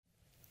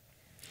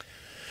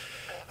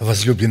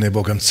Возлюбленная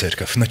Богом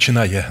Церковь,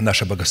 начиная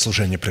наше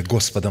богослужение пред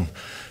Господом,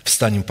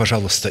 встанем,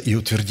 пожалуйста, и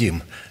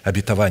утвердим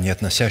обетование,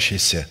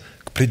 относящееся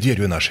к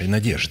преддверию нашей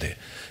надежды,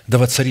 да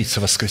воцарится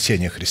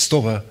воскресение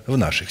Христова в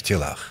наших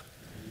телах.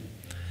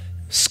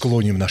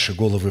 Склоним наши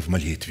головы в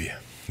молитве.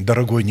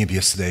 Дорогой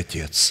Небесный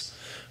Отец,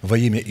 во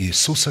имя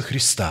Иисуса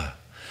Христа,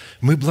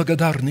 мы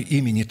благодарны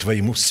имени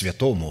Твоему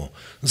Святому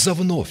за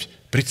вновь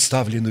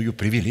представленную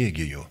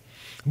привилегию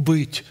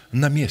быть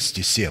на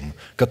месте сем,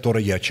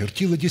 которое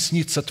очертила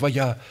десница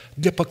Твоя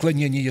для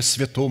поклонения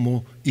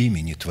святому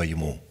имени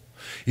Твоему.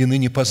 И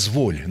ныне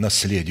позволь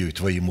наследию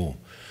Твоему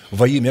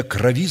во имя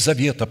крови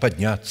завета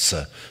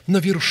подняться на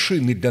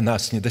вершины для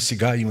нас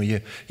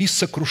недосягаемые и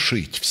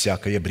сокрушить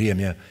всякое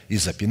бремя и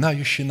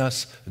запинающий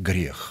нас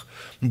грех.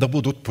 Да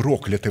будут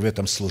прокляты в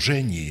этом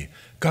служении,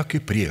 как и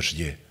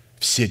прежде,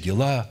 все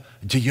дела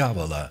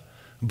дьявола,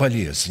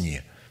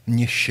 болезни,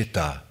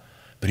 нищета,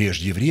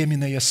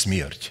 преждевременная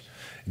смерть,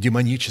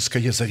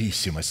 демоническая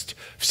зависимость,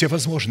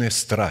 всевозможные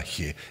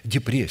страхи,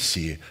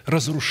 депрессии,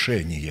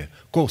 разрушение,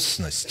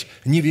 косность,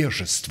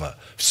 невежество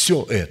 –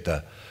 все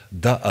это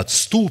да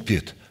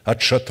отступит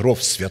от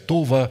шатров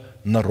святого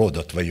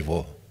народа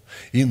Твоего.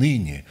 И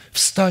ныне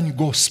встань,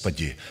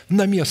 Господи,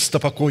 на место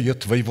покоя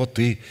Твоего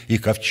Ты и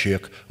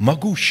ковчег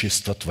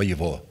могущества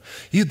Твоего,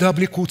 и да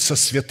облекутся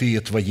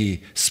святые Твои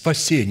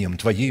спасением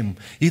Твоим,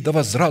 и да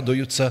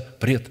возрадуются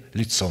пред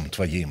лицом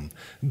Твоим.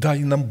 Дай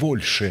нам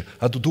больше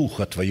от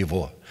Духа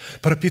Твоего,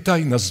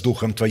 пропитай нас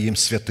Духом Твоим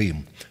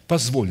святым,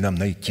 позволь нам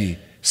найти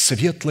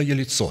светлое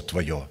лицо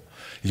Твое.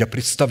 Я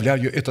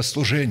представляю это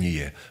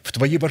служение в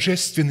Твои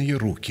божественные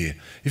руки.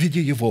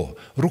 Веди его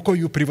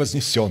рукою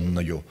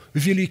превознесенную,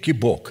 великий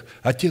Бог,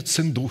 Отец,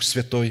 Сын, Дух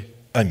Святой.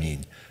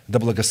 Аминь. Да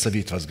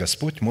благословит вас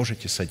Господь,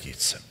 можете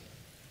садиться.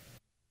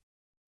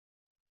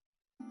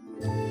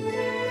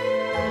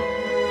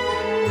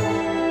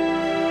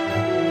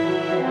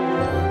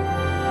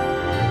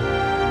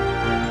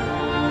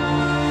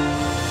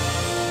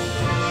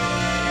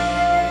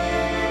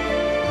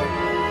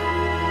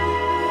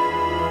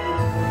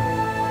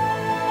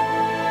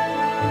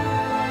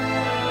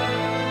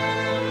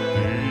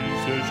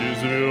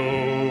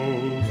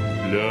 Звезд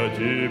для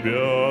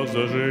Тебя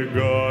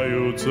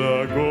зажигаются,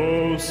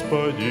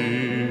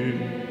 Господи.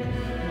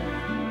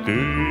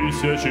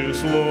 Тысячи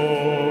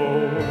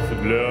слов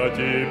для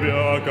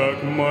Тебя, как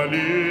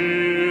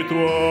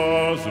молитва,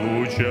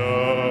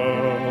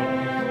 звучат.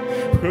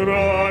 В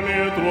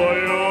храме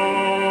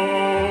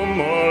Твоем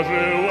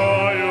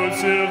оживают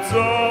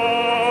сердца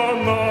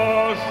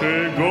наши,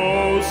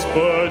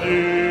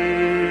 Господи,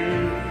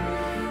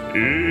 и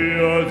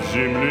от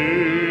земли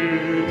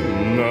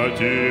на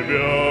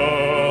Тебя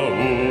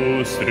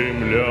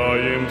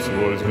устремляем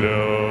свой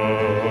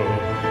взгляд.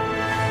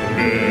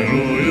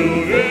 Верую,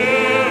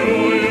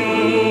 верую,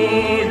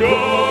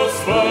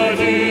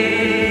 Господи,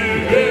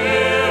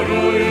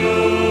 верую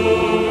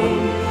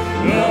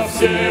на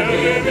все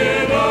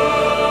времена.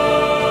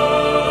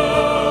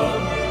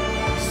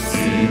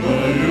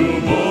 Силою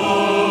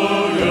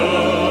Бога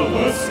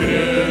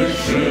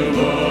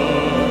воскресшего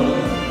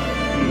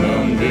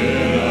нам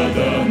вера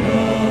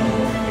дана.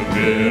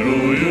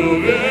 Верую,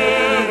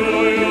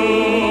 верую,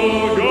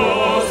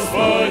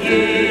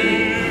 Господи,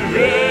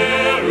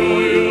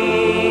 верую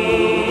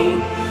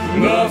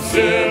на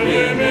все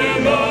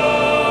времена.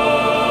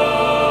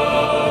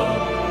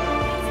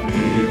 И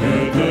в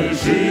этой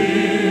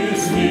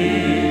жизни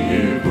и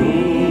в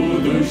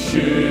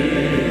будущей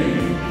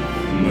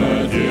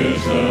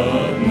надежда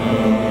одна.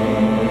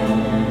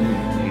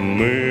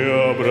 Мы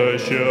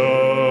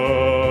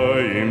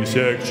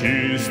обращаемся к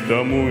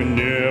чистому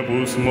небу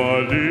с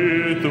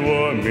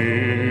молитвами,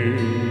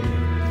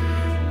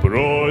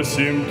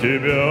 просим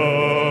Тебя,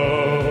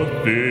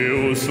 Ты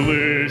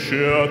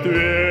услыши,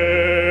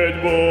 ответь,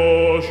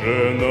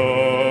 Боже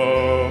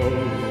наш,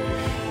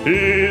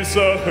 и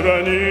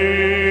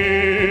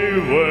сохрани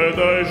в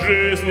этой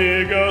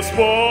жизни,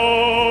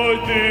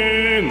 Господь,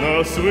 Ты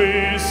нас в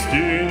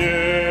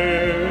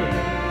истине,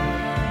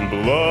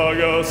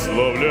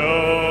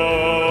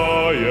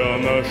 благословляя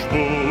наш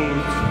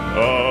путь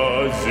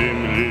от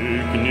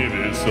земли к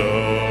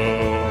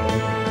небесам.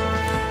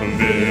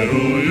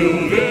 Верую,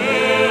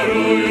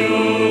 верую,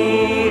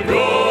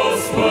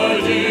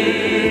 Господи,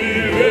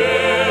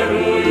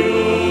 верую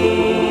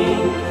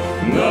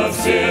на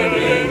все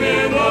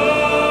времена.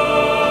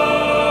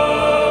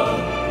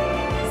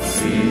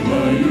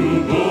 Силою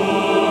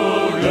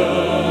Бога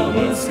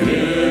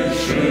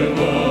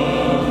воскресшего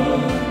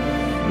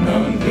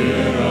нам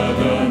вера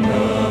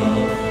дана.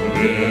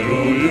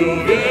 Верую,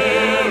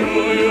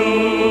 верую,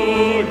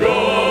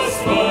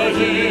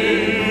 Господи,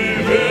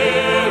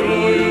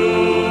 верую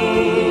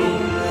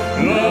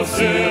на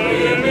все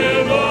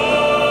времена.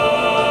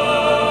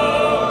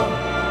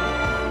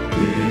 И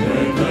в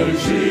этой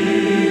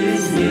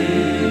жизни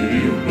и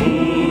в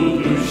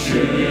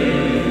будущей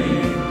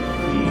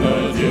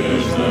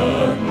надежда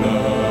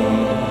одна.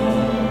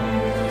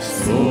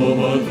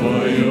 Слово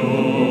Твое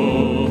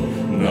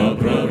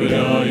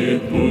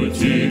направляет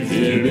пути к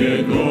Тебе,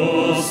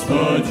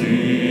 Господи,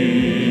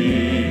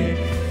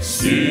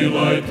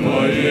 Силой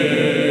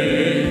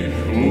Твоей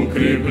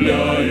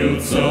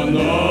укрепляются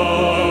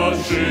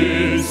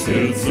наши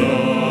сердца.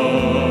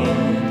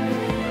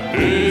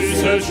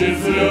 Тысячи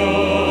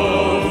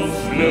звезд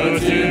для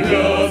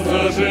Тебя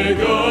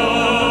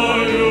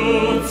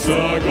зажигаются,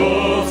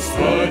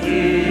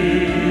 Господи,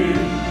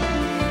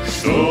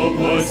 чтоб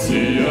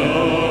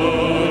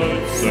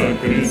воссиять со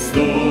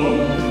Христом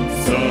в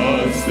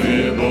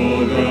Царстве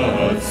Бога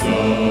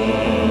Отца.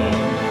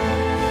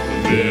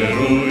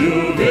 Верую,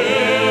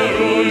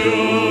 верую,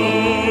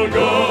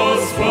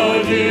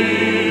 Господи,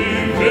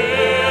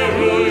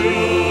 верую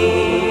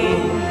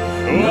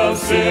во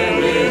все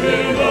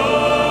времена.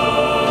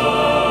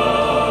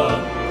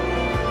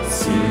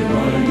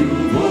 Силою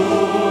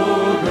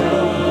Бога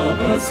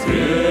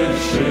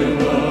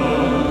воскресшего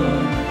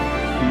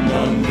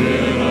нам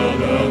вера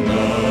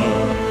дана.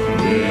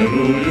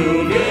 Верую,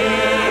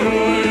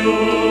 верую,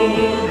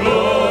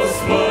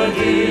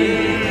 Господи,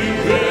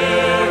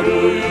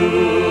 верую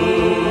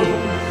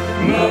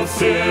на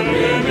все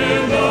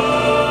времена.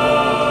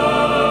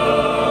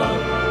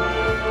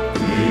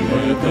 Ты в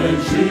этой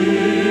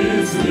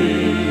жизни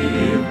и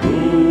в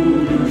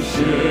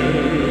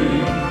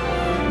будущей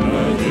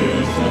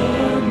надежда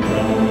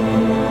одна.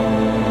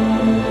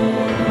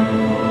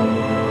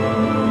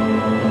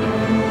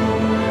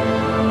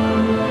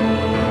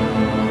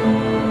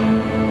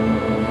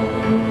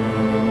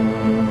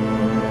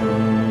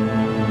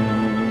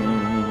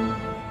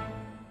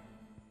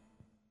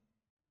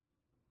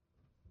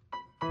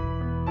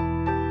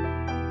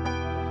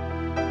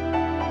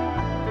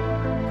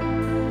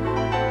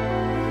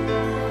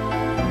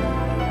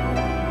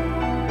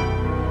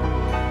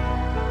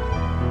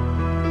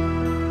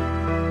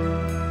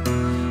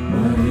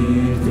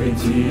 Молитвы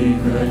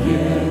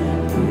тихое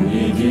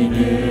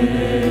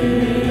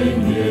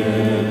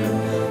уединение,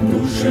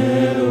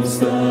 душе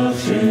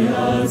уставшей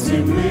от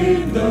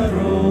земных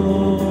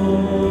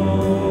дорог,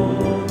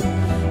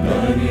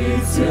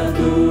 дарит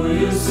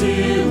святую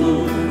силу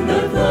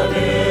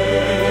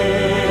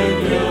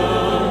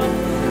вдохновения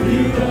и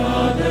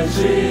радость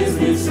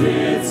жизни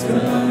свет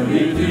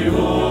скрывает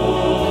его.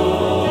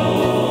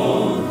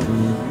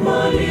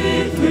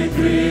 Молитвы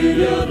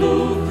крылья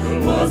дух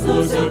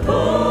возносят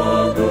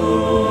Богу,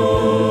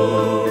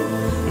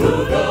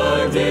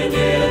 туда, где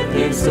нет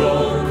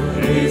невзгод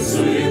и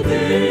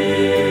суеты.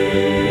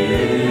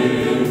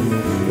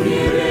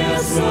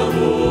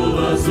 Небесному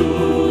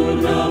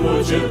лазурному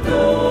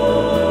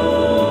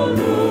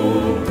чертогу,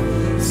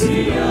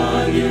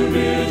 сиянию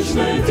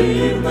вечной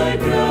дивной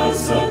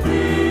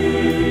красоты.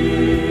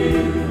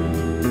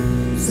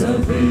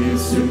 Забыв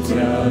всю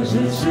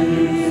тяжесть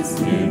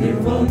жизненных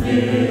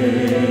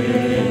волнений,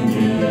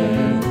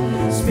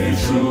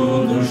 спешу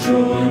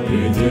душой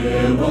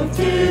пределов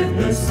тех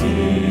достичь.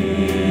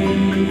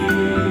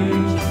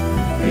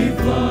 И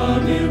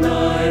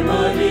пламенной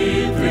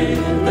молитвы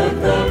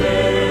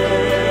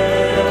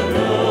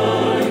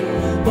вдохновенной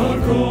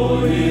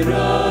покой и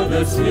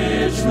радость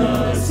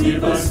вечности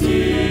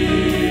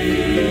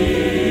постичь.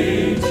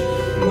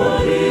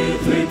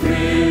 Молитвы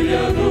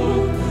крылья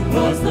дух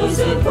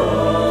возносят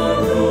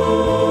Богу,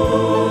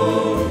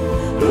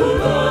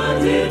 туда,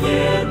 где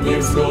нет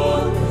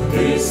невзгод и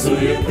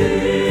суеты.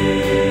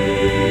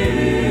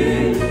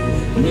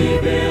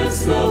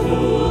 Небесному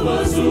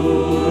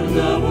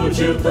лазурному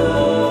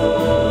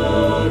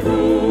чертогу,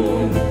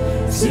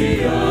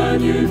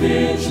 сиянию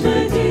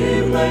вечной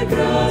дивной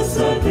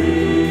красоты.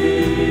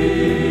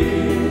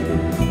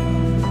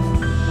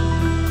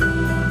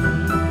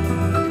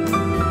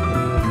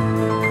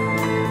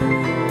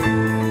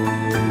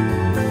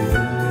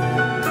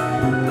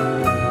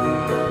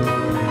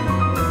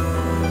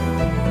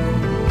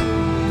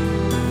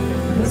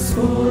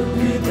 Господь,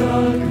 Ты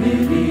так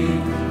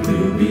велик,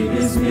 любви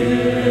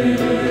безмерной,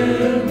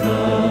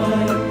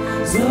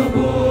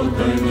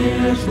 заботой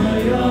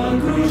нежной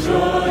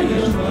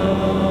окружаешь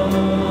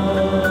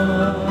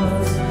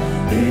нас.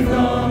 Ты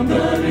нам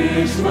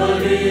даришь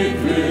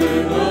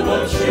молитвенном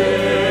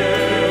общении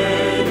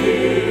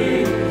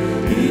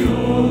и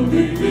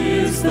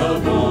отдыхи с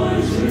Тобой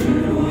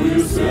живую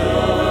связь.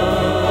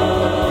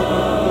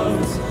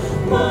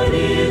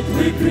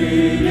 Молитвы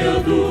крылья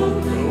дух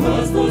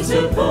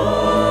возносят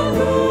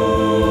Богу,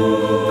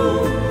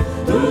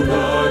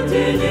 туда,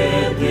 где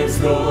нет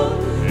невзгод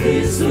и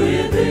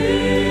суеты.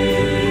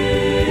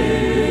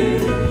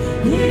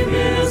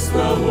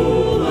 Небесному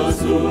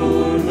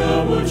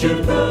лазурному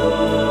чертогу,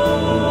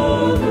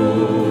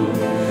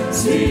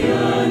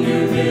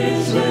 сиянию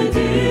вечной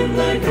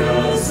дивной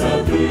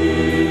красоты.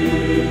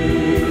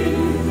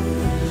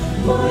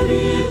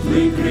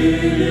 Молитвы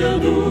крылья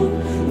дух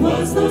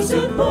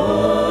возносят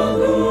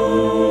Богу,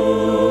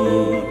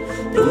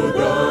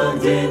 туда,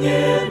 где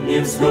нет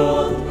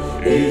невзгод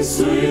и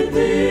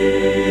суеты.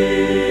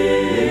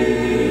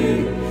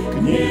 К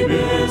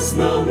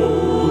небесному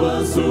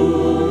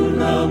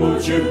лазурному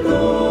чертогу,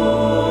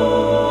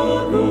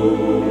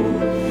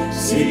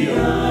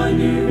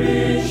 сиянию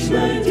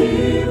вечной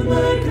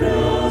дивной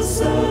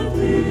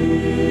красоты.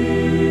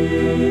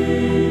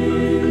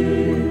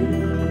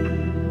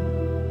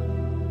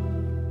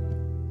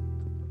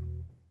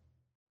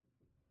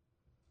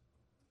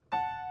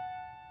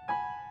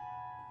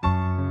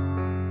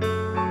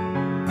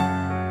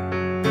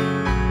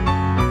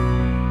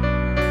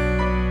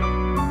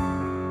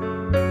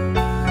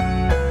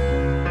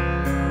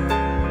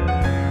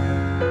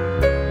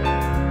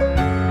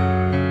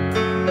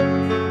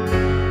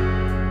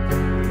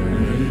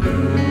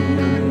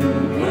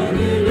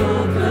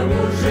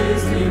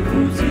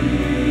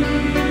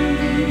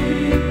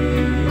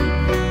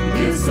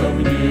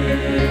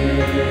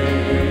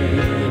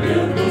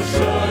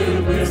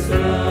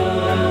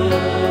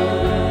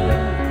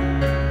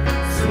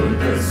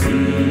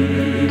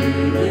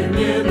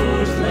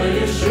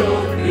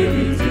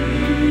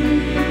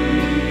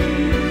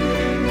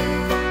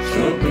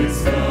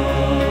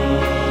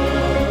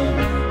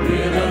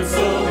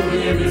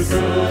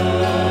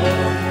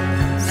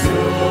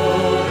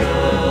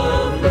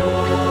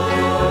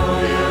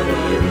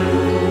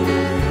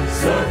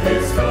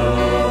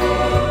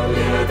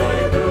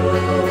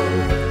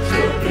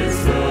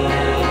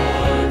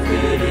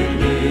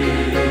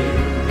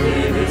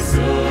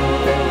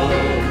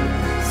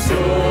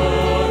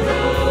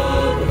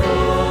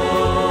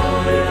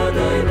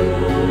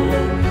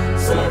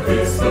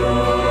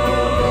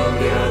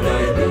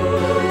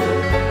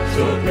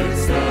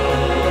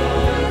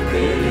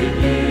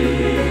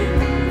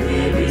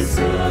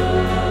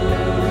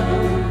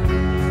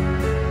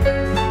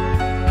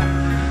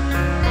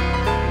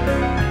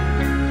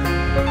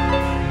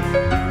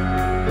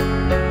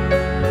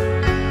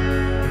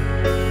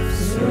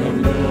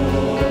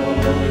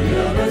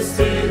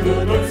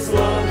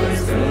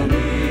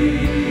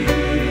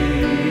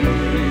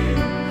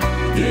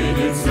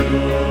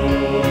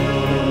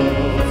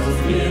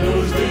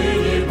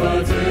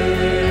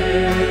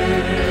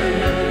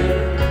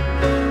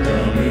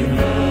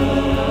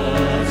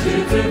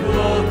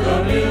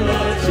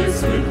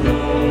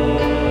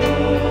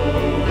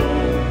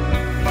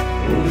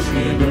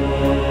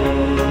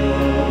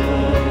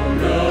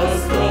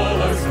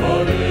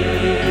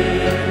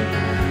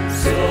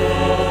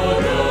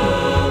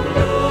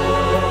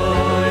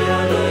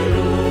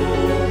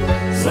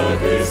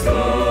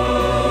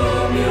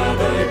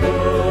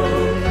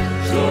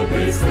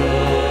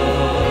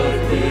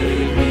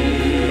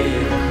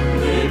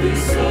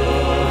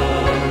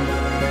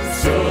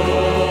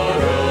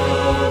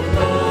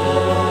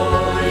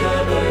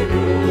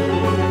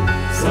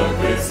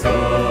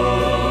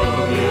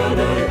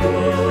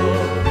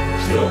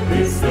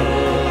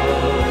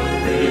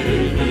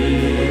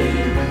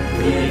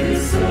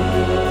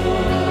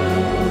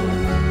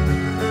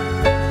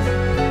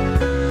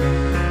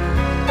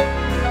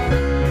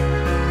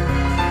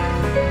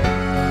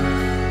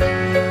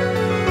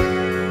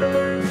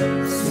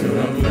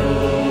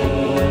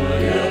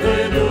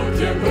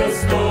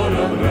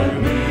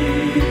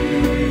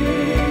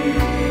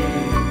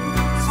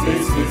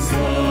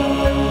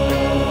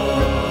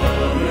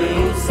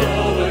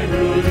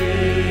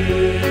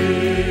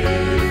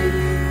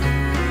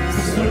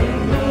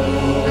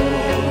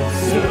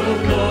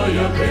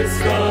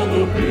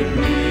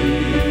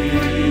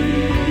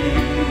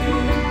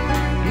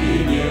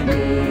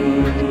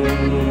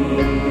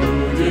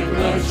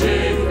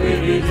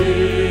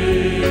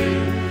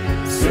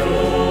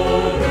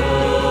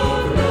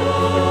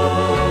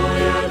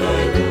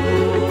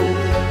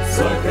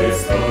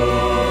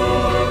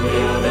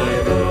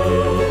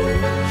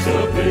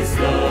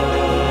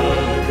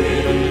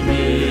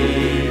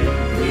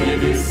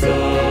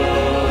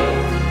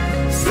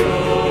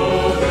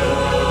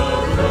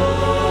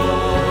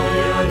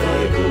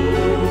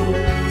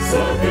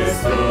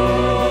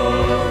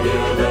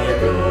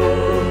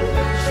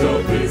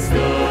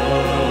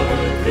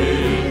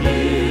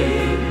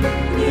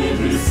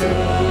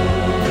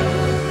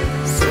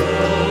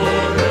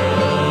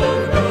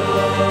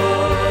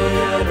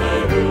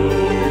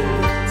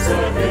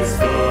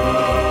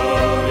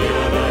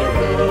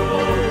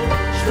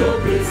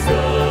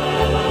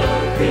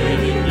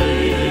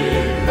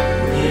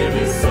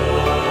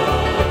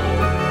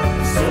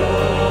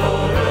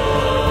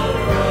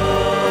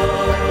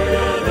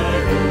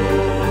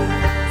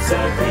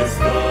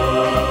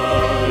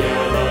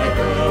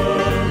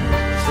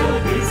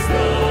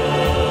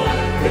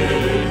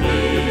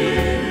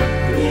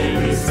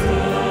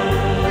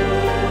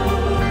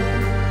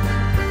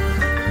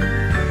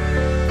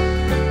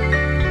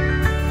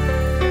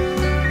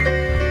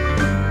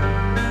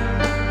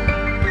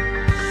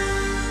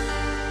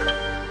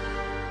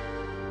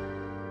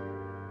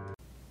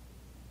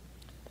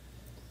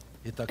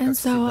 And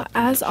so,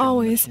 as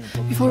always,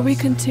 before we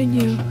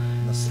continue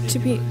to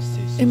be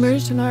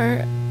immersed in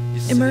our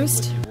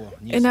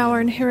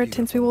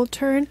inheritance, we will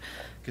turn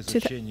to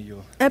the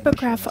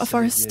epigraph of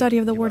our study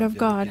of the Word of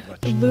God,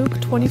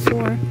 Luke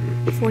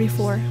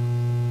 24:44.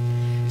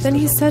 Then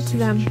he said to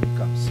them,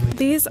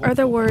 "These are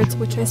the words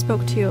which I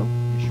spoke to you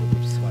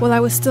while I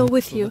was still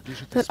with you,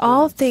 that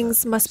all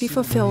things must be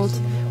fulfilled,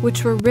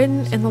 which were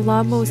written in the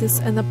law of Moses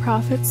and the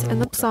prophets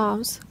and the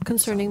Psalms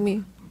concerning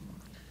me."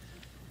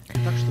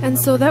 And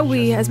so that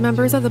we, as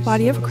members of the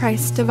body of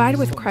Christ, divide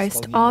with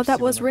Christ all that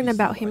was written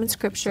about him in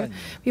Scripture,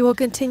 we will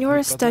continue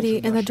our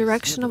study in the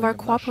direction of our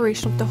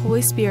cooperation with the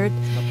Holy Spirit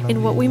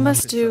in what we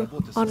must do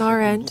on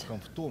our end,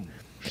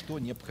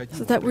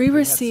 so that we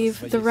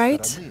receive the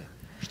right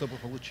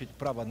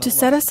to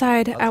set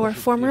aside our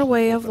former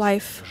way of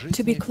life,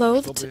 to be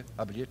clothed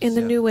in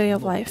the new way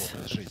of life.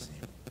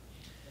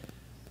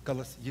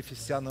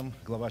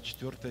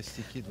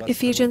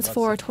 Ephesians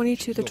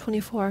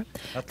 4:22-24,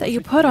 that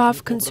you put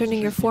off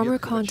concerning your former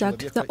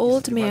conduct the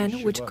old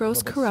man which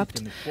grows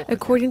corrupt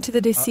according to the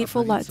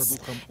deceitful lusts,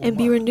 and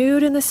be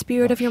renewed in the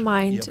spirit of your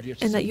mind,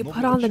 and that you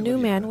put on the new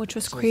man which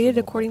was created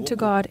according to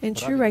God in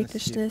true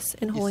righteousness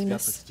and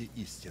holiness.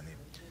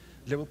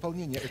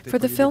 For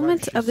the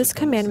fulfillment of this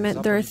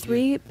commandment, there are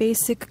three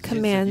basic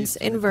commands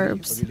in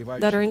verbs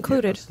that are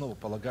included.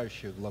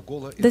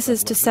 This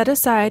is to set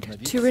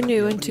aside, to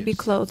renew, and to be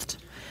clothed.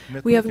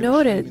 We have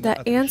noted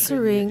that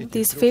answering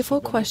these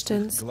faithful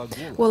questions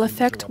will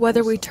affect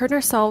whether we turn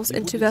ourselves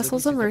into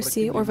vessels of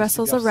mercy or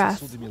vessels of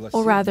wrath,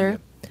 or rather,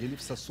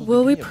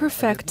 will we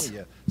perfect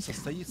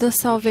the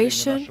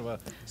salvation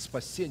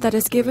that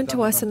is given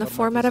to us in the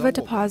format of a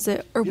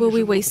deposit, or will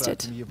we waste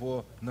it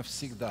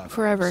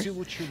forever?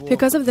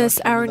 Because of this,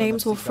 our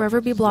names will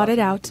forever be blotted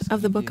out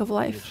of the book of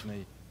life.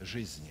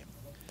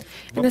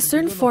 In a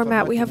certain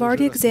format, we have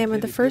already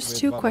examined the first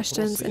two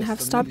questions and have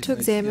stopped to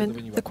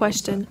examine the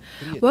question,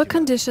 what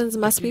conditions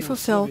must be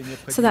fulfilled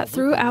so that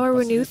through our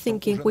renewed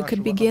thinking we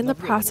could begin the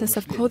process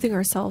of clothing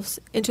ourselves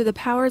into the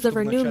powers of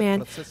our new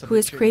man who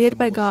is created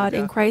by God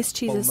in Christ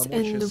Jesus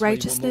in the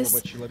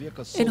righteousness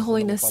and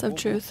holiness of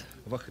truth.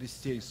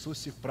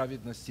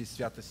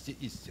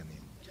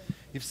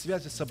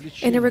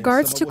 And in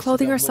regards to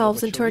clothing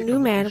ourselves into our new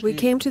man, we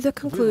came to the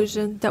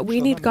conclusion that we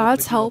need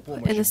God's help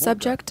in the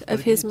subject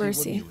of His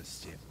mercy.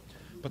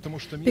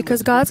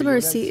 Because God's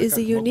mercy is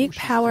the unique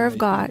power of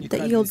God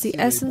that yields the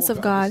essence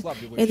of God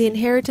and the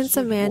inheritance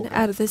of man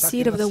out of the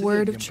seed of the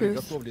word of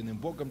truth.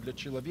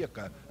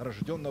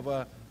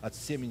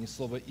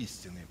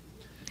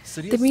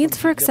 The means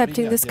for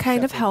accepting this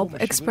kind of help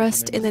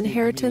expressed in the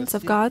inheritance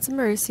of God's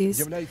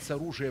mercies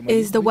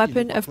is the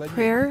weapon of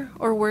prayer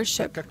or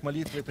worship,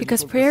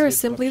 because prayer is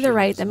simply the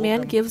right that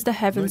man gives the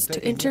heavens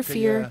to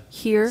interfere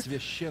here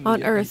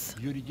on earth.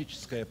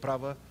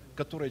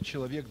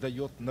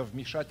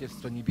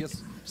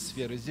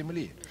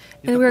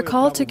 And we are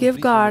called to give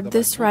God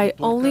this right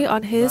only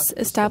on His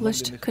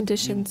established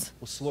conditions.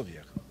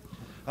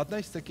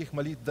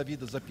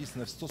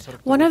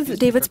 One of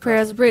David's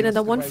prayers written in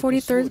the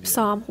 143rd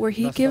Psalm, where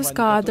he gives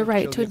God the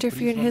right to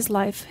interfere in his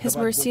life, His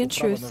mercy and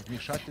truth.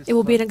 It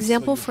will be an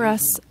example for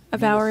us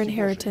of our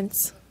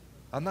inheritance.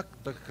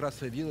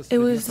 It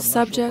was the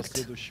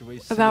subject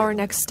of our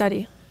next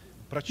study.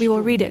 We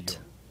will read it.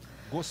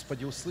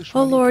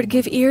 O Lord,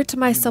 give ear to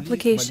my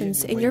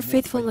supplications. In your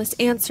faithfulness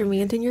answer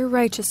me, and in your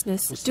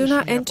righteousness do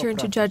not enter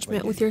into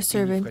judgment with your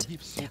servant.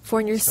 For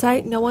in your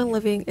sight no one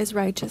living is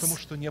righteous.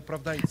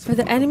 For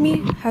the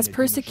enemy has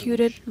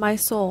persecuted my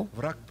soul.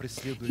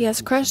 He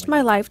has crushed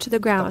my life to the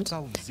ground.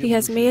 He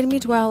has made me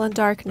dwell in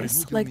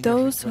darkness, like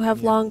those who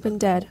have long been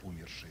dead.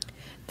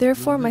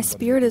 Therefore my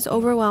spirit is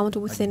overwhelmed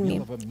within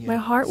me. My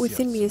heart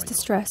within me is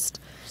distressed.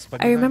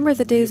 I remember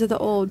the days of the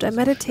old. I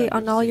meditate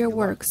on all your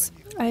works.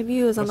 I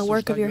muse on the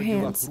work of your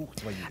hands.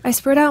 I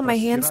spread out my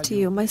hands to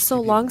you. My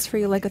soul longs for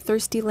you like a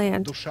thirsty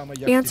land.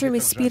 Answer me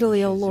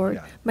speedily, O Lord.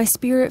 My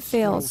spirit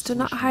fails. Do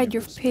not hide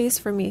your face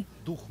from me,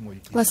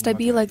 lest I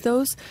be like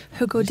those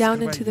who go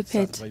down into the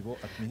pit.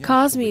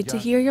 Cause me to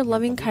hear your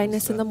loving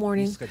kindness in the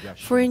morning,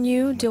 for in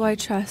you do I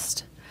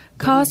trust.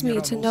 Cause me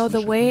to know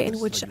the way in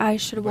which I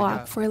should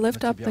walk, for I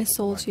lift up my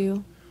soul to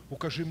you.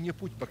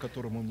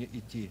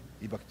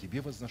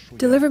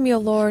 Deliver me, O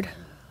Lord,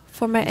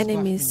 for my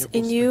enemies.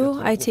 In you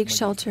I take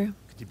shelter.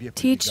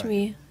 Teach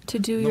me to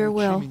do your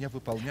will,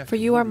 for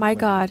you are my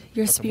God.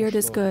 Your spirit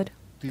is good.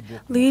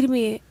 Lead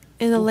me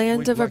in the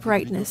land of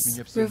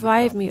uprightness.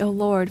 Revive me, O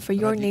Lord, for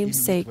your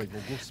name's sake.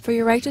 For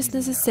your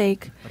righteousness'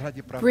 sake,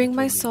 bring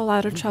my soul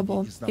out of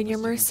trouble. In your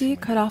mercy,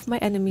 cut off my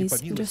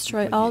enemies and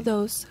destroy all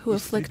those who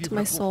afflict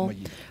my soul.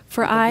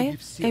 For I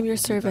am your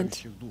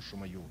servant.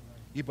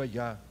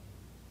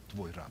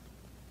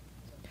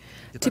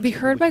 To be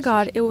heard by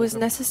God, it was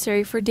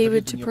necessary for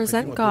David to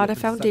present God a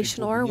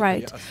foundation or a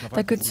right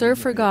that could serve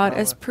for God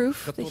as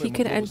proof that he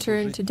could enter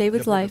into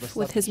David's life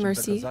with his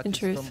mercy and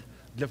truth.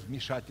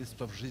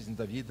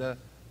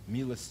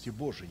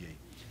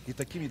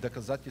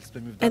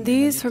 And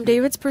these, from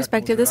David's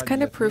perspective, this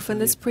kind of proof in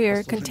this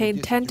prayer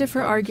contained 10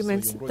 different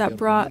arguments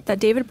that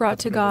David brought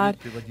to God,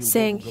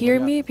 saying, "Hear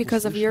me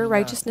because of your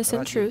righteousness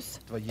and truth.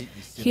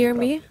 Hear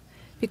me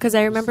because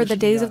I remember the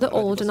days of the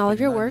old and all of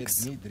your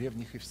works.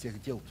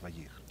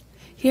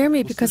 Hear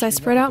me because I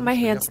spread out my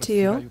hands to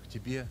you.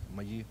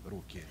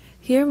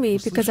 Hear me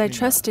because I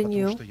trust in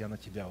you.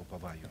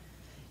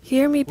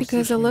 Hear me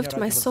because I lift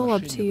my soul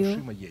up to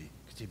you.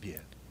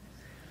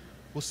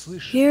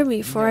 Hear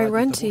me, for I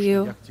run to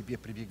you.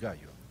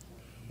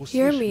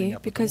 Hear me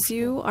because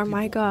you are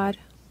my God.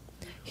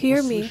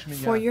 Hear me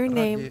for your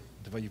name.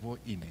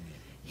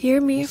 Hear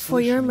me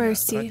for your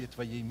mercy.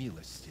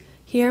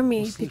 Hear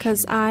me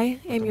because I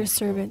am your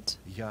servant."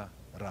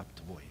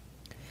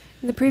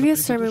 In the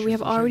previous sermon, we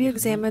have already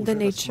examined the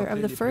nature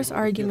of the first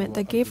argument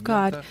that gave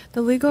God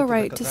the legal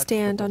right to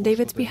stand on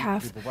David's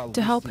behalf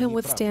to help him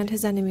withstand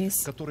his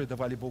enemies.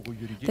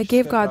 That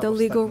gave God the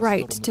legal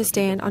right to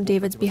stand on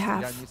David's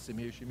behalf.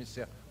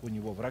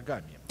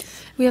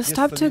 We have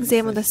stopped to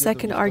examine the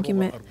second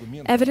argument,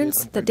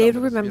 evidence that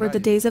David remembered the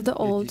days of the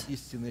old.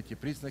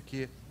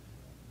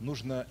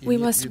 We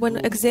must, when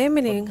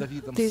examining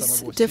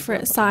these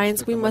different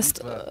signs, we must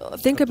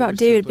think about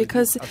David,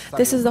 because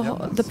this is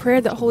the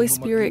prayer that Holy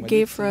Spirit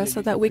gave for us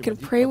so that we can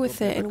pray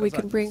with it and we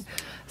can bring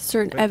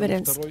certain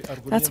evidence.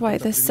 That's why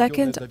the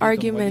second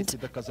argument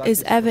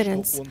is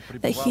evidence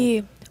that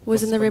he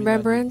was in the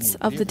remembrance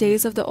of the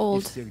days of the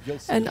old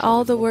and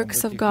all the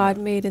works of God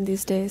made in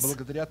these days.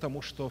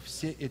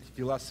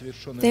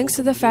 Thanks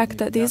to the fact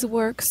that these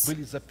works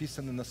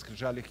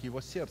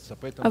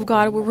of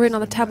God were written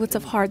on the tablets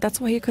of heart,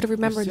 that's why he could have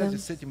remembered them.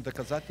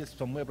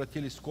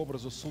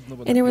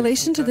 And in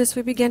relation to this,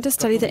 we began to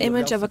study the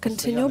image of a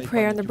continual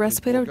prayer in the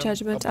breastplate of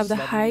judgment of the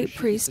high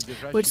priest,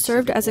 which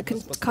served as a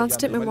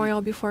constant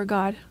memorial before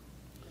God.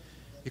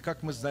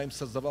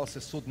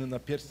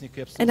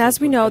 And as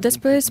we know, this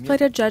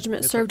breastplate of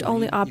judgment served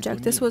only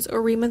object. This was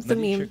Urim and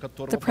Thummim,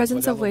 the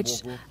presence of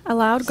which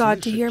allowed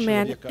God to hear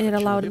man, and it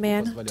allowed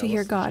man to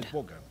hear God.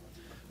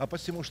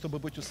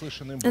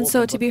 And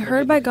so, to be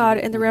heard by God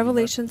in the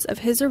revelations of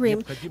His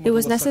Urim, it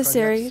was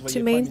necessary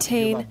to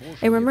maintain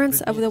a remembrance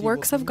of the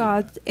works of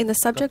God in the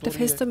subject of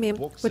His Thummim,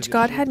 which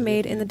God had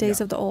made in the days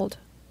of the old.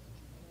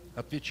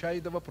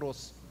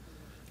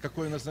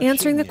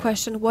 Answering the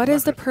question, what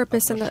is the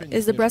purpose and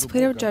is the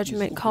breastplate of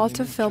judgment called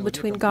to fill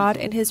between God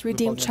and His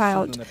redeemed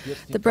child?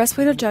 The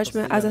breastplate of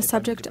judgment as a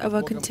subject of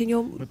a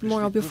continual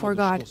memorial before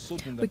God.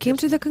 We came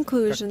to the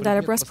conclusion that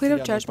a breastplate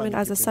of judgment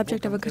as a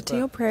subject of a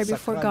continual prayer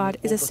before God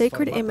is a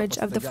sacred image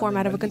of the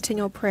format of a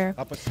continual prayer.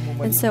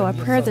 And so, a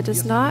prayer that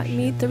does not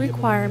meet the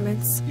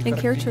requirements and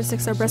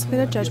characteristics of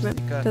breastplate of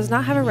judgment does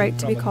not have a right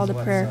to be called a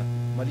prayer.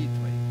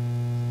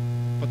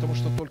 Потому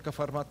что только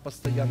формат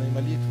постоянной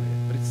молитвы,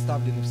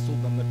 представленный в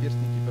судном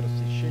наперстнике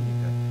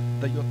первосвященника,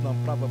 дает нам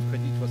право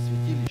входить во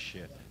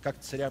святилище, как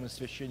царям и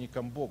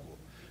священникам Богу,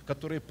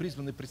 которые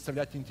призваны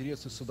представлять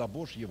интересы суда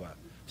Божьего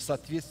в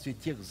соответствии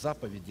тех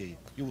заповедей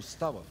и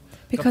уставов.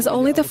 Because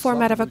only the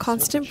format of a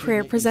constant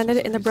prayer presented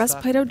in the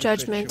breastplate of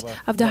judgment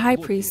of the high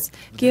priest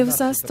gives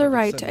us the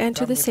right to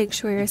enter the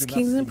sanctuary as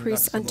kings and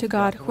priests unto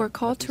God, who are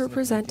called to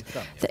represent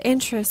the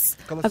interests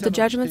of the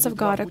judgments of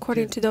God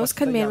according to those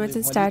commandments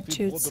and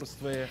statutes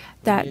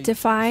that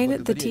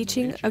define the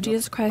teaching of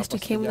Jesus Christ who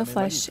came in the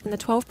flesh, in the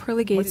 12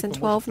 pearly gates and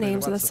 12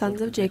 names of the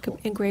sons of Jacob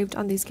engraved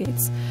on these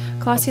gates.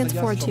 Colossians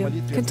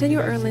 4:2. Continue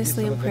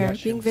earnestly in prayer,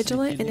 being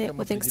vigilant in it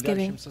with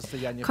thanksgiving.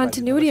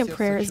 Continuity in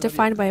prayer is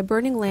defined by a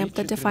burning lamp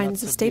that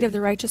defines the state of the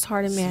righteous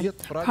heart in man.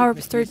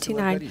 Proverbs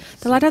 13:9.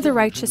 The light of the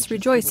righteous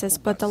rejoices,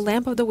 but the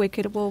lamp of the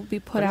wicked will be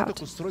put out.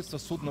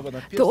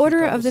 The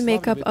order of the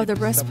makeup of the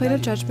breastplate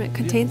of judgment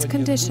contains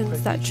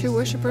conditions that true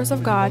worshippers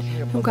of God,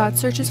 whom God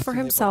searches for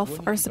Himself,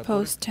 are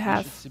supposed to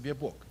have.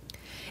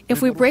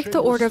 If we break the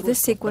order of this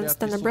sequence,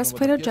 then the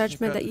breastplate of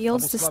judgment that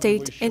yields the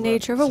state and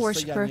nature of a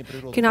worshipper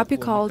cannot be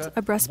called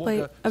a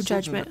breastplate of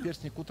judgment.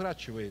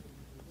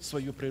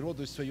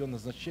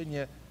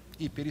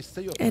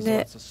 And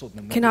it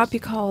cannot be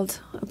called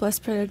a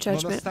breastplate of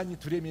judgment.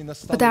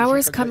 But the hour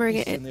is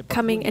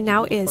coming and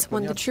now is,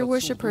 when the true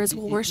worshippers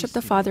will worship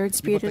the Father in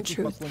spirit and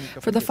truth.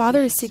 For the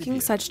Father is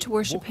seeking such to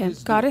worship Him.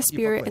 God is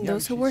spirit, and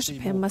those who worship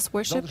Him must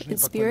worship in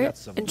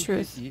spirit and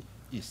truth.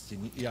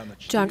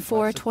 John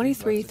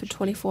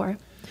 4:23-24.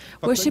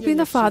 Worshiping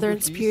the Father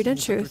in spirit and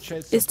truth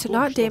is to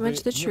not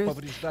damage the truth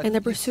in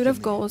the pursuit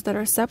of goals that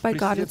are set by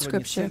God in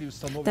Scripture,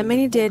 that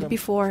many did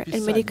before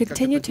and many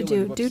continue to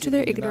do due to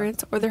their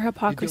ignorance or their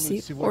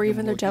hypocrisy or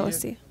even their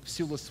jealousy.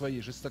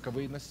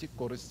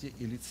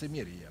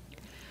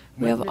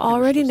 We have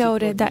already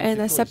noted that in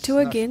the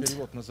Septuagint,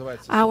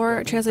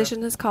 our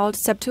translation is called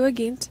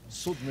Septuagint,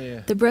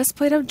 the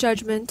breastplate of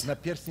judgment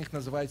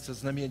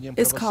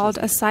is called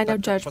a sign of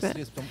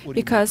judgment,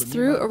 because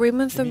through Urim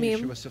and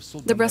Thummim,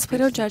 the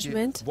breastplate of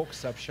judgment,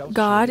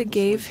 God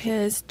gave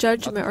His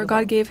judgment, or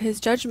God gave His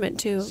judgment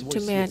to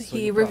man.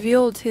 He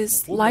revealed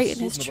His light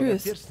and His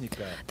truth.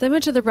 The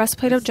image of the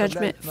breastplate of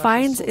judgment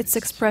finds its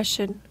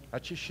expression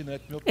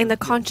in the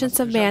conscience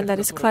of man that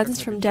is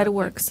cleansed from dead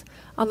works,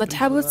 on the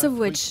tablets of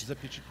which,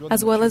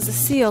 as well as the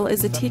seal,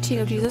 is the teaching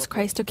of Jesus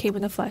Christ who came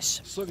in the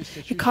flesh.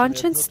 A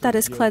conscience that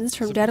is cleansed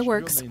from dead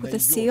works, with a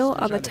seal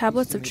on the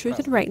tablets of truth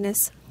and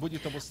rightness,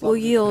 will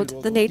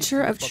yield the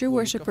nature of true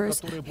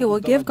worshippers, who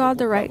will give God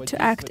the right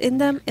to act in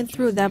them and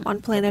through them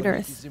on planet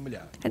Earth.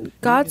 And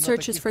God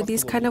searches for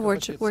these kind of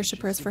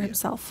worshippers for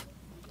Himself.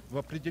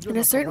 In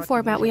a certain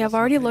format, we have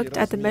already looked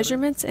at the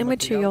measurements and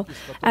material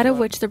out of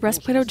which the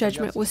breastplate of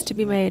judgment was to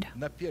be made.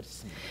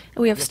 And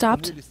we have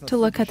stopped to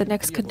look at the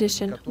next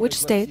condition, which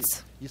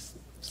states,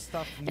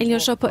 "And you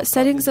shall put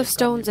settings of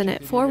stones in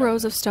it, 4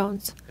 rows of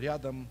stones.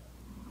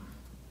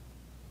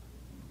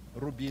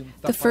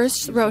 The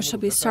first row shall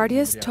be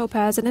sardius,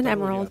 topaz, and an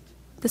emerald.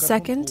 The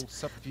second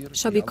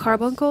shall be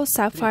carbuncle,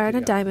 sapphire, and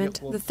a diamond.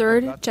 The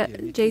third,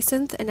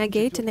 jacinth, and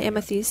agate, and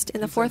amethyst.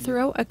 In the fourth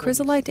row, a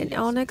chrysolite, an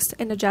onyx,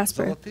 and a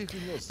jasper.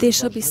 They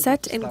shall be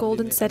set in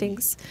golden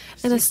settings.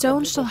 And the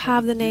stones shall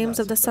have the names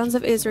of the sons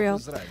of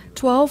Israel,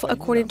 12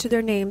 according to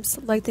their names,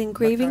 like the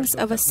engravings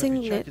of a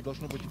signet,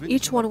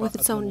 each one with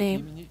its own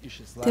name.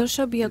 They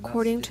shall be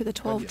according to the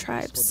 12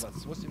 tribes."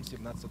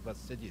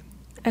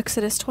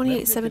 Exodus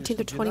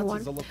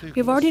 28:17-21.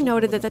 We've already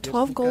noted that the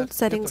 12 gold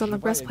settings on the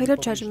breastplate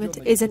of judgment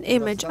is an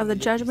image of the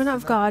judgment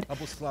of God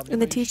in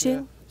the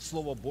teaching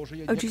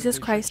of Jesus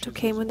Christ who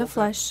came in the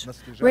flesh,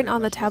 written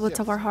on the tablets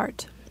of our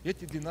heart.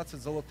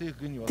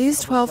 These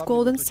 12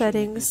 golden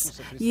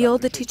settings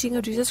yield the teaching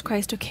of Jesus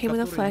Christ who came in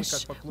the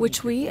flesh,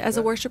 which we, as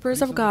the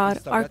worshippers of God,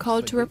 are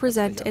called to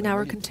represent in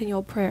our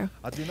continual prayer.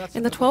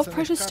 And the 12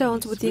 precious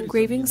stones with the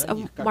engravings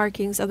of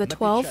markings of the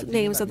 12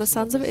 names of the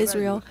sons of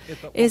Israel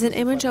is an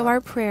image of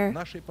our prayer,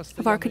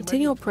 of our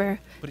continual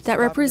prayer, that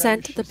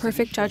represent the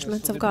perfect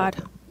judgments of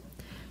God.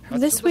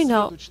 From this we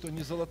know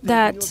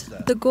that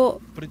the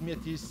gold...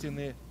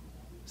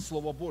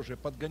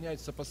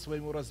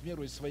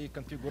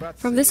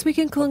 From this we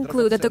can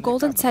conclude that the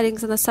golden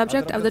settings and the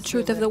subject of the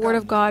truth of the Word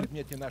of God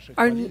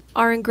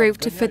are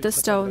engraved to fit the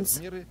stones.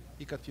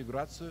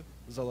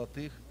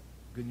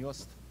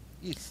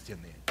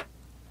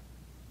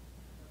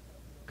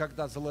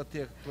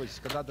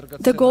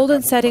 The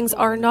golden settings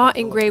are not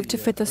engraved to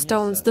fit the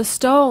stones. The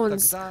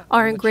stones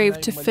are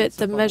engraved to fit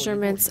the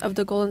measurements of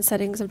the golden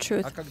settings of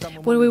truth.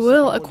 When we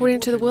will,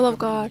 according to the will of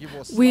God,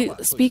 we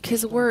speak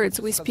His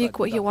words. We speak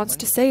what He wants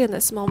to say in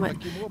this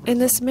moment. In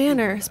this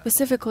manner,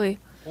 specifically,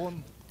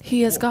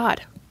 He is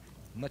God.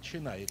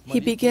 He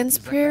begins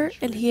prayer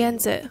and He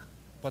ends it.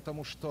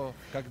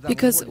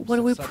 Because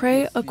when we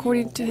pray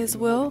according to His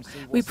will,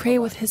 we pray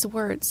with His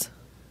words.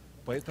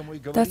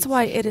 That's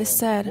why it is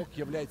said,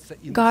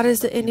 God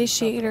is the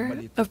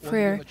initiator of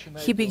prayer.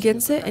 He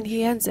begins it and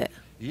He ends it.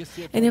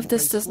 And if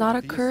this does not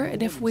occur,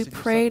 and if we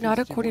pray not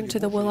according to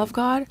the will of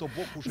God,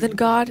 then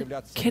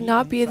God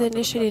cannot be the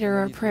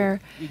initiator of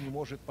prayer,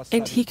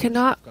 and He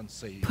cannot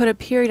put a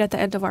period at the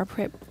end of our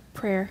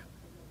prayer.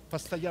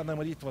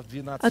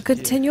 A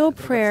continual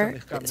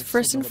prayer is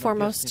first and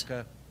foremost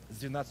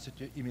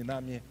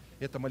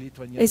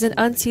is an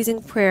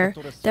unceasing prayer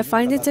that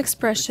finds its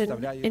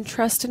expression in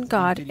trust in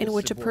God, in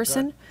which a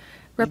person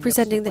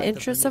representing the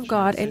interests of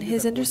God and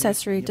His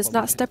intercessory does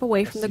not step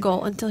away from the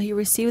goal until he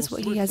receives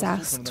what he has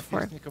asked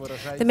for.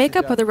 The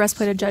makeup of the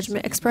breastplate of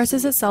judgment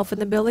expresses itself in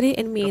the ability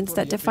and means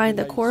that define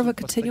the core of a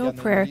continual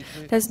prayer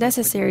that is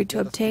necessary to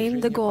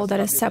obtain the goal that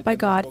is set by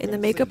God in the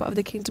makeup of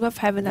the kingdom of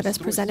heaven that is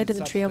presented in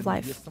the tree of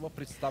life.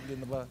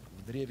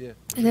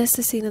 And this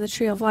is seen in the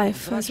tree of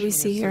life, as we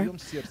see here.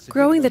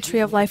 Growing the tree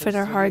of life in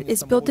our heart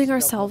is building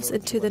ourselves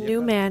into the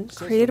new man,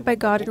 created by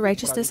God in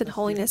righteousness and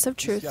holiness of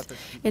truth,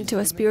 into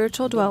a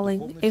spiritual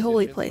dwelling, a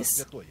holy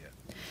place.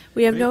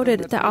 We have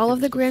noted that all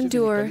of the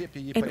grandeur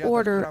and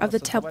order of the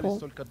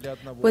temple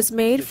was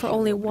made for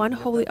only one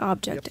holy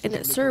object, and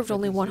it served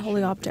only one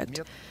holy object.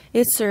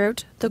 It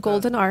served the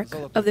golden ark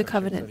of the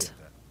covenant.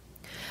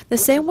 The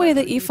same way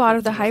the ephod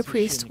of the high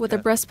priest with the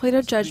breastplate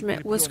of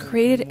judgment was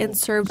created and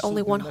served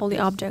only one holy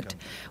object,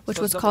 which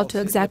was called to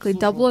exactly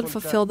double and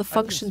fulfill the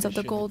functions of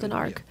the golden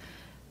ark.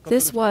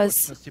 This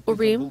was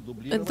Urim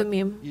and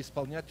Thummim.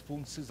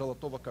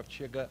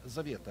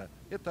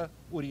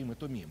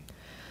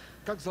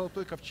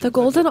 The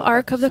golden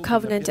ark of the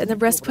covenant and the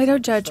breastplate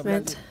of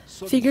judgment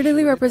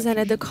figuratively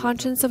represented the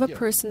conscience of a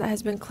person that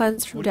has been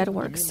cleansed from dead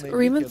works.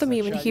 Urim and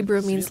Thummim in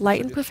Hebrew means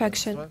light and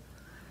perfection,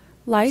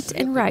 light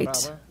and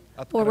right,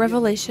 or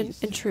revelation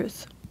and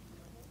truth.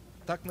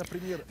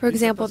 For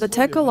example, the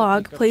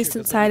Decalogue placed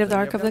inside of the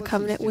Ark of the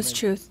Covenant was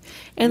truth,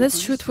 and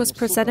this truth was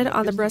presented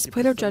on the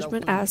breastplate of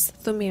judgment as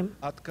Thummim.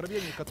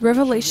 The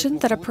revelation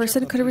that a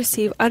person could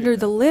receive under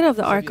the lid of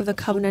the Ark of the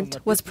Covenant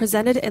was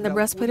presented in the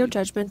breastplate of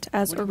judgment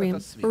as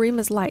Urim. Urim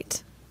is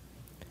light,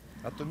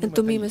 and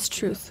Thummim is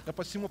truth.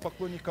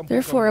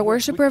 Therefore, a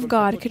worshipper of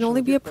God can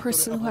only be a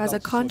person who has a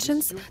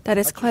conscience that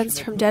is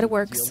cleansed from dead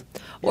works,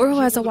 or who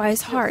has a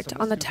wise heart,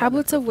 on the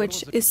tablets of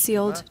which is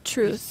sealed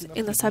truth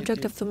in the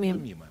subject of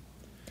Thummim.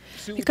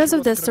 Because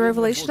of this, the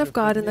revelation of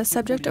God in the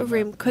subject of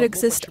Urim could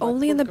exist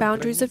only in the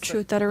boundaries of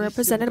truth that are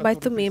represented by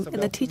Thummim in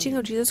the teaching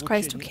of Jesus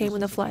Christ who came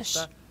in the flesh.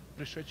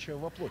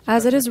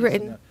 As it is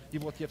written,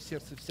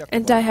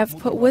 "And I have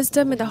put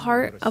wisdom in the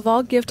heart of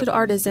all gifted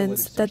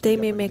artisans, that they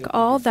may make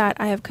all that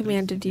I have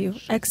commanded you."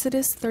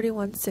 Exodus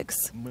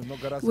 31:6.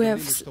 We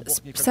have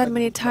said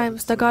many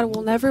times that God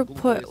will never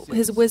put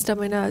His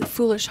wisdom in a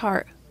foolish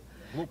heart.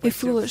 A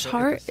foolish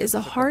heart is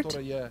a heart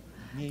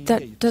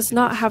that does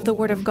not have the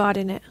Word of God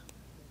in it.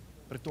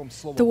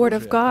 The Word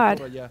of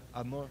God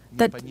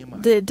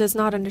that it does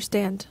not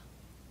understand.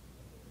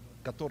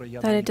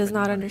 That it does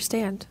not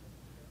understand.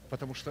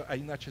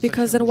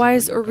 Because then why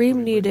is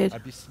Urim needed,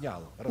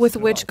 with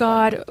which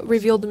God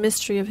revealed the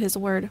mystery of His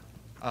Word?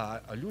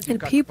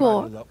 And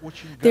people,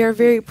 they are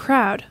very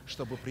proud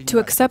to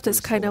accept this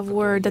kind of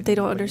word that they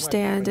don't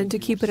understand and to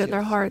keep it in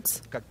their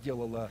hearts,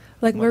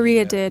 like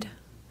Maria did,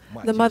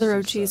 the mother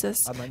of Jesus.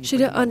 She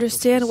didn't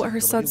understand what her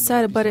son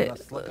said, but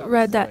it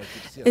read that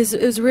it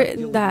is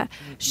written that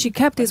she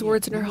kept these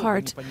words in her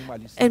heart.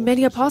 And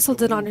many apostles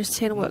didn't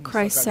understand what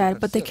Christ said,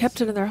 but they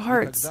kept it in their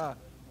hearts.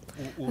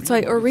 That's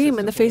why Urim,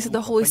 in the face of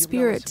the Holy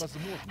Spirit,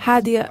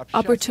 had the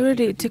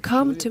opportunity to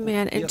come to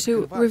man and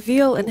to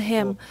reveal in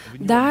him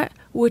that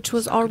which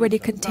was already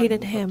contained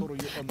in him,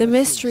 the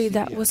mystery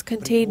that was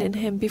contained in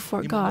him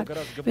before God.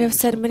 We have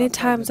said many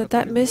times that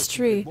that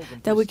mystery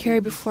that we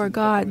carry before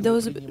God,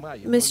 those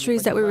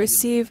mysteries that we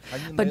receive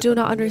but do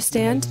not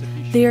understand,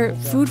 they are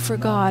food for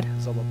God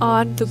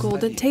on the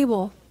golden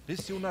table.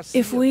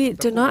 If we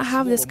do not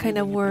have this kind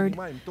of word,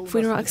 if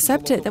we do not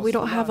accept it, that we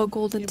don't have a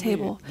golden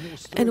table,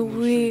 and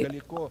we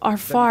are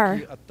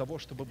far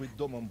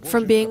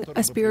from being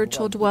a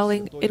spiritual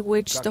dwelling in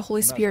which the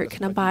Holy Spirit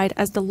can abide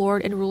as the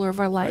Lord and ruler of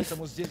our life.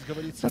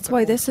 That's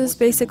why this is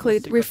basically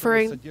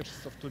referring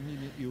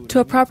to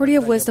a property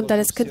of wisdom that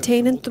is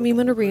contained in Thummim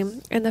and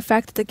Urim, and the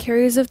fact that the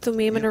carriers of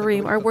Thummim and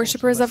Urim are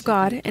worshippers of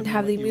God and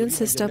have the immune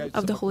system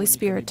of the Holy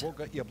Spirit.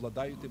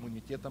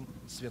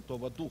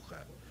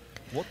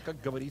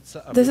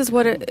 This is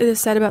what it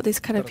is said about these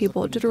kind of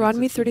people.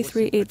 Deuteronomy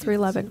 33,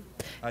 8-11.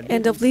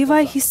 And of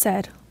Levi he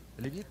said,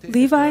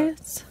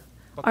 Levites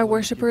are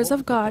worshippers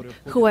of God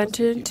who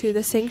enter into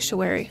the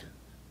sanctuary.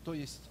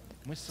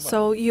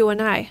 So you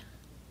and I,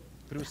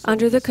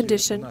 under the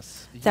condition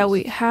that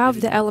we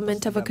have the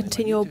element of a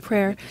continual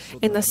prayer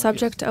in the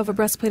subject of a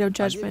breastplate of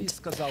judgment.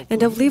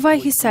 And of Levi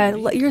he said,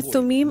 let your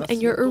Thummim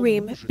and your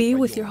Urim be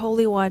with your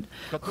Holy One,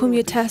 whom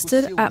you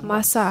tested at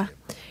Massah,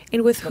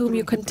 and with whom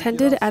you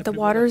contended at the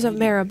waters of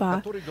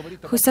Meribah,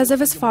 who says of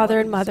his father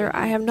and mother,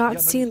 I have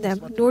not seen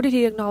them, nor did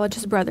he acknowledge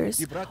his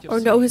brothers, or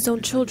know his own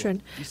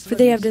children, for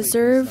they have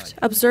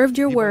observed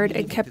your word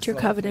and kept your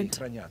covenant.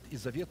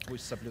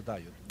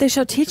 They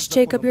shall teach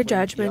Jacob your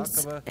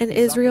judgments, and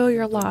Israel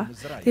your law.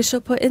 They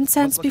shall put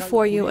incense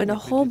before you, and a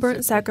whole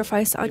burnt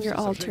sacrifice on your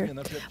altar.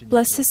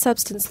 Bless his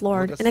substance,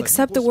 Lord, and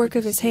accept the work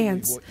of his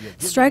hands.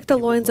 Strike the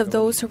loins of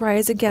those who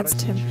rise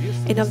against him,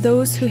 and of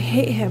those who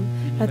hate him,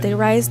 that they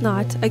rise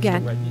not again.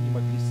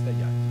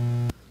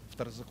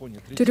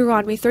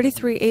 Deuteronomy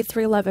 33,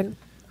 8-11.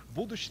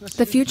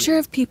 The future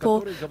of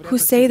people who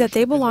say that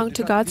they belong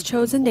to God's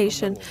chosen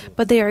nation,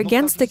 but they are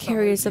against the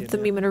carriers of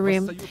Thummim and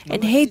Urim,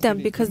 and hate them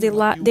because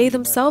they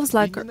themselves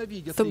lack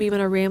Thummim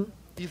and Urim,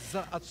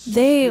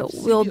 they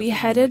will be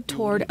headed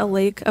toward a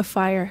lake of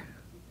fire.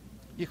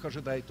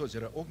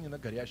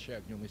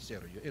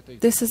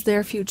 This is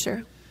their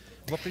future.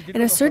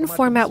 In a certain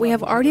format, we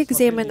have already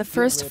examined the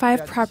first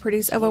 5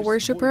 properties of a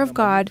worshiper of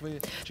God,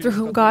 through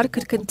whom God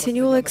could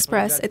continually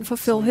express and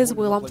fulfill His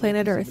will on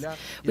planet Earth.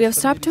 We have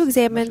stopped to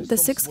examine the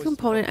 6th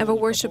component of a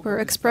worshiper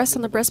expressed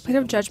on the breastplate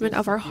of judgment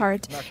of our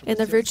heart in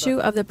the virtue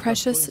of the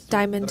precious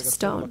diamond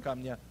stone.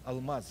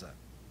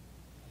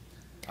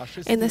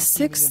 In the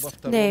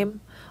 6th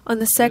name, on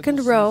the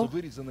 2nd row,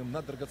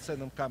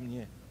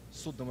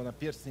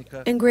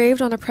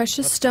 engraved on a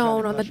precious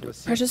stone on the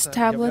precious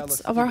tablets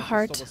of our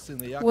heart,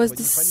 was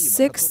the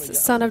 6th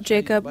son of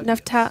Jacob,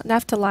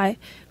 Naphtali,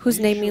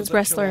 whose name means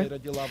wrestler.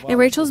 And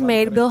Rachel's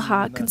maid,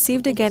 Bilhah,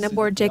 conceived again and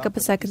bore Jacob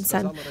a 2nd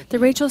son. Then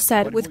Rachel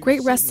said, with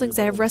great wrestlings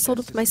I have wrestled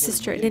with my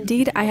sister, and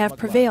indeed I have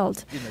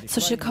prevailed. So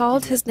she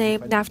called his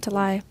name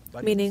Naphtali,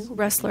 meaning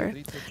wrestler.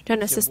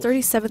 Genesis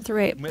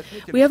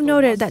 37-8. We have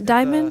noted that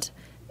diamond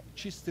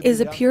is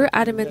a pure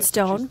adamant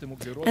stone,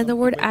 and the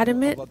word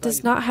adamant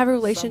does not have a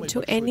relation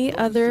to any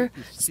other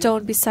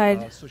stone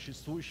beside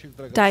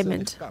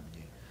diamond.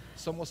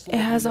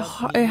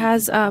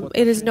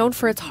 It is known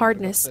for its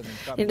hardness.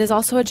 It is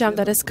also a gem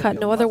that is cut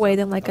no other way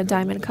than like a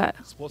diamond cut.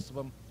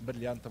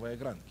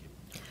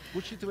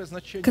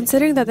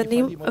 Considering that the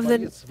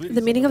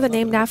meaning of the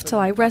name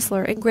Naphtali,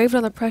 wrestler, engraved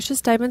on the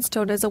precious diamond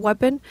stone, is a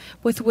weapon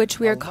with which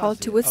we are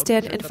called to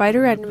withstand and fight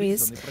our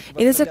enemies,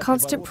 it is a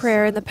constant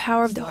prayer in the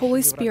power of the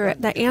Holy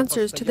Spirit that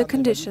answers to the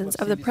conditions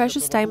of the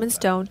precious diamond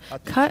stone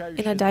cut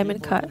in a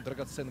diamond cut.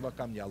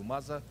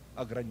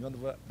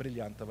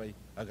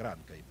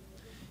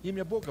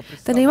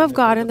 The name of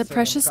God in the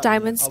precious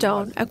diamond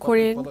stone,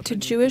 according to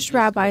Jewish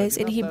rabbis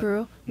in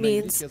Hebrew,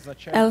 means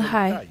El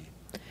Hai,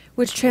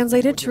 which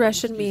translated to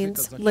Russian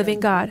means living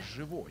God.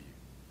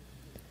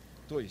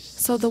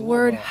 So the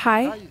word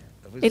Hai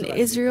in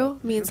Israel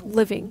means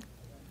living.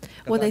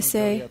 When they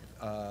say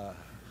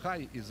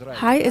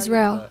Hai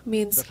Israel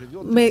means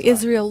may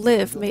Israel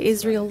live, may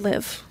Israel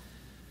live.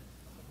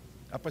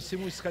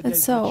 And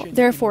so,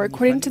 therefore,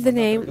 according to the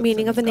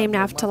meaning of the name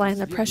Naphtali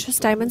and the precious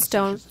diamond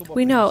stone,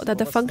 we know that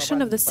the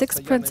function of the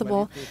 6th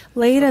principle,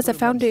 laid as a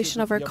foundation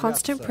of our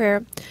constant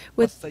prayer,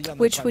 with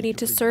which we need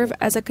to serve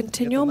as a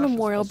continual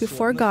memorial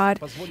before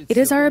God, it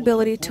is our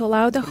ability to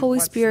allow the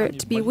Holy Spirit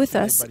to be with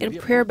us in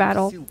prayer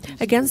battle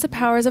against the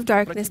powers of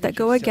darkness that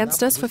go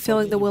against us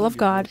fulfilling the will of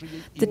God,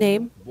 the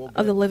name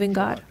of the living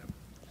God.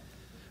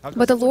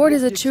 But the Lord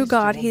is a true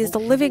God. He is the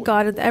living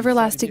God and the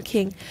everlasting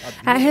King.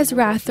 At His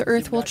wrath the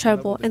earth will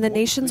tremble, and the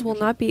nations will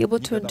not be able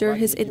to endure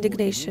His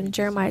indignation.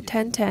 Jeremiah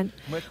 10:10.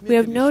 We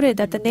have noted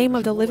that the name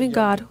of the living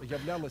God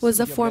was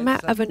the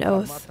format of an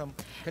oath.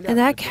 In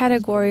that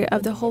category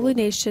of the holy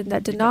nation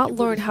that did not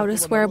learn how to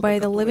swear by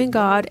the living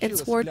God and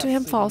swore to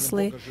Him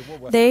falsely,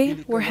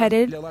 they were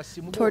headed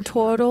toward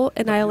total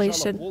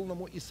annihilation.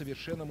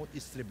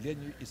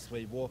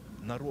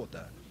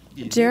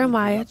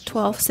 Jeremiah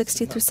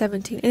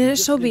 12:16-17. And it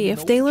shall be,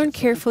 if they learn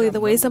carefully the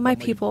ways of my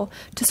people,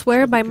 to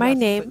swear by my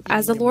name,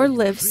 as the Lord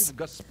lives.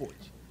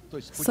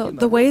 So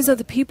the ways of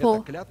the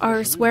people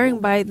are swearing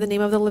by the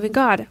name of the living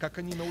God.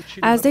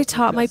 As they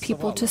taught my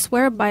people to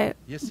swear by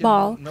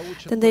Baal,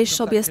 then they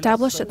shall be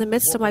established in the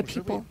midst of my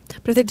people.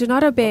 But if they do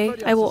not obey,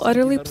 I will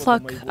utterly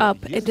pluck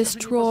up and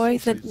destroy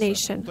the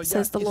nation,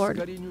 says the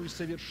Lord.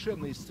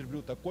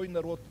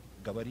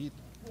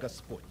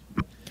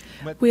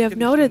 We have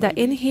noted that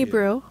in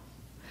Hebrew,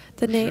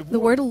 the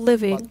word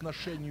living,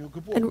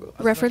 in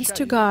reference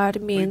to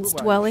God, means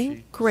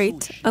dwelling,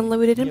 great,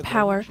 unlimited in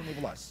power,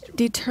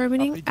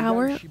 determining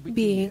our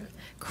being,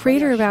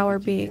 creator of our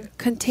being,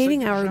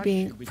 containing our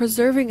being,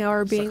 preserving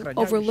our being,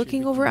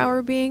 overlooking over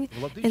our being,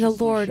 and the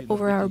Lord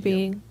over our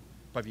being.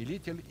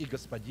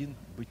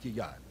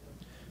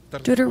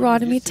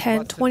 Deuteronomy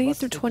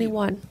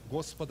 10:20-21.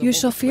 You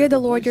shall fear the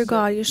Lord your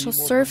God, you shall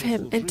serve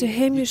him, and to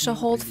him you shall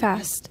hold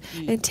fast,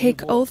 and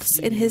take oaths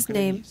in his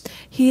name.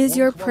 He is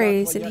your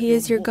praise, and he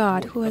is your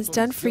God, who has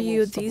done for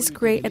you these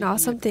great and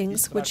awesome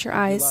things which your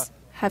eyes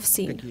have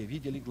seen.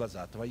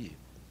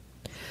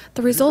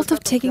 The result of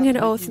taking an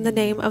oath in the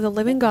name of the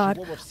living God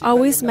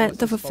always meant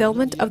the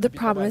fulfillment of the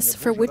promise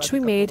for which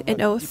we made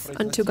an oath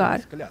unto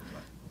God.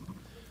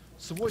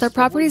 The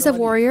properties of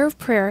warrior of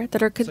prayer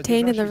that are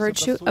contained in the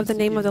virtue of the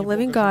name of the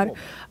living God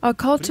are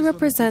called to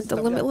represent the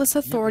limitless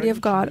authority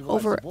of God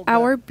over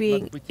our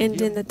being and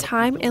in the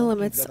time and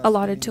limits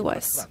allotted to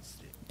us.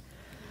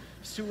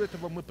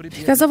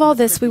 Because of all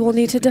this, we will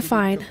need to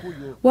define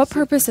what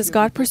purpose is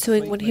God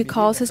pursuing when He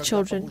calls His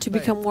children to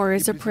become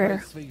warriors of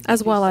prayer,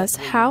 as well as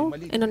how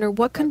and under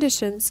what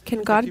conditions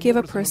can God give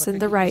a person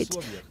the right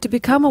to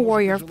become a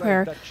warrior of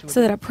prayer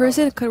so that a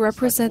person could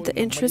represent the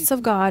interests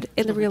of God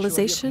in the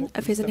realization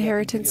of his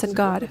inheritance in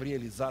God.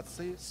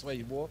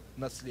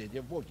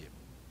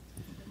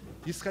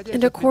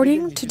 And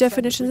according to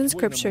definitions in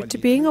Scripture, to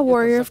being a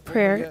warrior of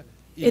prayer,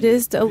 it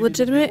is the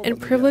legitimate and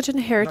privileged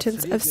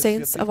inheritance of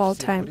saints of all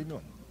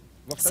time.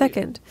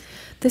 Second,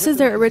 this is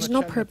their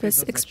original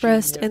purpose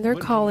expressed in their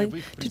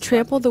calling to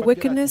trample the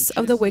wickedness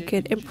of the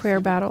wicked in prayer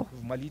battle.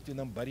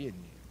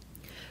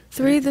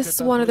 3. This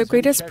is one of the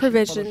greatest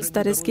provisions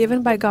that is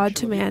given by God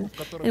to man,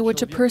 in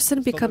which a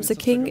person becomes a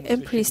king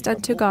and priest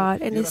unto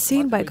God and is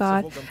seen by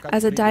God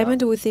as a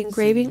diamond with the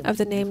engraving of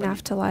the name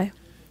Naphtali.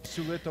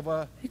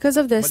 Because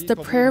of this, the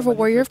prayer of a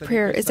warrior of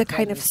prayer is a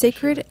kind of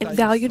sacred and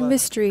valued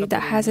mystery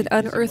that has an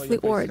unearthly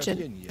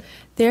origin.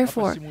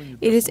 Therefore,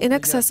 it is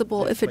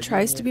inaccessible if it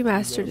tries to be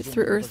mastered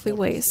through earthly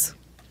ways.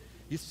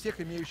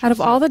 Out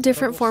of all the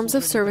different forms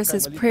of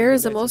services, prayer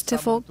is the most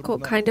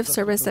difficult kind of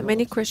service that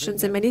many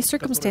Christians in many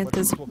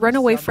circumstances run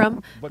away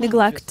from,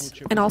 neglect,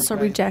 and also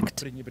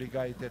reject.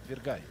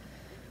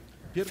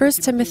 1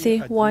 Timothy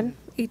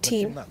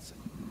 1:18.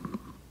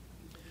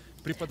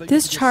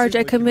 This charge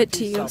I commit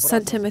to you,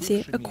 son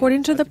Timothy,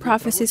 according to the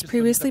prophecies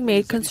previously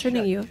made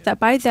concerning you, that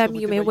by them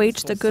you may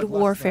wage the good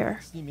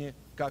warfare.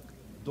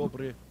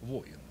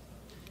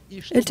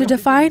 And to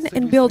define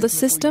and build a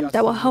system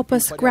that will help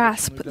us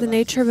grasp the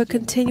nature of a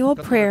continual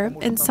prayer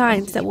and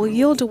signs that will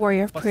yield a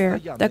warrior of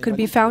prayer that could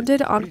be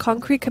founded on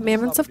concrete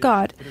commandments of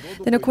God,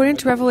 then according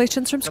to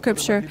revelations from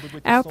Scripture,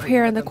 our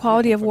prayer and the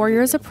quality of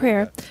warriors of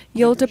prayer,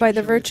 yielded by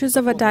the virtues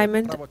of a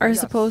diamond, are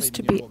supposed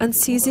to be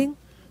unceasing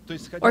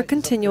or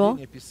continual.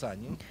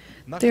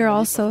 They are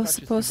also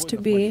supposed to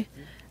be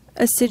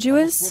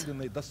assiduous.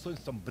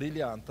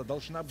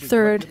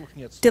 Third,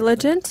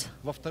 diligent.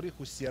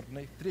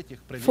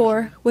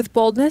 4, with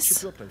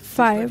boldness.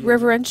 5,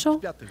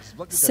 reverential.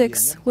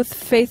 6, with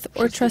faith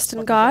or trust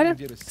in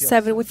God.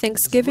 7, with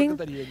thanksgiving.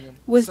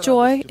 With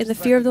joy in the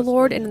fear of the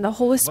Lord and in the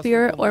Holy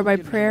Spirit, or by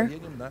prayer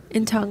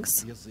in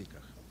tongues.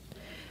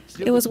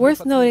 It was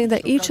worth noting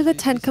that each of the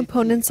 10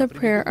 components of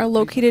prayer are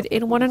located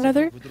in one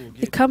another,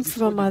 they come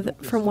from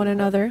one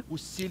another,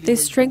 they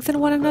strengthen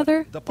one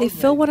another, they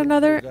fill one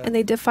another, and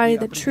they define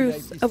the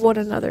truth of one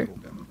another.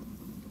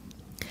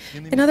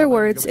 In other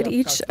words, in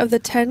each of the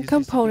 10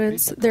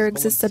 components, there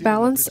exists a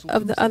balance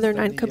of the other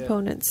 9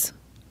 components.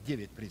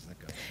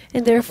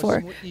 And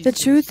therefore, the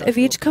truth of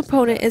each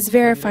component is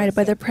verified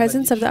by the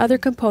presence of the other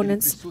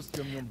components,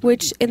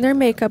 which in their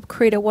makeup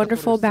create a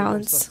wonderful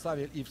balance.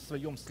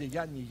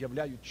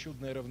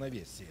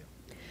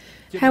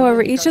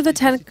 However, each of the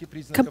 10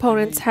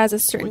 components has a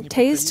certain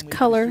taste,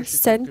 color,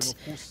 scent,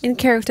 and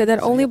character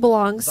that only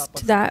belongs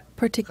to that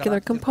particular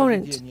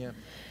component.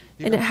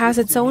 And it has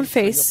its own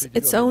face,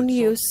 its own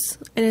use,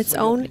 and its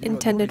own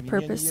intended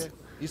purpose.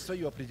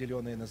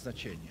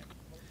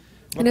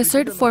 In a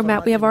certain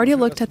format, we have already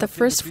looked at the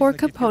first 4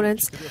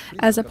 components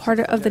as a part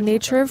of the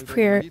nature of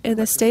prayer in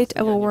the state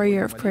of a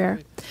warrior of prayer.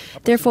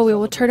 Therefore, we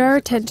will turn our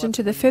attention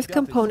to the 5th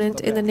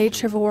component in the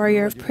nature of a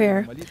warrior of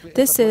prayer.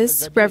 This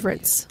is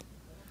reverence.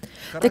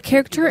 The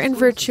character and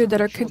virtue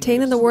that are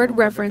contained in the word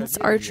reverence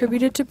are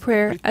attributed to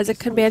prayer as a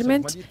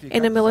commandment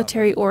in a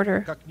military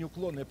order,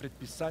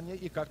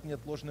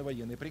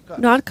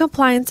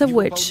 non-compliance of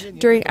which,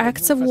 during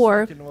acts of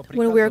war,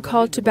 when we are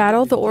called to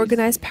battle the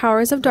organized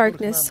powers of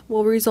darkness,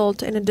 will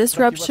result in a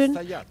disruption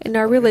in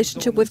our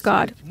relationship with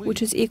God,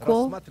 which is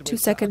equal to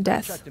second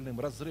death.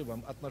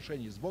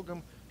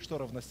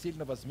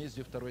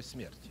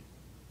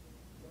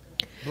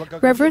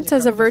 Reverence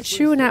as a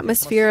virtue and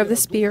atmosphere of the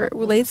Spirit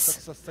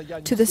relates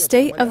to the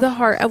state of the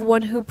heart of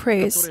one who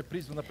prays,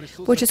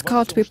 which is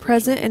called to be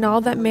present in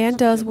all that man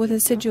does with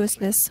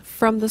assiduousness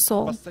from the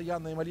soul.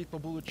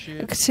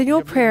 A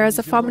continual prayer is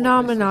a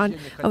phenomenon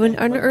of an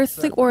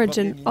unearthly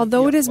origin.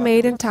 Although it is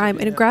made in time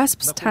and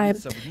grasps time,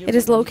 it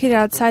is located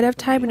outside of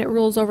time and it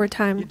rules over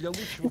time.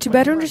 And to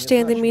better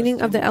understand the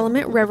meaning of the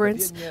element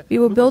reverence, we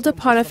will build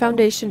upon a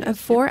foundation of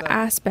 4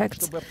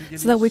 aspects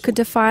so that we could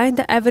define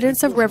the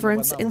evidence of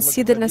reverence and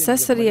see the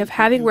necessity of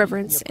having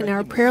reverence in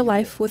our prayer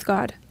life with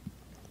God.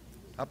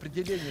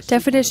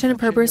 Definition and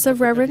purpose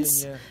of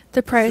reverence,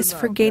 the price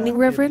for gaining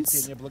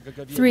reverence,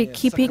 3.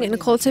 Keeping and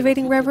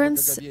cultivating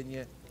reverence,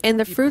 and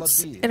the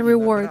fruits and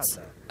rewards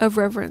of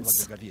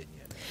reverence.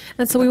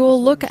 And so we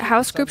will look at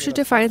how Scripture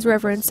defines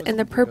reverence and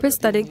the purpose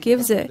that it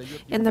gives it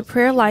in the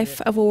prayer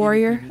life of a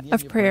warrior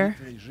of prayer.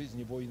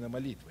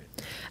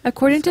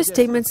 According to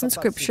statements in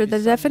Scripture, the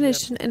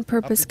definition and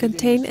purpose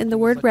contained in the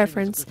word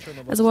reverence,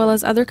 as well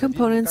as other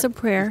components of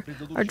prayer,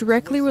 are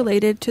directly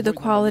related to the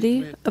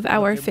quality of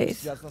our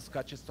faith.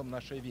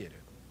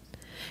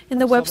 In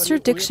the Webster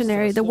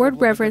Dictionary, the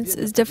word reverence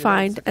is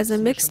defined as a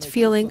mixed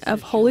feeling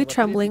of holy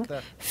trembling,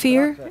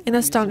 fear, and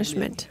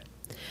astonishment.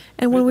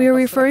 And when we are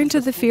referring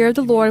to the fear of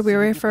the Lord, we are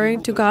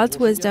referring to God's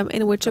wisdom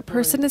in which a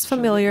person is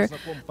familiar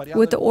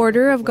with the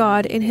order of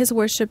God in his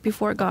worship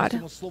before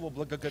God.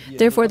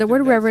 Therefore, the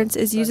word reverence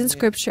is used in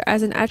Scripture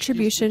as an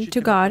attribution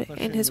to God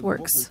and His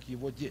works.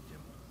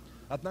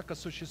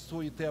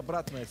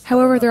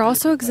 However, there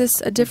also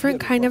exists a different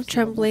kind of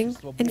trembling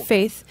and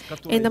faith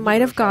in the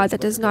might of God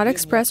that does not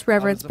express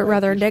reverence, but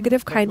rather a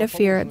negative kind of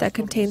fear that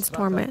contains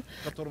torment.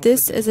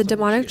 This is a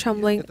demonic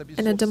trembling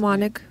and a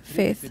demonic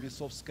faith.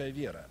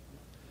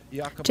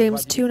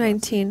 James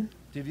 2:19.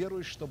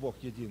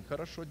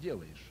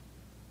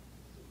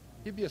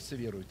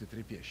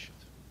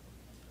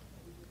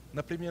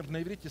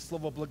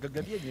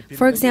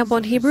 For example,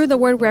 in Hebrew, the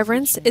word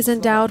reverence is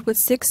endowed with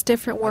 6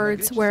 different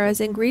words, whereas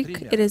in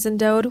Greek, it is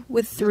endowed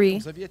with 3.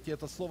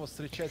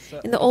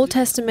 In the Old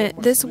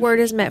Testament, this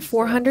word is met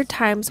 400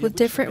 times with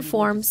different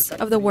forms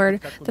of the word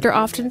that are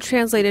often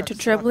translated to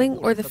trembling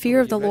or the fear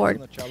of the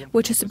Lord,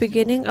 which is the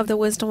beginning of the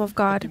wisdom of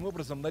God.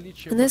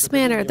 In this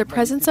manner, the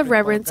presence of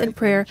reverence in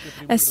prayer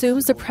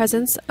assumes the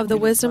presence of the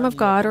wisdom of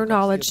God or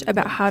knowledge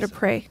about how to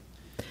pray.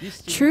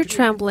 True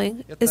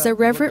trembling is a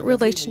reverent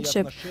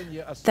relationship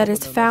that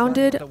is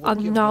founded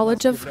on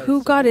knowledge of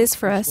who God is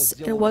for us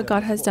and what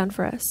God has done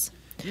for us.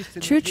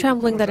 True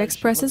trembling that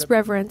expresses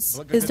reverence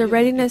is the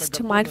readiness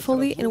to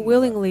mindfully and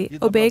willingly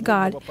obey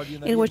God,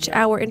 in which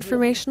our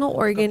informational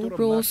organ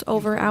rules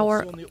over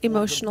our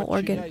emotional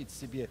organ.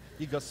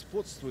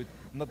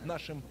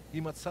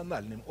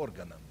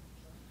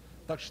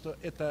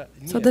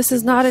 So this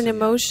is not an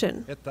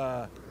emotion.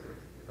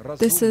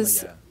 This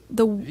is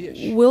the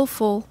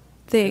willful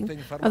thing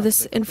of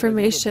this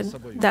information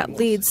that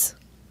leads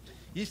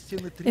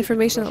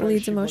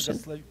emotion.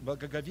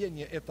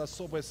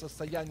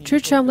 True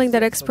trembling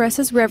that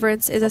expresses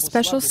reverence is a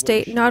special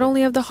state not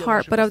only of the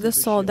heart but of the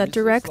soul that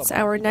directs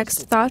our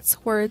next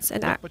thoughts, words,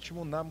 and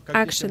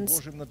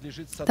actions.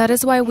 That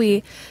is why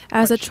we,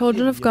 as the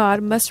children of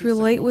God, must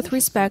relate with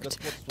respect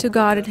to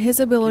God and His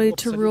ability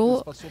to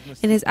rule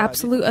and His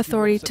absolute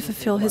authority to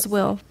fulfill His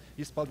will.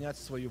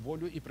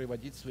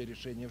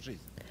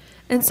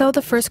 And so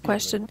the first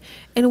question,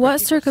 in what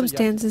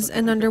circumstances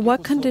and under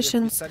what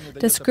conditions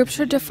does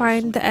Scripture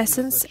define the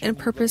essence and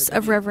purpose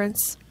of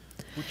reverence?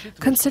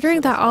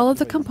 Considering that all of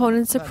the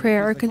components of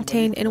prayer are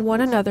contained in one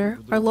another,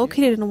 are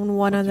located in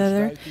one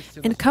another,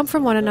 and come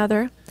from one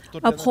another,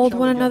 uphold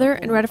one another,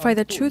 and ratify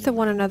the truth of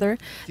one another,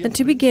 then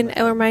to begin,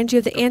 I'll remind you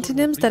of the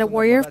antonyms that a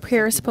warrior of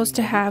prayer is supposed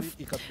to have,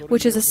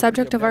 which is the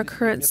subject of our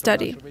current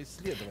study.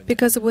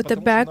 Because with the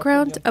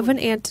background of an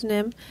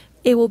antonym,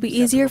 it will be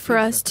easier for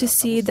us to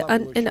see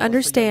and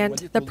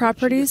understand the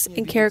properties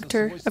and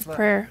character of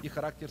prayer.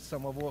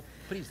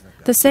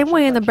 The same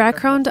way in the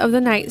background of the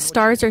night,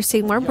 stars are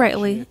seen more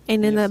brightly,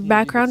 and in the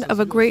background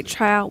of a great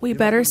trial, we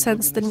better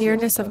sense the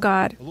nearness of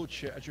God.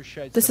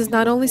 This is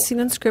not only seen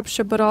in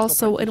Scripture, but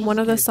also in one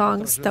of the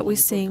songs that we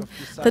sing.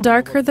 The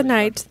darker the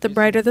night, the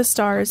brighter the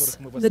stars,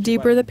 the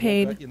deeper the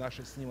pain,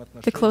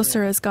 the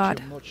closer is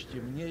God.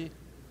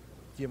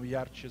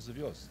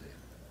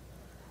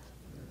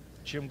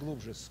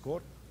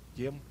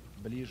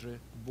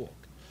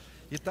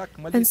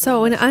 And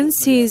so in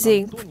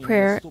unceasing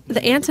prayer, the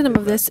antonym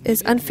of this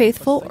is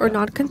unfaithful or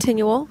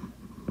non-continual.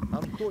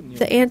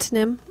 The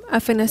antonym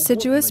of an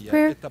assiduous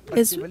prayer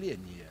is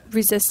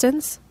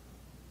resistance.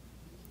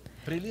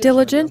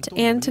 Diligent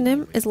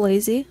antonym is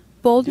lazy.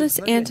 Boldness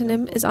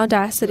antonym is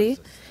audacity.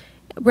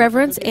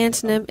 Reverence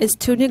antonym is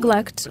to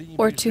neglect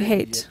or to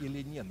hate.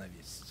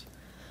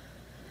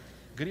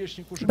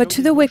 But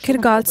to the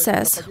wicked God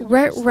says,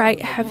 "What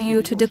right have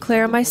you to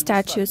declare my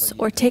statutes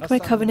or take my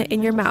covenant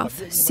in your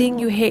mouth, seeing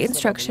you hate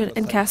instruction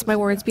and cast my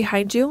words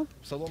behind you?"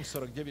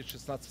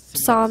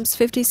 Psalms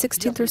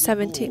 50:16 through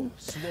 17.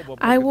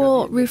 I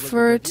will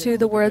refer to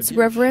the words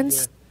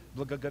reverence,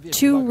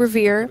 to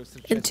revere,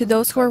 and to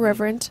those who are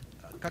reverent,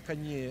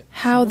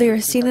 how they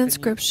are seen in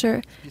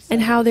Scripture,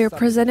 and how they are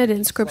presented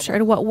in Scripture,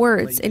 and what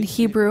words in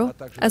Hebrew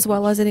as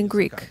well as in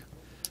Greek.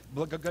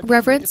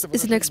 Reverence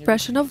is an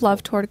expression of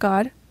love toward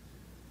God.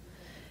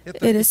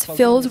 It is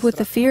filled with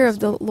the fear of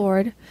the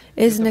Lord.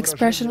 It is an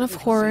expression of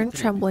horror and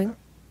trembling.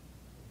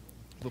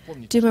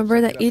 Do you remember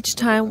that each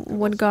time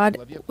when God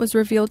was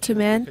revealed to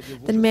man,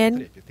 then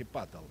man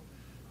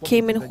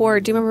came in horror?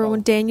 Do you remember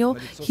when Daniel,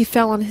 he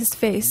fell on his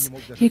face?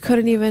 He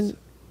couldn't even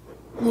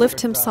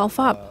lift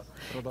himself up.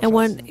 And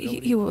when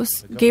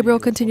Gabriel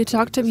continued to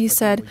talk to him, he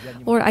said,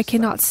 "Lord, I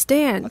cannot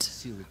stand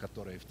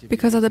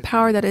because of the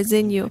power that is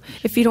in you,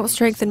 if you don't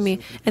strengthen me."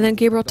 And then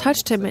Gabriel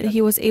touched him, and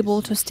he was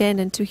able to stand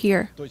and to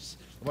hear.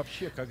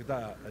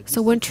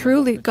 So when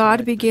truly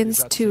God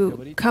begins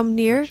to come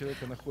near,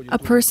 a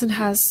person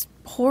has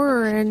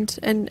horror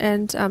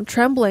and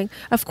trembling.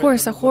 Of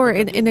course, a horror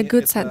in a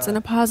good sense, in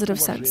a positive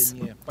sense.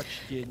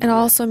 It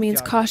also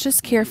means cautious,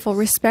 careful,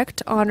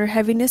 respect, honor,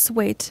 heaviness,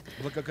 weight.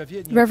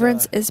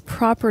 Reverence is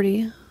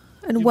property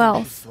and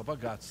wealth.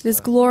 It is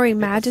glory,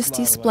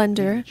 majesty,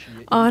 splendor,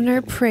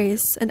 honor,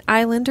 praise, an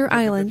island or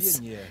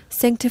islands,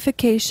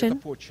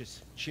 sanctification,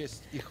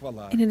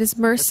 and it is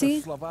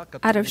mercy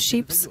out of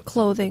sheep's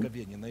clothing.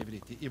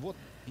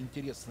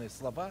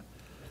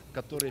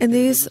 And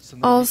these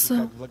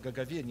also,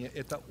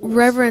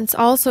 reverence,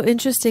 also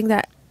interesting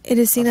that it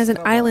is seen as an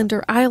island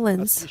or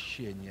islands.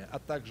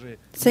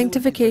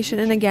 Sanctification,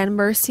 and again,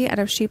 mercy out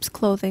of sheep's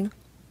clothing.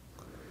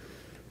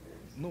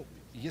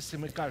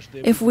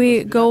 If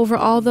we go over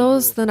all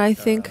those, then I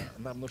think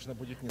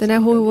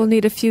we will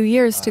need a few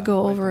years to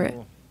go over it.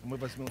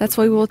 That's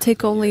why we will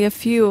take only a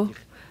few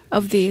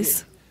of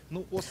these.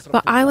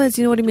 But islands,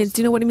 you know what it means?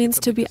 Do you know what it means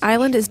to be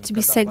island? Is to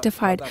be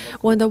sanctified.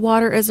 When the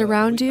water is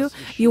around you,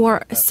 you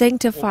are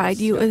sanctified.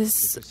 You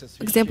is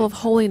example of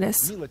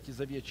holiness.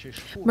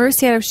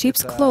 Mercy out of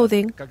sheep's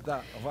clothing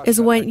is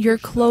when your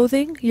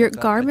clothing, your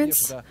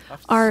garments,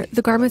 are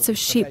the garments of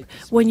sheep.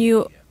 When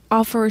you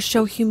offer or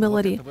show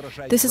humility,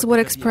 this is what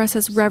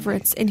expresses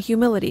reverence and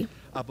humility.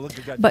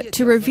 But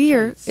to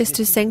revere is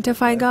to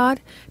sanctify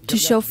God, to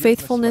show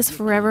faithfulness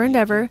forever and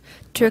ever,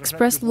 to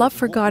express love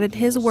for God and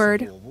His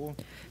Word,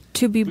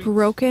 to be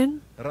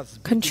broken,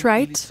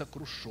 contrite,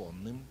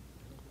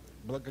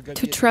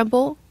 to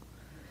tremble,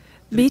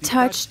 be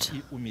touched,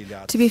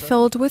 to be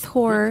filled with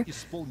horror,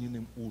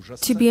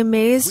 to be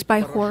amazed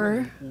by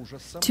horror,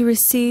 to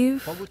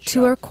receive,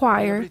 to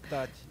acquire,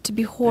 to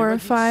be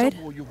horrified,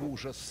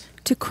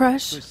 to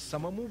crush.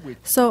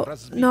 So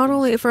not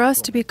only for us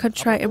to be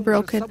contrite and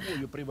broken,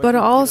 but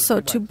also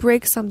to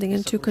break something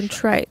and to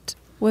contrite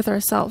with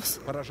ourselves,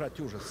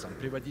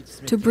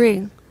 to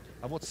bring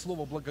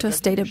to a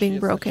state of being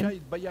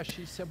broken.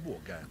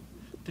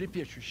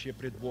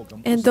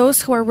 And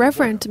those who are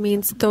reverent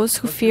means those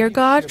who fear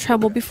God,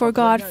 tremble before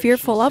God,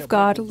 fearful of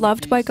God,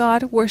 loved by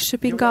God,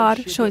 worshiping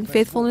God, showing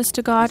faithfulness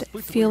to God,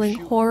 feeling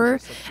horror,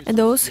 and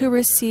those who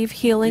receive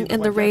healing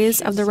in the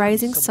rays of the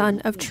rising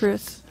sun of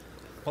truth.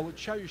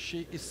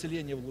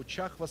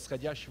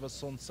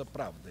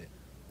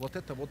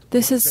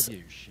 This is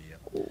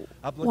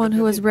one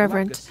who is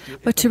reverent.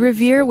 But to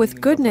revere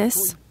with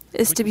goodness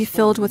is to be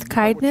filled with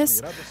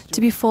kindness, to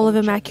be full of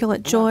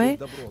immaculate joy,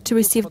 to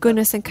receive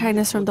goodness and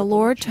kindness from the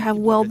Lord, to have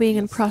well-being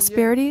and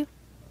prosperity,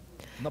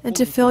 and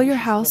to fill your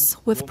house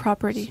with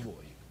property.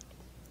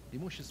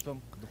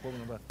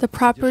 The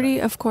property,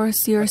 of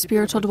course, your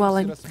spiritual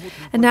dwelling.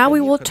 And now we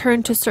will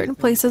turn to certain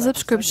places of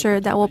Scripture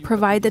that will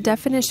provide the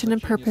definition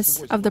and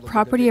purpose of the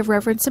property of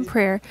reverence and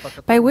prayer,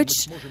 by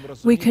which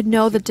we could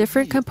know the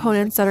different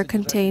components that are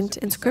contained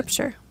in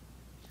Scripture.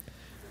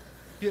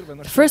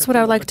 First, what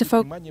I would like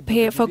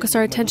to focus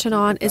our attention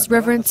on is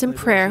reverence in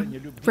prayer.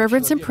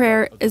 Reverence in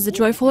prayer is the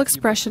joyful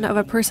expression of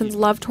a person's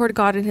love toward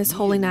God and His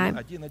holy name.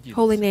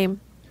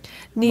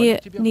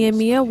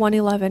 Nehemiah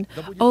 1:11.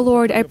 O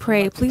Lord, I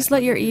pray, please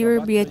let your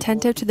ear be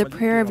attentive to the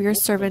prayer of your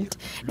servant,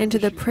 and to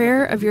the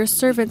prayer of your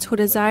servants who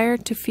desire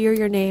to fear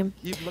your name.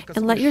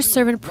 And let your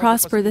servant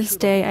prosper this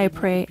day, I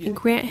pray, and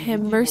grant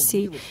him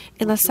mercy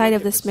in the sight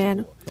of this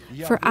man.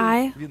 For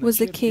I was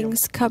the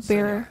king's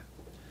cupbearer.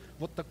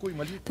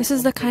 This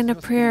is the kind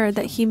of prayer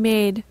that he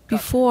made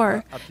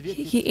before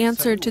he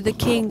answered to the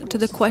king, to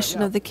the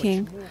question of the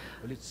king.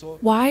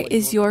 Why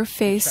is your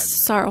face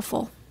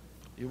sorrowful?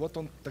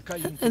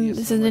 And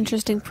this is an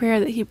interesting prayer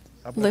that he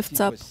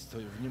lifts up.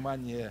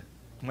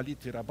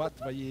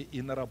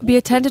 Be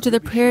attentive to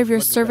the prayer of your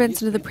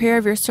servants and to the prayer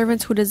of your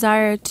servants who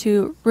desire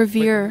to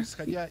revere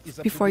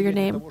before your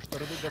name.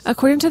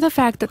 According to the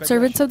fact that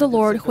servants of the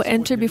Lord who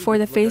enter before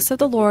the face of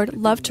the Lord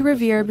love to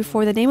revere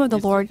before the name of the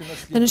Lord,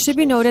 then it should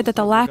be noted that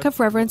the lack of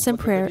reverence in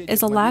prayer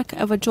is a lack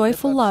of a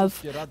joyful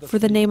love for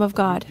the name of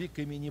God.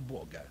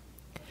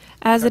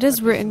 As it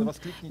is written,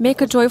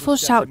 "Make a joyful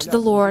shout to the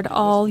Lord,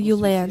 all you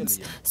lands.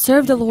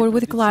 Serve the Lord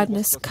with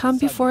gladness. Come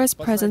before His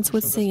presence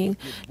with singing.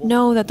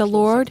 Know that the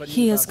Lord,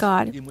 He is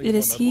God. It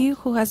is He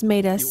who has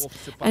made us,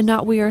 and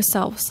not we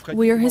ourselves.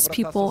 We are His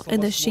people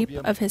and the sheep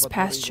of His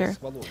pasture.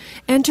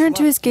 Enter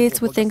into His gates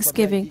with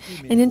thanksgiving,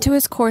 and into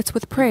His courts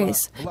with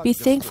praise. Be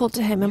thankful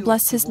to Him and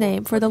bless His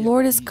name, for the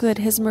Lord is good,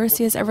 His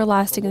mercy is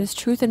everlasting, and His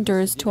truth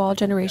endures to all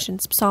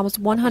generations." Psalms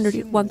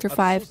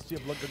 100:1-5.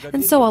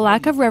 And so a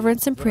lack of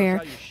reverence in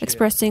prayer,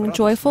 expressing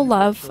joyful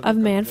love of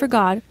man for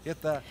God,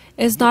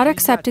 is not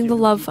accepting the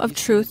love of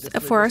truth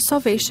for our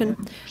salvation,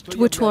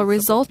 which will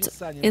result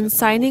in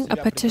signing a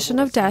petition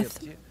of death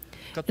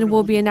and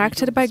will be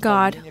enacted by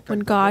God when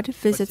God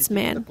visits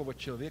man.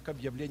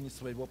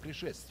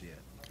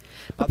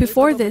 But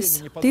before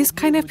this, these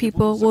kind of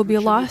people will be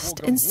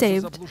lost and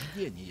saved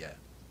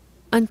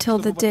until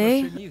the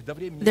day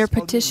their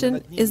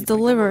petition is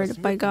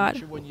delivered by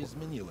God.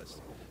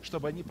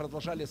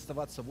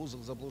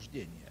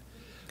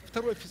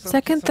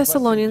 2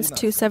 Thessalonians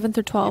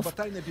 2:7-12.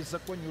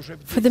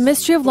 For the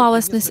mystery of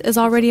lawlessness is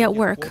already at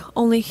work.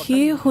 Only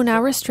he who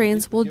now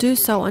restrains will do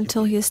so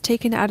until he is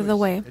taken out of the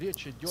way.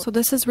 So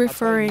this is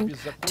referring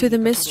to the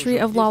mystery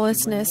of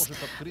lawlessness,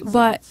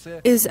 but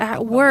is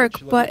at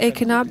work, but it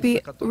cannot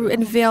be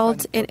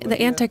unveiled in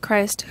the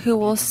Antichrist, who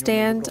will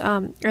stand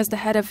as the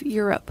head of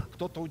Europe.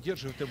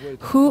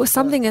 Who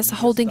something is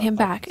holding him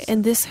back,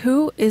 and this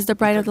who is the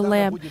bride of the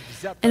Lamb.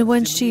 And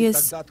when she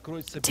is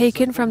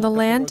taken from the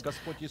land,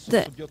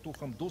 the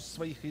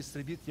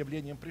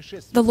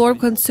Lord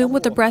will consume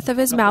with the breath of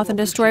His mouth and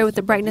destroy with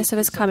the brightness of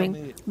His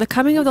coming. The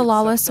coming of the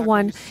lawless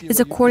one is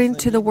according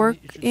to the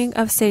working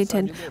of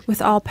Satan,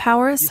 with all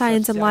power,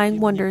 signs, and lying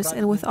wonders,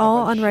 and with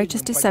all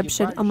unrighteous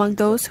deception among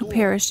those who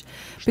perish,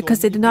 because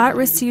they did not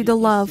receive the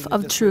love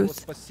of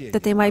truth,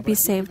 that they might be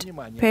saved.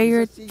 Pay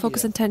your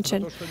focus and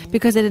attention.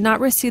 Because they did not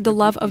receive the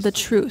love of the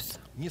truth,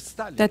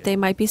 that they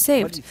might be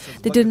saved.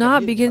 They did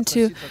not begin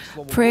to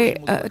pray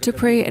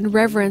in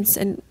reverence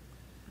and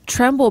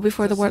tremble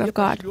before the Word of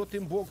God.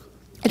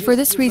 And for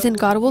this reason,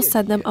 God will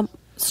send them a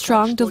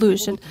strong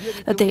delusion,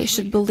 that they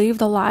should believe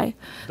the lie,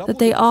 that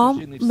they all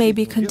may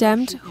be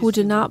condemned who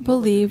did not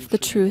believe the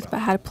truth, but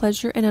had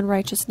pleasure in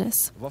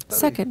unrighteousness.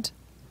 Second,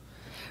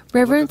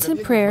 reverence in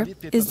prayer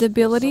is the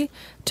ability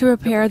to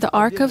prepare the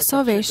ark of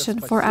salvation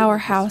for our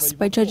house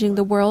by judging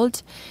the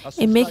world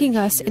and making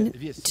us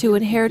into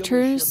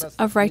inheritors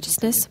of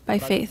righteousness by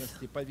faith.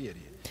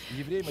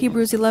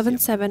 Hebrews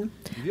 11:7.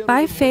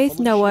 By faith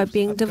Noah,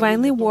 being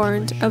divinely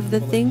warned of the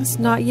things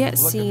not yet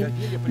seen,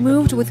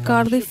 moved with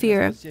godly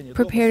fear,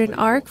 prepared an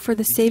ark for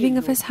the saving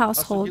of his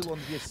household,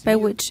 by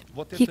which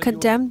he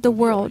condemned the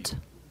world,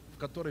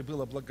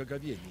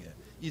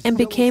 and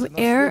became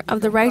heir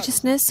of the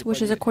righteousness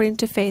which is according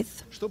to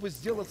faith.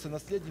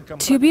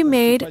 To be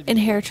made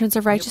inheritors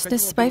of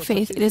righteousness by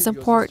faith, it is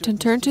important to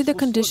turn to the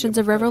conditions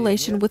of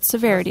revelation with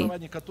severity,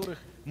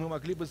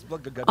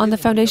 on the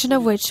foundation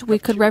of which we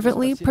could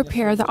reverently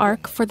prepare the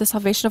ark for the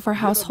salvation of our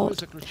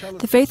household.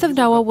 The faith of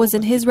Noah was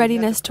in his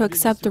readiness to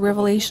accept the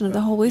revelation of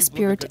the Holy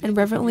Spirit and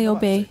reverently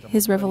obey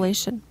his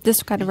revelation,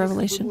 this kind of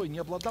revelation.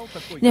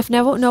 And if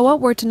Noah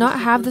were to not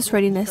have this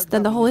readiness,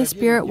 then the Holy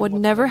Spirit would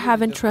never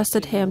have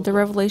entrusted him the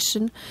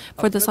revelation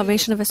for the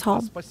salvation of his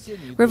home.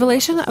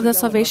 Revelation of the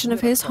salvation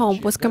of his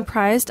home was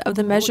comprised of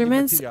the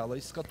measurements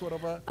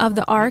of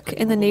the ark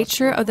and the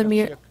nature of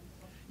the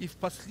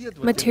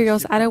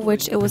materials out of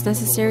which it was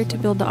necessary to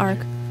build the ark.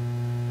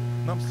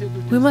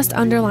 We must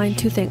underline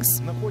two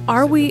things.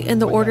 Are we in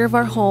the order of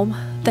our home,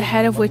 the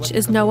head of which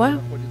is Noah?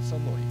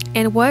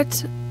 And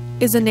what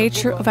is the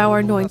nature of our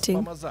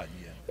anointing?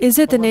 Is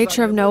it the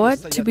nature of Noah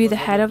to be the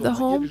head of the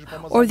home,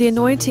 or the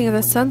anointing of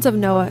the sons of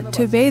Noah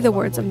to obey the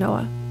words of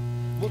Noah?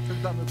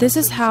 This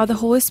is how the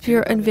Holy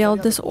Spirit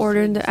unveiled this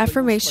order in the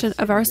affirmation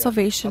of our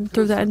salvation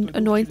through the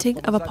anointing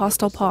of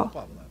Apostle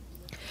Paul.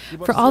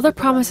 For all the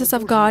promises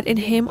of God in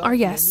Him are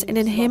yes, and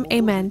in Him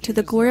amen, to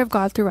the glory of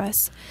God through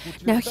us.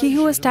 Now He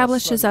who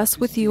establishes us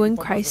with you in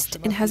Christ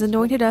and has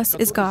anointed us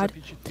is God,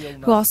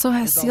 who also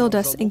has sealed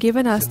us and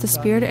given us the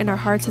Spirit in our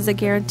hearts as a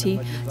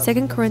guarantee.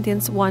 2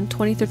 Corinthians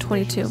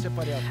 1:20-22.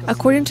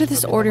 According to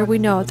this order, we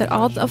know that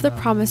all of the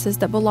promises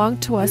that belong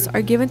to us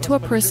are given to a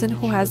person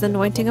who has the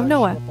anointing of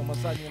Noah.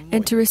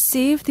 And to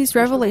receive these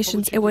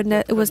revelations, it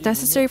was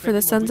necessary for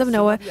the sons of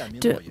Noah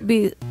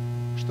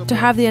to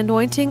have the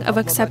anointing of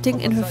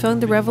accepting and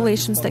fulfilling the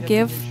revelations that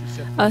give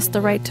us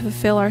the right to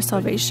fulfill our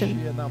salvation.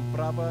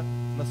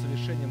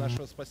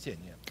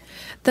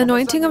 The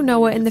anointing of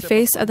Noah in the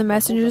face of the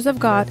messengers of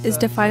God is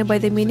defined by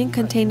the meaning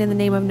contained in the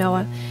name of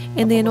Noah,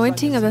 and the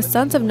anointing of the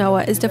sons of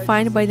Noah is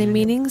defined by the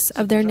meanings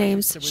of their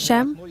names,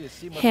 Shem,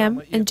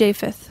 Ham, and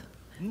Japheth.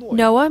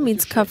 Noah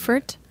means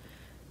comfort,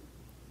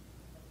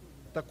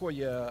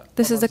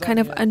 This is the kind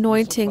of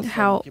anointing,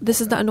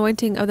 this is the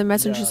anointing of the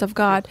messengers of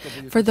God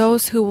for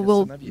those who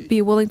will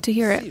be willing to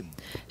hear it.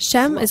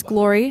 Shem is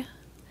glory.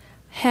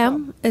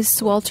 Ham is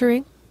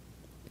sweltering,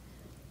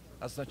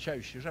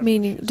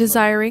 meaning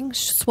desiring,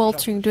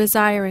 sweltering,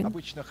 desiring.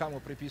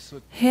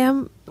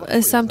 Ham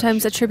is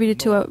sometimes attributed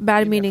to a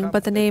bad meaning,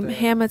 but the name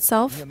Ham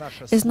itself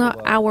is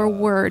not our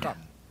word.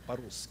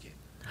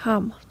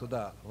 Ham.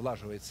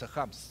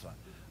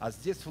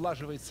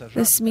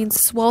 This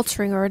means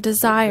sweltering or a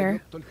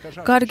desire.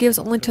 God gives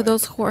only to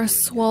those who are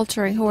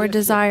sweltering, who are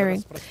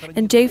desiring.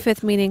 And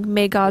Japheth meaning,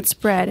 may God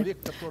spread.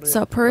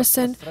 So a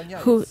person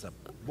who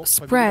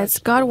spreads,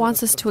 God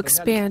wants us to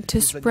expand, to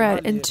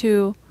spread, and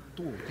to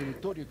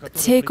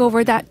take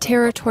over that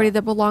territory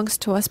that belongs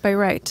to us by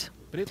right.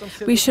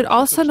 We should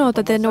also know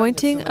that the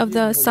anointing of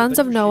the sons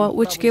of Noah,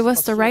 which give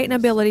us the right and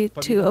ability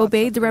to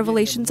obey the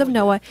revelations of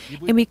Noah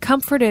and be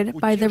comforted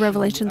by the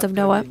revelations of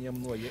Noah,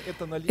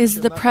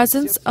 is the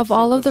presence of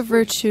all of the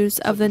virtues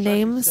of the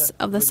names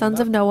of the sons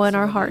of Noah in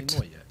our heart.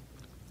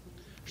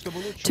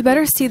 To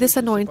better see this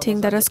anointing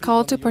that is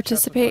called to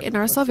participate in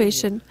our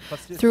salvation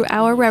through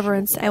our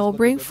reverence, I will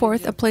bring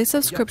forth a place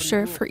of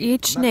Scripture for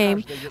each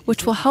name,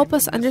 which will help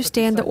us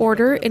understand the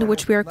order in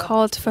which we are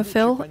called to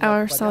fulfill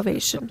our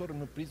salvation.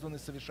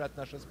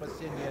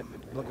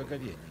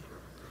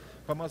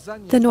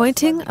 The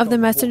anointing of the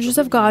messengers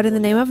of God in the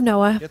name of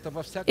Noah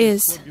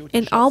is,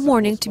 in all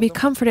mourning, to be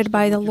comforted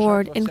by the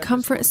Lord, and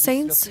comfort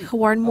saints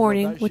who are in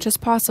mourning, which is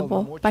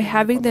possible by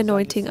having the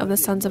anointing of the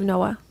sons of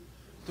Noah.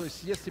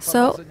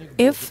 So,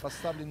 if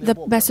the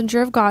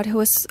messenger of God who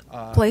is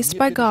placed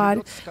by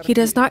God, he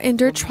does not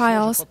endure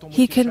trials,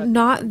 he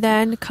cannot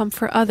then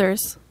comfort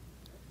others.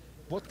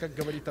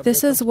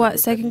 This is what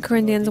 2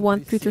 Corinthians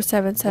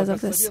 1:3-7 says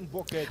of this.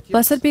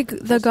 Blessed be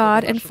the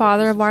God and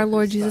Father of our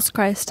Lord Jesus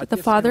Christ, the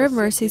Father of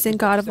mercies and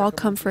God of all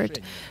comfort,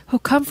 who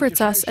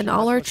comforts us in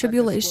all our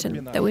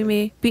tribulation, that we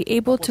may be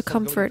able to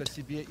comfort.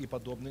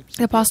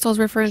 The apostle is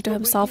referring to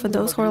himself and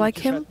those who are like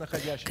him,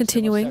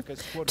 continuing,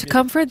 to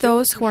comfort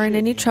those who are in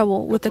any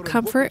trouble with the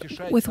comfort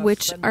with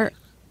which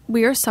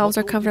we ourselves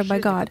are comforted by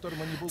God.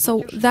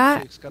 So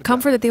that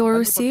comfort that they will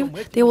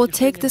receive, they will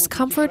take this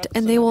comfort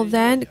and they will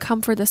then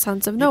comfort the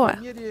sons of Noah.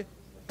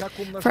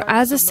 For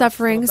as the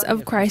sufferings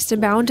of Christ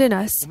abound in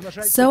us,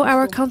 so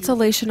our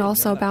consolation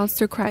also abounds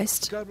through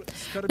Christ.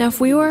 Now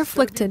if we were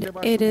afflicted,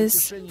 it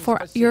is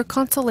for your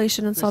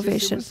consolation and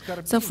salvation.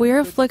 So if we are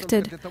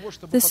afflicted,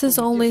 this is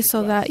only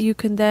so that you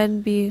can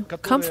then be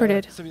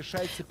comforted,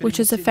 which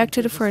is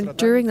effected for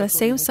enduring the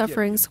same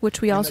sufferings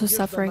which we also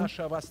suffering.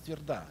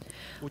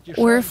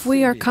 Or if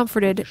we are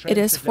comforted, it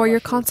is for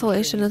your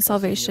consolation and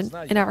salvation.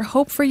 And our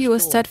hope for you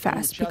is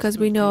steadfast, because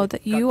we know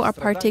that you are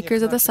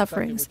partakers of the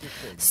sufferings.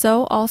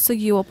 So also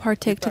you will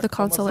partake to the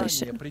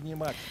consolation.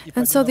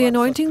 And so the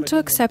anointing to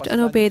accept and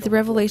obey the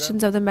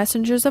revelations of the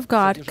messengers of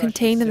God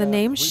contained in the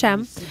name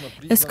Shem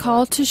is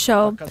called to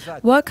show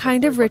what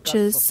kind of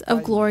riches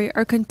of glory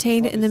are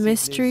contained in the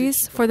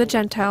mysteries for the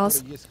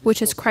Gentiles,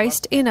 which is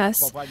Christ in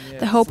us,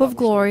 the hope of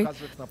glory,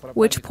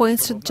 which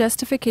points to the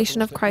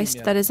justification of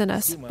Christ that is in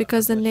us,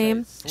 because the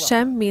name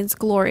Shem means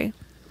glory.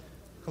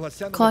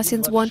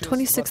 Colossians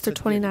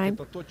 1:26-29.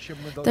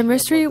 The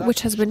mystery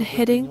which has been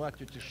hidden,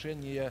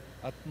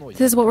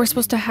 this is what we're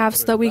supposed to have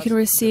so that we can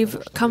receive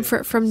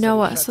comfort from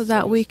Noah, so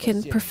that we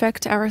can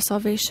perfect our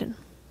salvation.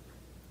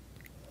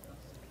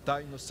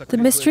 The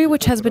mystery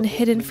which has been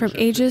hidden from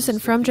ages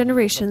and from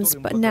generations,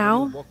 but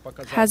now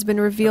has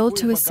been revealed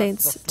to His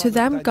saints. To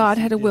them God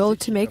had willed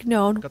to make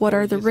known what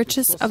are the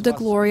riches of the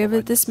glory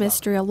of this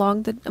mystery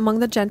among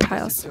the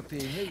Gentiles.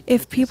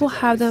 If people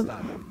have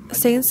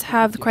saints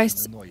have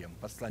Christ,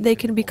 they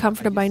can be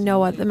comforted by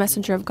Noah, the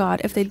messenger of God.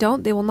 If they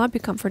don't, they will not be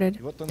comforted.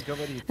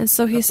 And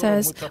so he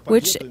says,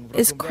 which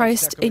is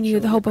Christ in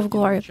you, the hope of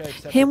glory.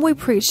 Him we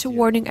preach,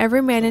 warning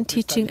every man and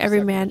teaching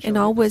every man in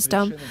all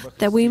wisdom,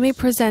 that we may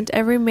present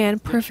every man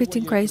perfect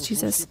in Christ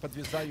Jesus.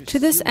 To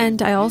this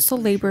end I also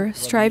labor,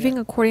 striving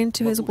according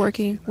to His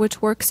working,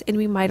 which works in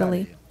me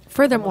mightily.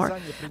 Furthermore,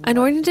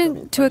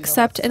 anointing to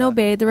accept and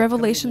obey the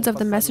revelations of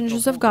the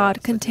messengers of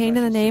God contained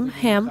in the name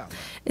Ham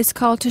is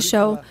called to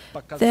show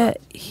the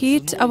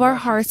heat of our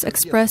hearts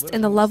expressed in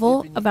the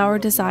level of our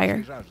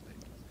desire.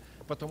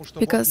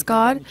 Because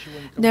God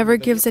never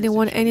gives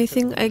anyone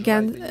anything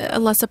again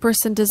unless a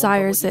person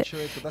desires it.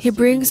 He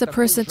brings a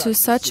person to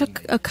such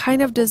a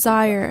kind of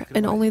desire,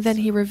 and only then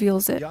He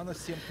reveals it.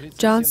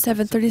 John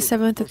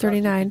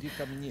 7:37-39.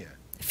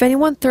 If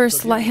anyone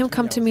thirsts, let him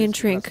come to me and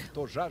drink.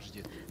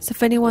 So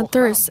if anyone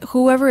thirsts,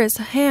 whoever is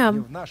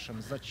Ham,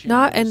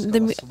 not in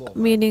the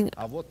meaning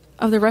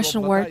of the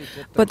Russian word,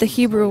 but the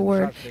Hebrew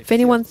word. If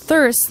anyone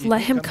thirsts,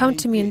 let him come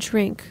to me and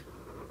drink.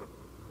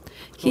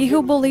 He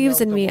who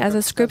believes in me, as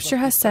the scripture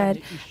has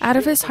said, out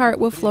of his heart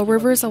will flow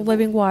rivers of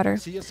living water.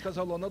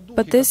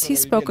 But this he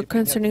spoke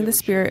concerning the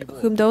Spirit,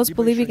 whom those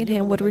believing in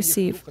him would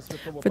receive.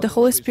 For the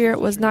Holy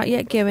Spirit was not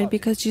yet given,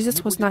 because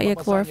Jesus was not yet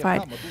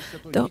glorified.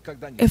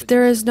 If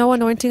there is no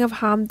anointing of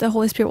Ham, the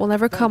Holy Spirit will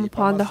never come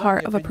upon the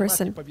heart of a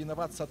person.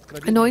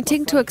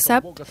 Anointing to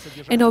accept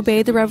and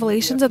obey the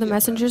revelations of the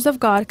messengers of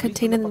God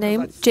contained in the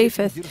name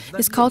Japheth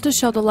is called to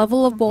show the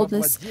level of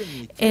boldness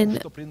in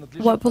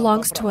what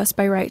belongs to us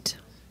by right.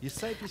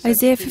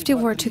 Isaiah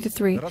 54,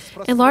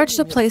 2-3. Enlarge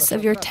the place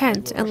of your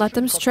tent, and let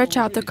them stretch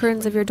out the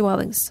curtains of your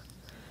dwellings.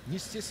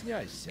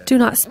 Do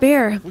not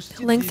spare.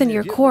 Lengthen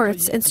your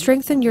cords, and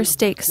strengthen your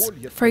stakes,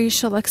 for you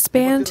shall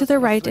expand to the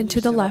right and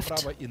to the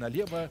left.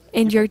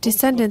 And your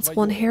descendants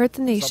will inherit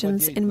the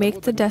nations, and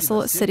make the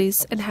desolate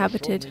cities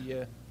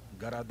inhabited.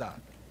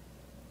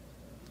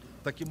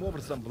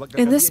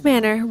 In this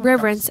manner,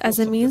 reverence as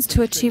a means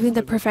to achieving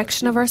the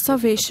perfection of our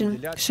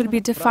salvation should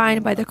be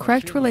defined by the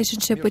correct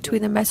relationship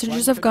between the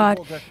messengers of God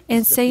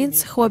and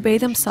saints who obey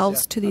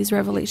themselves to these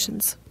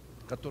revelations.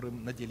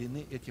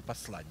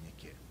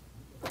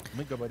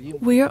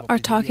 We are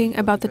talking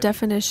about the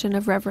definition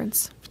of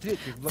reverence.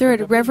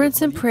 Third,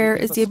 reverence in prayer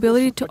is the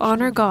ability to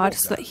honor God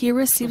so that He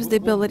receives the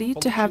ability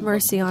to have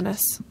mercy on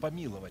us.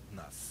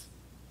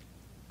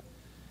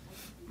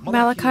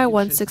 Malachi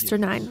 1,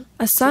 6-9.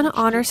 A son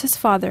honors his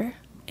father,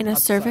 and a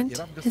servant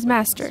his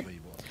master.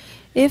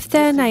 If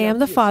then I am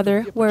the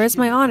father, where is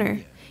my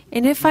honor?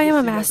 And if I am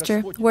a master,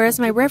 where is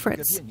my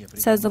reverence?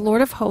 Says the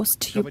Lord of hosts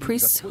to you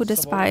priests who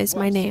despise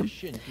my name.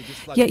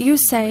 Yet you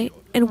say,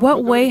 in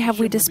what way have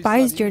we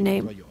despised your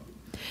name?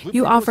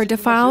 You offer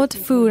defiled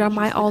food on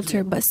my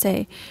altar, but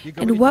say,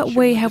 in what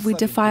way have we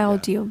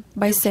defiled you?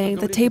 By saying,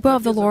 the table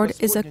of the Lord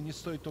is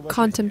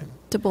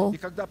contemptible.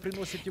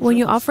 When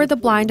you offer the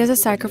blind as a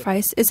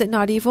sacrifice, is it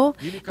not evil?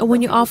 And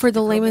when you offer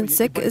the lame and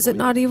sick, is it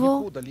not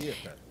evil?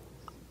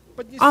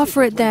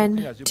 Offer it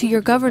then to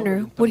your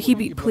governor. Would he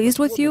be pleased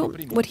with you?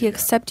 Would he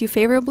accept you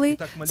favorably?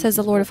 Says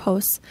the Lord of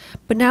hosts.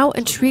 But now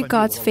entreat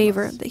God's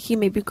favor, that he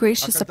may be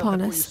gracious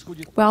upon us.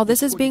 While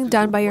this is being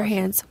done by your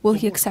hands, will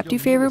he accept you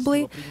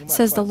favorably?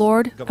 Says the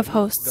Lord of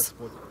hosts.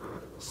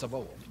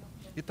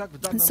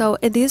 And so,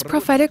 in these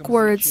prophetic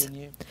words,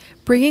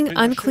 bringing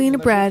unclean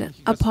bread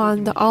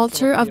upon the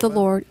altar of the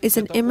Lord is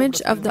an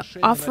image of the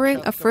offering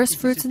of first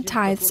fruits and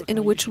tithes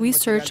in which we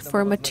search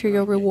for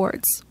material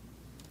rewards.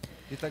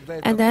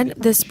 And then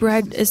this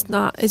bread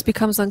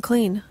becomes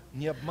unclean.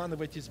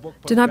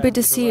 Do not be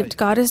deceived.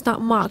 God is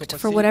not mocked,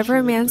 for whatever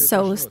a man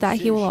sows,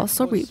 that he will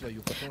also reap.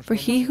 For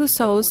he who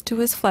sows to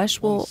his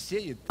flesh will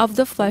of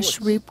the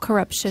flesh reap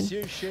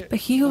corruption, but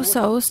he who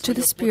sows to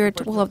the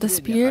Spirit will of the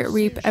Spirit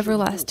reap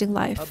everlasting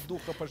life.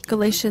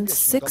 Galatians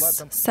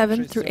 6,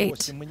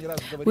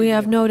 7-8. We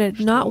have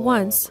noted not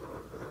once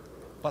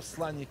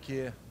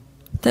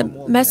the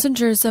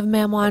messengers of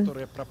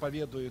Mammon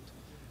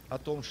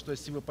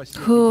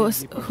who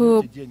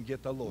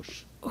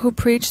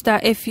preach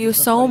that if you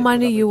sow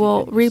money, you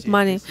will reap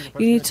money.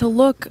 You need to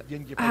look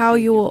how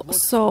you will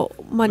sow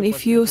money.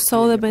 If you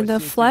sow them in the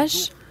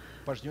flesh,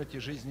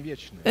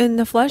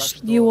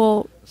 you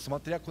will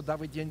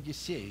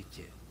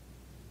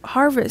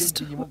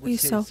harvest what you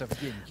sow.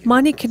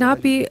 Money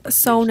cannot be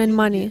sown in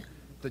money.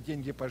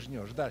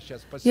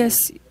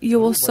 Yes, you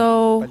will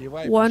sow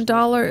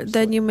 $1,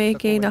 then you may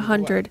gain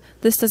 100.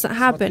 This doesn't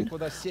happen.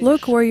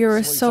 Look where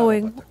you're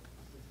sowing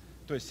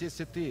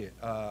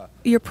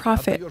your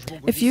profit.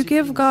 If you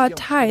give God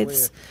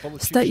tithes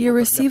so that you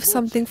receive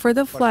something for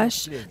the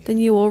flesh, then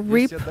you will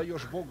reap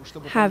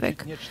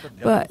havoc.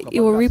 But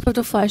you will reap of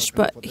the flesh,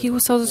 but he who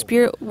sows the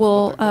Spirit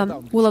will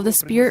of the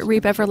Spirit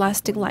reap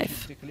everlasting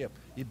life.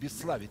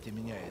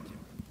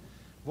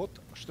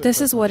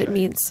 This is what it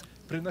means.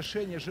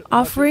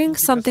 Offering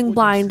something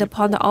blind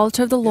upon the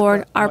altar of the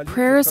Lord are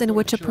prayers in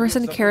which a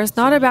person cares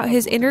not about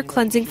his inner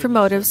cleansing for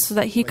motives so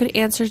that he could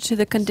answer to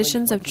the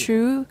conditions of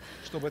true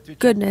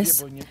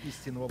goodness,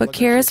 but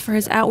cares for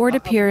his outward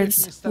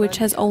appearance, which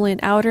has only an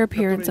outer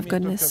appearance of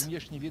goodness.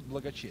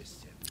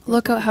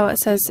 Look at how it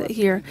says it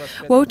here.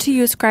 Woe to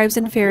you, scribes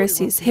and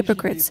Pharisees,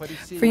 hypocrites,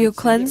 for you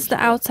cleanse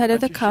the outside of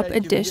the cup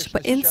and dish,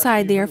 but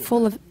inside they are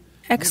full of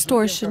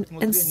extortion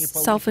and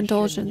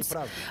self-indulgence.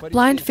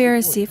 Blind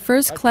Pharisee,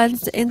 first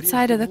cleanse the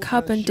inside of the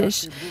cup and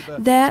dish,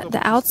 that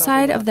the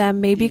outside of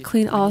them may be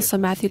clean also.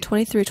 Matthew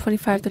 23,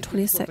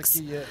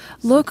 25-26.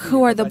 Look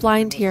who are the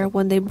blind here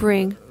when they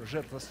bring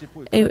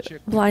a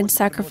blind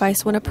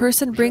sacrifice. When a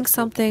person brings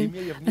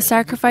a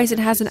sacrifice, and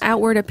has an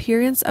outward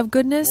appearance of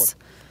goodness.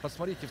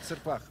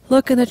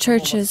 Look in the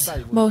churches,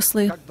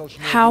 mostly,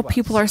 how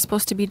people are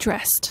supposed to be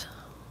dressed.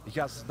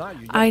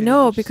 I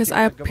know because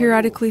I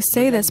periodically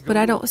say this, but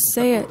I don't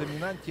say it.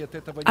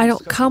 I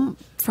don't come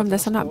from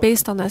this. I'm not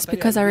based on this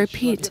because I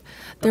repeat.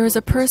 There is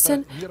a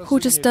person who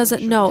just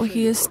doesn't know.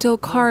 He is still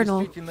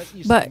carnal,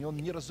 but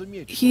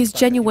he is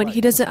genuine. He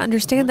doesn't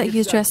understand that he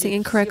is dressing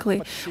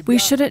incorrectly. We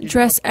shouldn't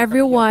dress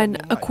everyone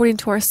according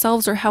to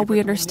ourselves or how we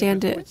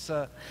understand it.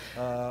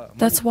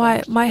 That's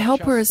why my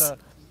helpers,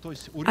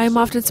 I'm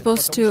often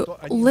supposed to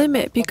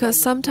limit, because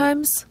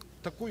sometimes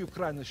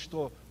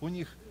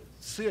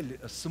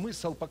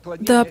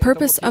The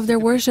purpose of their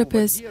worship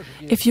is,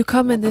 if you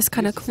come in this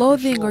kind of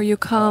clothing, or you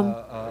come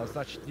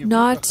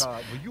not,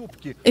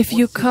 if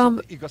you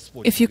come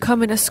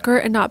in a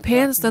skirt and not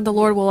pants, then the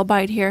Lord will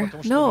abide here.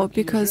 No,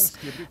 because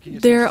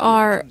there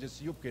are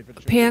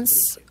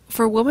pants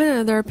for women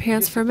and there are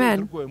pants for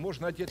men.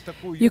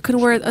 You can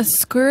wear a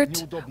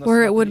skirt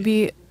where it would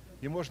be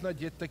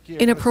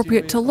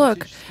inappropriate to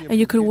look, and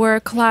you can wear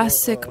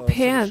classic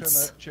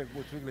pants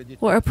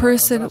where a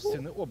person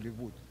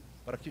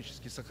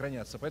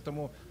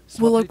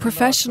will look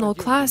professional,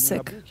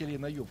 classic.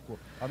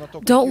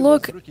 Don't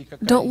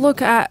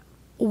look at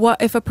what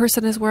if a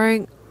person is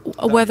wearing,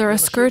 whether a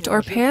skirt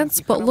or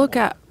pants, but look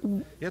at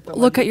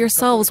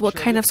yourselves, what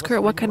kind of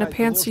skirt, what kind of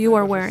pants you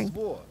are wearing.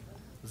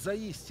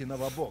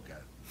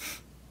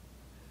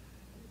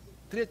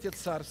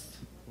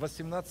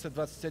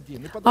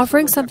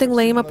 Offering something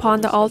lame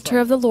upon the altar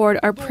of the Lord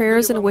are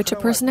prayers in which a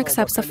person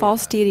accepts a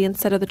false deity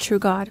instead of the true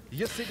God.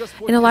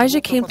 And Elijah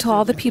came to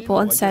all the people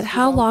and said,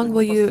 "How long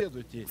will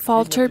you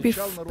falter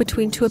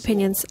between two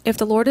opinions? If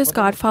the Lord is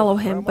God, follow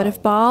him, but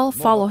if Baal,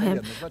 follow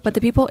him." But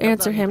the people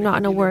answered him not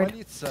in a word.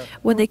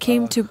 When they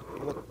came to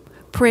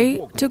pray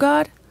to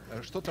God,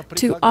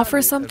 to offer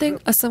something,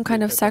 some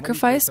kind of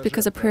sacrifice,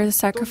 because a prayer is a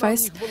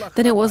sacrifice,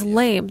 then it was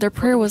lame. Their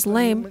prayer was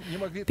lame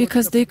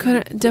because they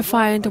couldn't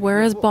define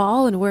where is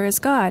Baal and where is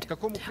God.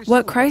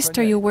 What Christ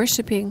are you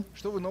worshiping?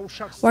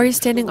 Why are you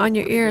standing on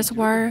your ears?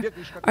 Why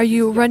are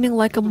you running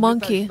like a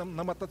monkey,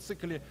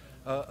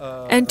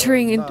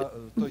 entering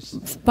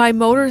by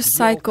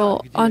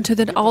motorcycle onto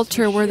the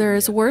altar where there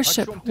is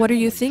worship? What are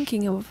you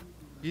thinking of?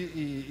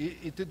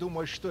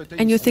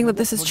 And you think that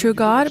this is true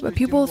God, but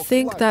people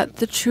think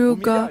that the true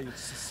God,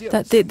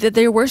 that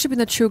they're worshiping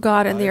the true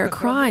God and they are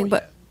crying,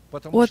 but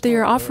what they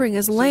are offering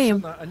is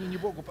lame.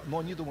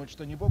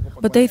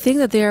 But they think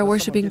that they are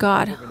worshiping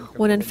God,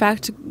 when in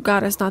fact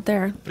God is not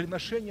there.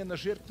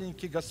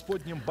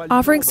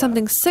 Offering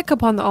something sick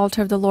upon the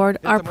altar of the Lord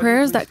are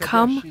prayers that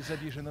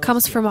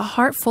comes from a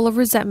heart full of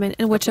resentment,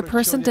 in which a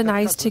person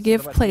denies to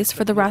give place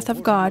for the wrath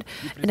of God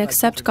and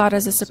accept God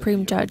as a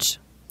supreme judge.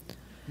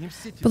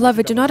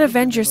 Beloved, do not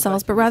avenge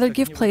yourselves, but rather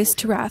give place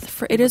to wrath,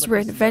 for it is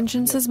written,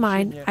 "Vengeance is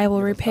mine, I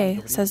will repay,"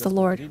 says the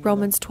Lord.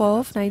 Romans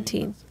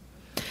 12:19.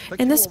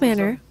 In this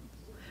manner,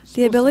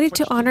 the ability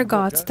to honor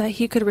God so that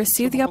He could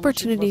receive the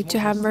opportunity to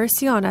have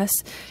mercy on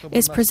us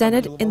is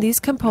presented in these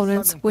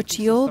components, which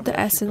yield the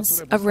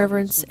essence of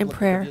reverence in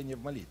prayer.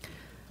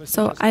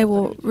 So I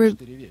will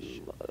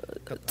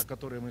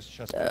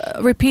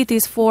repeat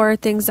these four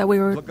things that we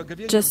were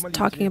just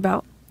talking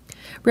about.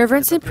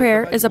 Reverence in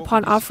prayer is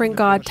upon offering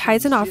God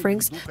tithes and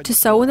offerings, to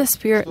sow in the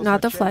Spirit,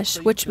 not the flesh,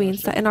 which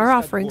means that in our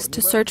offerings,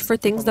 to search for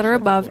things that are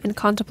above and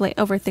contemplate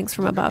over things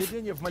from above.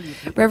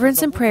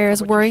 Reverence in prayer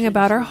is worrying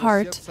about our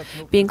heart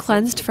being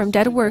cleansed from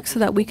dead works so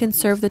that we can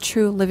serve the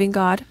true living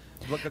God.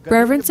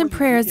 Reverence in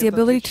prayer is the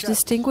ability to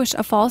distinguish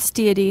a false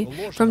deity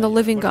from the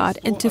living God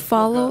and to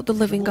follow the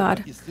living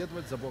God.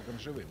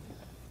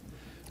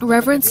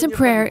 Reverence in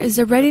prayer is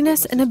the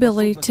readiness and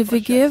ability to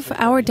forgive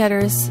our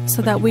debtors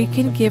so that we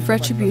can give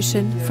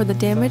retribution for the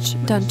damage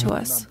done to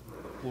us.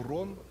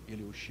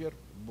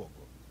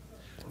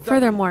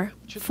 Furthermore,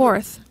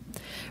 fourth,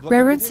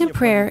 reverence in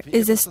prayer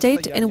is a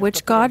state in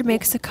which God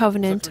makes a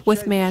covenant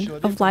with man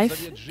of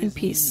life and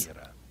peace.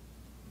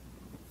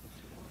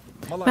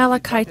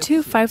 Malachi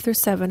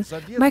 2:5-7.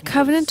 My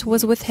covenant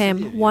was with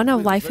him, one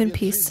of life and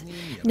peace,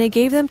 and I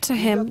gave them to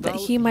him that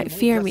he might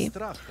fear me.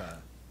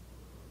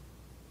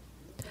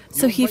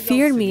 So he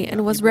feared me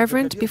and was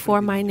reverent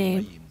before my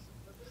name.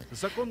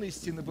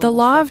 The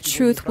law of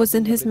truth was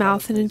in his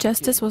mouth, and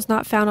injustice was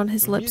not found on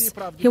his lips.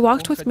 He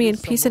walked with me in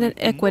peace and in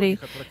equity,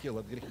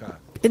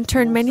 and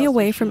turned many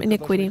away from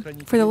iniquity.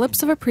 For the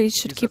lips of a priest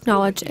should keep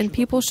knowledge, and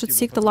people should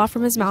seek the law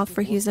from his mouth,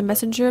 for he is a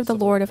messenger of the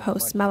Lord of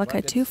hosts.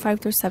 Malachi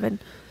 2:5-7.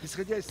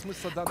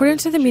 According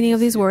to the meaning of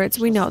these words,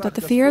 we know that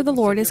the fear of the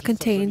Lord is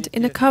contained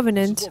in a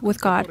covenant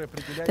with God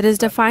that is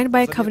defined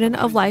by a covenant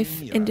of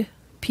life and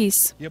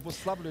peace,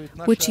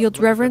 which yields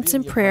reverence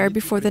in prayer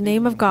before the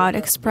name of God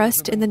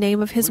expressed in the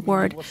name of His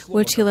word,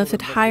 which He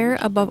lifted higher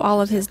above all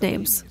of His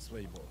names.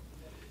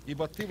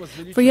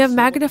 For you have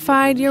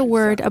magnified your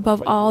word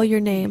above all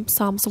your name.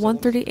 Psalms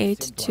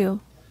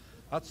 138:2.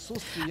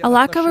 A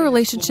lack of a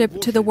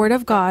relationship to the Word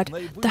of God,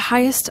 the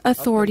highest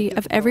authority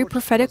of every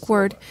prophetic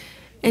word,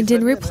 and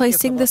in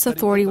replacing this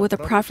authority with the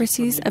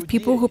prophecies of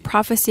people who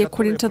prophesy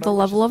according to the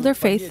level of their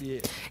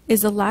faith,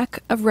 is a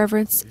lack of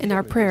reverence in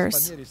our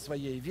prayers.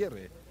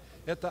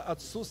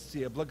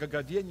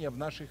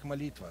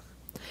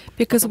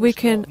 Because we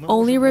can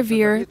only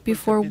revere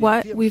before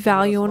what we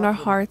value in our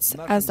hearts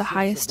as the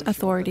highest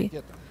authority.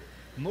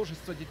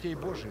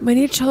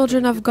 Many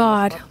children of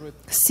God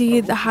see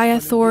a high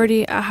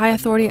authority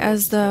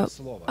as the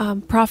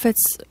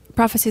prophets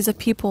prophecies of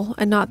people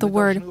and not the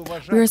word.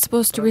 We are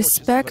supposed to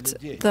respect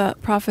the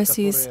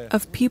prophecies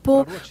of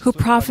people who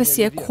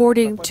prophesy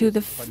according to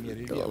the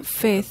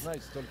faith.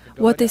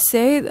 What they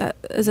say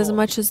is as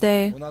much as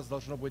they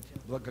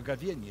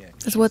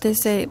is what they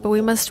say, but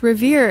we must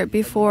revere it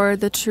before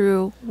the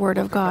true word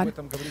of God.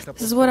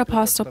 This is what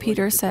Apostle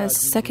Peter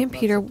says, 2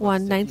 Peter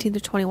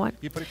 1:19-21.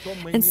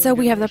 And so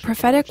we have the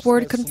prophetic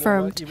word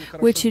confirmed,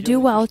 which you do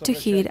well to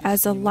heed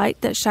as a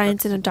light that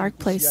shines in a dark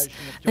place,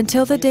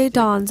 until the day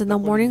dawns and the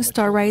morning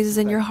star rises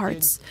in your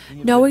hearts,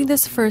 knowing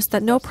this first,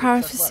 that no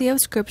prophecy of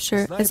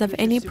Scripture is of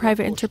any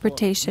private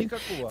interpretation,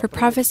 for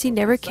prophecy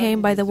never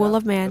came by the will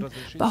of man,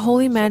 but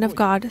holy men of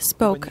God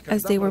spoke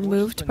as they were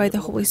moved by the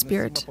Holy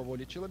Spirit.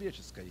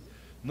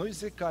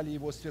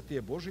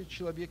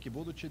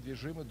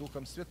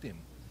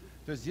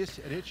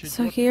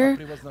 So here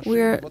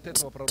we're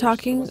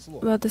talking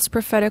about this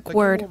prophetic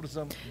word.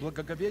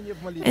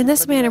 In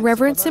this manner,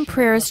 reverence and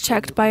prayer is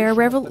checked by our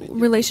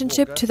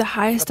relationship to the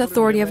highest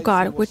authority of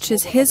God, which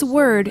is His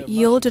word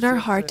yielded in our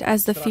heart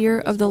as the fear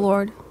of the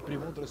Lord.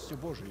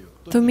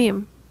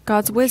 Thumim,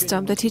 God's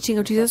wisdom, the teaching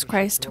of Jesus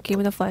Christ who came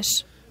in the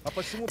flesh.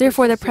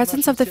 Therefore, the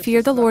presence of the fear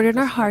of the Lord in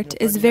our heart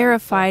is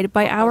verified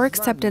by our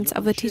acceptance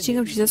of the teaching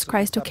of Jesus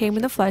Christ who came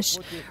in the flesh,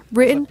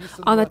 written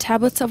on the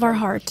tablets of our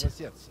heart.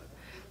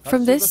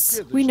 From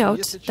this, we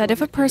note that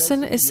if a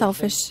person is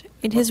selfish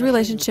in his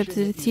relationship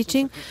to the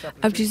teaching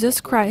of Jesus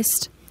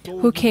Christ,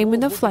 who came in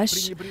the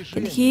flesh,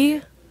 then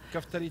he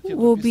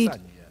will be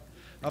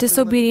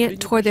disobedient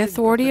toward the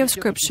authority of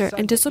Scripture,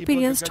 and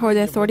disobedience toward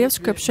the authority of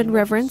Scripture and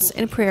reverence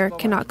and prayer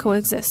cannot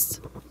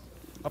coexist.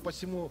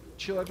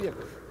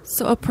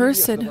 So a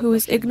person who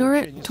is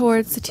ignorant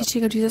towards the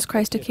teaching of Jesus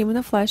Christ who came in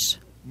the flesh,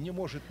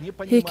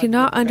 he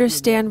cannot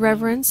understand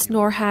reverence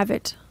nor have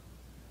it.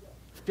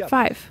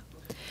 5.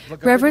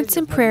 Reverence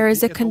in prayer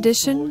is a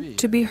condition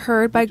to be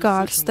heard by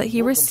God so that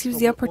He receives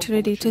the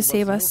opportunity to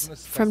save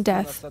us from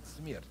death.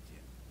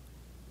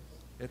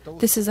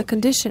 This is a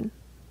condition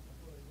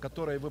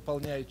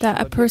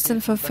that a person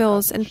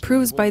fulfills and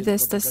proves by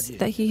this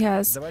that he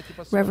has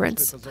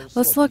reverence.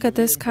 Let's look at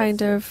this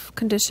kind of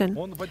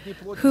condition.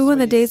 Who in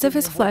the days of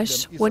his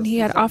flesh, when he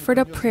had offered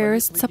up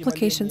prayers and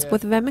supplications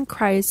with vehement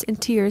cries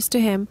and tears to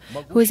Him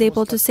who is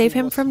able to save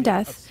him from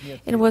death,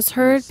 and was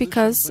heard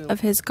because of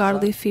his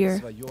godly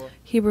fear.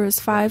 Hebrews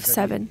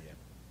 5:7.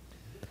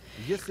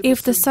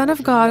 If the Son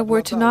of God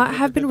were to not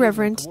have been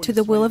reverent to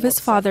the will of His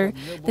Father,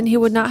 then He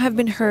would not have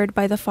been heard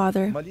by the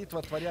Father.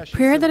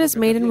 Prayer that is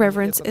made in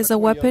reverence is a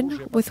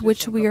weapon with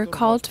which we are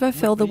called to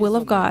fulfill the will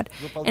of God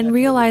and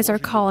realize our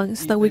calling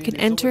so that we can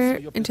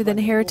enter into the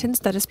inheritance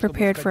that is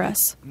prepared for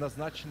us.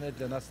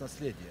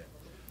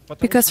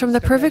 Because from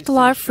the perfect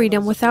law of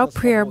freedom, without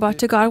prayer brought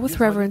to God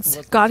with reverence,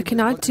 God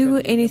cannot do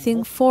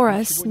anything for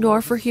us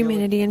nor for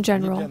humanity in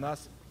general.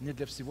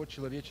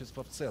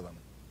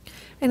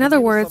 In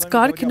other words,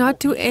 God cannot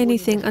do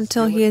anything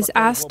until He is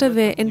asked of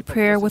it in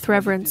prayer with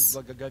reverence.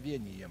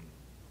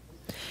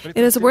 It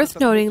is worth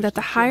noting that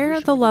the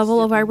higher the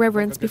level of our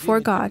reverence before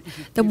God,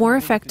 the more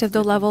effective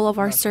the level of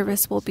our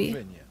service will be.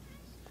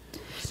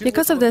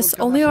 Because of this,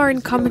 only our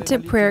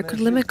incompetent prayer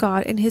could limit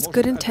God in His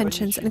good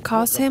intentions and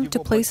cause Him to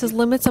place His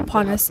limits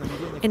upon us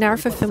in our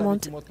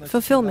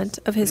fulfillment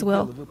of His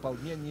will.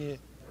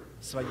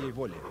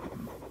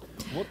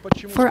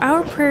 For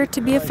our prayer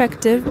to be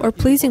effective or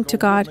pleasing to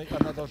God,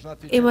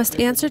 it must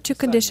answer to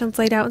conditions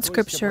laid out in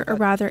Scripture, or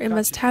rather, it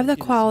must have the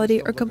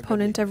quality or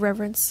component of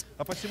reverence.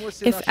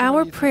 If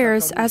our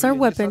prayers, as our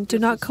weapon, do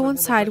not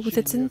coincide with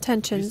its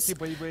intentions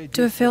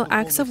to fulfill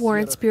acts of war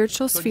in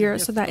spiritual sphere,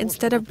 so that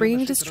instead of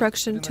bringing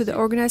destruction to the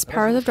organized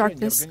powers of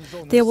darkness,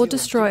 they will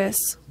destroy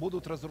us.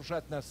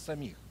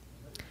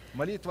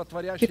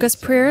 Because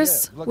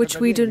prayers which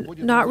we do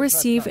not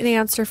receive an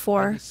answer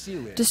for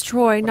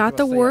destroy not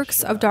the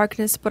works of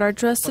darkness but our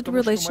trusted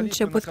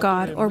relationship with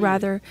God, or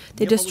rather,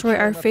 they destroy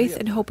our faith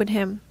and hope in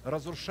Him.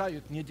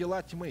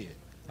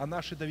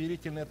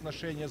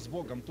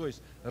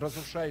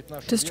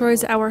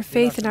 Destroys our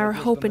faith and our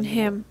hope in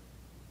Him.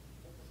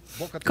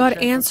 God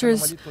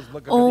answers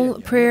all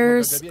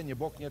prayers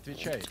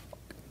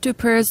to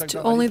prayers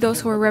to only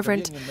those who are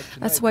reverent.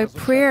 That's why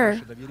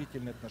prayer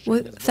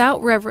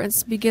without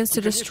reverence begins to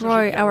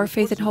destroy our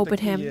faith and hope in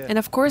Him. And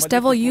of course,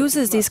 devil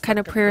uses these kind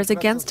of prayers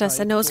against us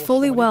and knows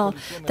fully well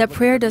that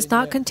prayer does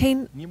not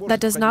contain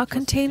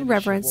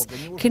reverence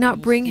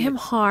cannot bring him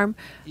harm.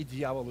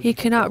 He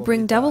cannot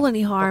bring devil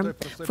any harm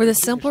for the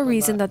simple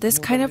reason that this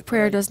kind of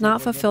prayer does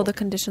not fulfill the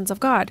conditions of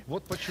God.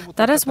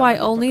 That is why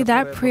only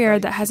that prayer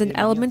that has an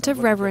element of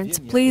reverence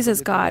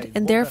pleases God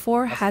and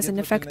therefore has an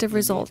effective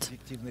result.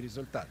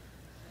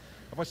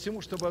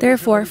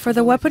 Therefore, for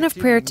the weapon of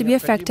prayer to be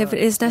effective, it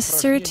is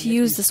necessary to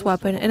use this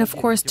weapon, and of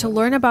course, to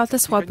learn about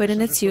this weapon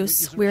and its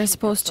use, we are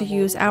supposed to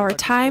use our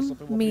time,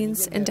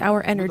 means, and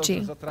our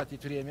energy.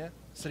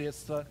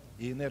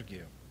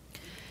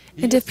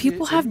 And if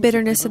people have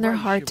bitterness in their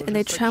heart and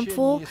they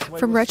tremble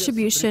from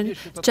retribution,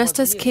 just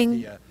as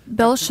King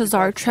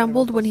Belshazzar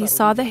trembled when he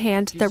saw the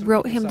hand that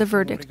wrote him the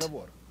verdict,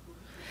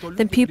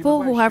 Then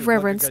people who have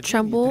reverence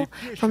tremble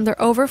from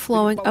their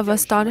overflowing of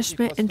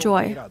astonishment and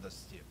joy.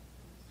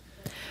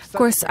 Of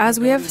course, as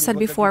we have said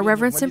before,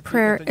 reverence in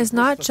prayer is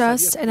not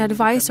just an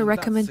advice or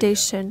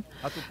recommendation,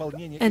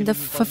 and the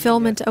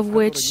fulfillment of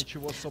which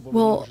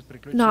will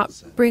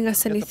not bring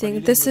us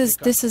anything. This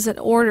is an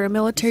order, a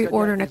military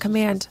order and a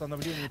command.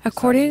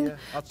 According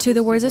to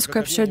the words of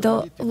Scripture,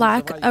 the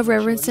lack of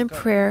reverence in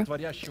prayer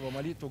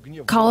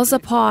calls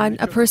upon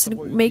a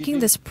person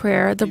making this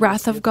prayer the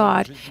wrath of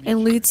God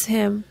and leads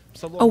him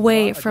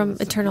away from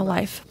eternal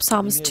life.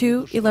 Psalms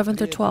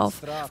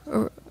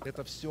 2:11-12,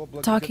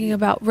 talking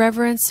about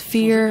reverence,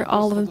 fear,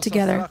 all of them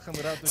together.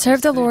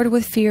 Serve the Lord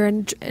with fear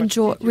and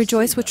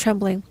rejoice with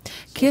trembling.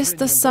 Kiss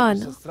the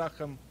Son,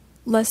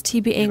 lest he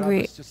be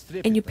angry,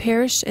 and you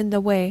perish in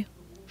the way,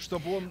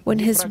 when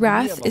his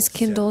wrath is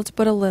kindled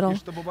but a little.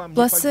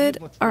 Blessed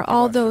are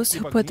all those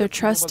who put their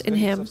trust in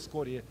him.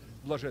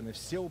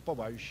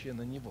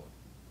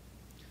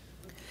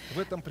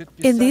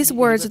 In these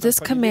words of this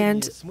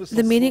command,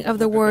 the meaning of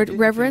the word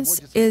reverence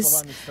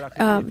is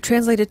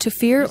translated to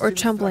fear or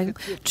trembling.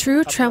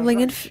 True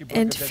trembling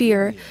and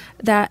fear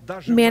that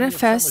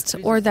manifest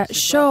or that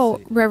show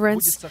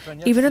reverence,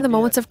 even in the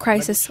moments of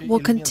crisis, will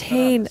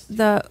contain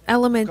the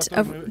element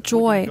of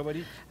joy,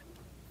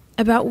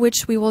 about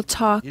which we will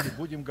talk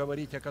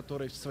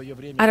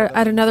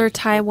at another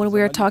time when we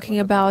are talking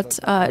about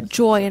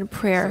joy in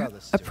prayer,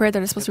 a prayer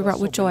that is supposed to be brought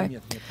with joy.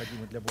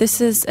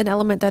 This is an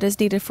element that is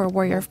needed for a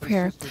warrior of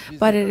prayer,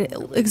 but it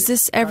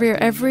exists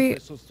every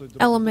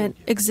element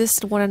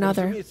exists in one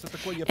another.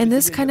 And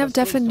this kind of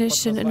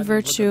definition and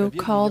virtue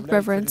called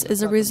reverence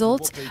is a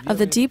result of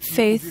the deep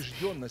faith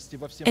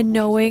and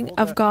knowing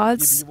of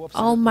God's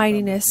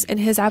almightiness and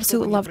His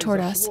absolute love toward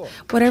us.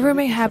 Whatever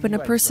may happen, a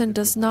person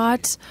does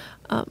not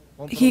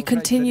he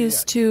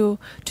continues to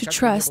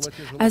trust,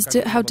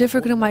 how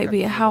difficult it might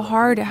be, how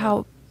hard,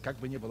 how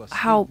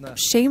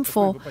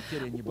shameful,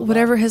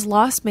 whatever his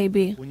loss may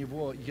be.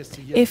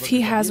 If he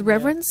has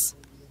reverence,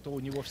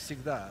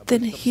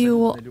 then he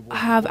will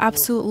have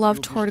absolute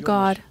love toward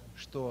God,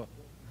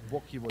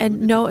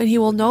 and he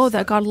will know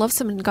that God loves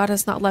him and God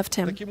has not left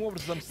him.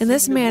 In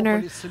this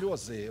manner,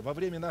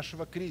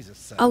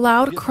 a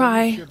loud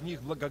cry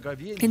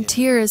and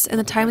tears in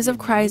the times of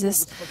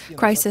crisis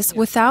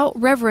without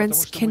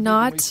reverence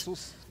cannot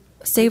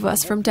save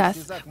us from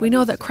death. We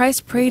know that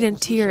Christ prayed in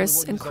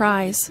tears and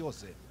cries,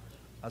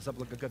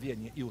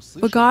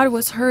 but God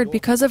was heard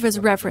because of his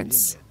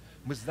reverence.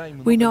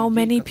 We know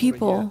many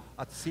people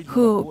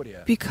who,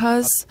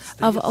 because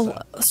of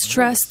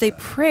stress, they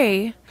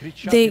pray,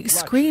 they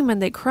scream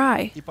and they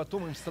cry.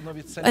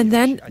 And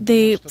then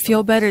they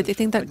feel better. They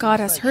think that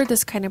God has heard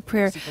this kind of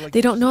prayer.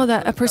 They don't know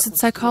that a person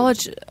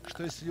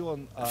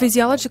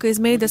physiologically is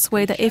made this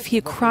way, that if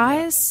he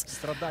cries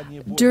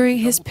during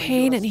his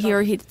pain and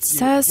he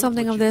says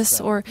something of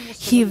this or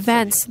he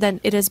vents,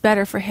 then it is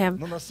better for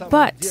him.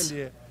 But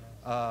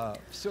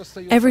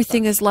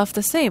everything is left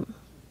the same.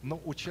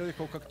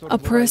 A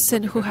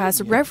person who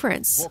has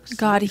reverence,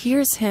 God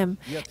hears him,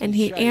 and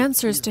He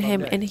answers to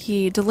him, and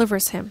He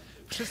delivers him.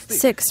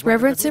 6.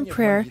 Reverence in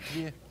prayer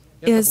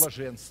is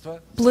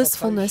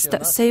blissfulness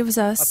that saves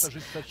us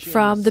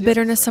from the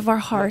bitterness of our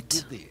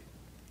heart,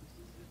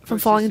 from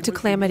falling into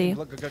calamity.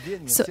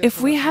 So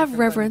if we have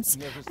reverence,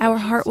 our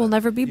heart will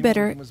never be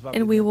bitter,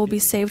 and we will be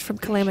saved from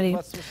calamity.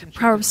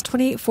 Proverbs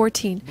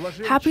 28:14.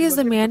 Happy is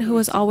the man who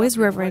is always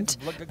reverent,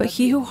 but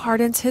he who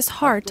hardens his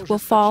heart will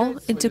fall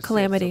into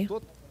calamity.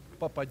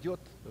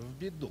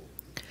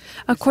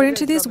 According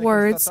to these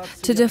words,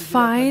 to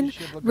define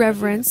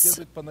reverence,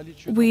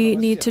 we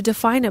need to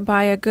define it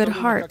by a good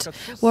heart,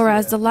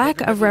 whereas the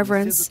lack of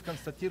reverence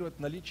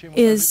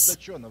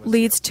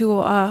leads to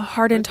a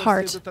hardened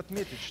heart.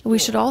 We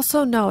should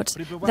also note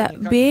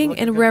that being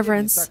in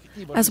reverence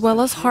as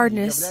well as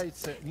hardness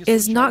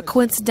is not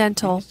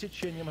coincidental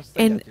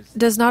and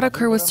does not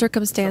occur with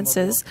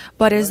circumstances,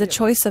 but is the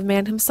choice of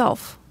man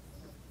himself.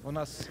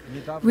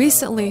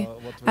 Recently,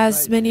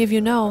 as many of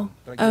you know,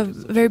 a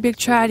very big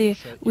tragedy.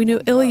 We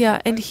knew Ilya,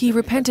 and he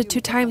repented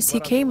 2 times. He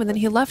came and then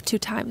he left 2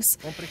 times.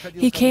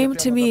 He came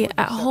to me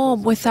at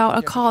home without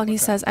a call, and he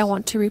says, I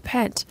want to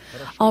repent.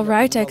 All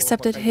right, I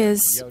accepted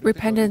his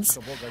repentance.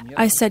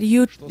 I said,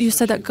 you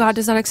said that God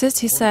does not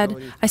exist.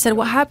 I said,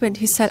 what happened?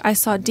 He said, I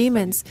saw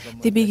demons.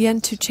 They began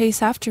to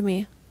chase after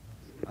me.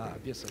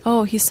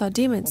 Oh, he saw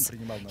demons.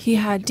 He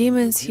had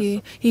demons.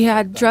 He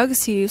had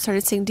drugs. He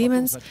started seeing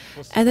demons.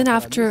 And then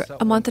after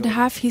a month and a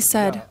half, he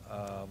said,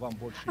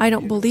 I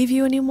don't believe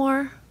you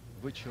anymore.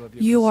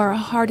 You are a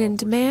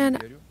hardened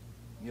man.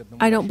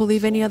 I don't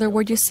believe any other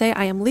word you say.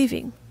 I am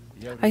leaving.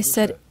 I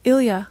said,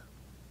 Ilya,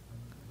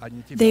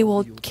 they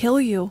will kill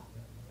you.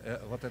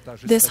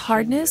 This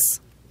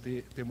hardness,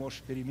 he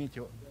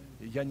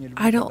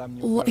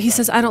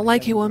says, I don't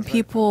like it when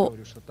people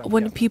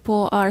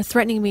are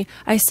threatening me.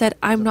 I said,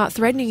 I'm not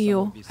threatening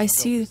you. I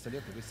see.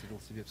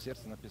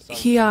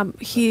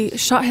 He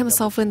shot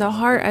himself in the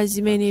heart,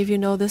 as many of you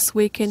know, this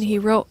week, and he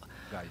wrote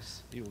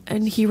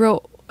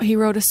he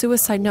wrote a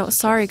suicide note,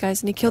 sorry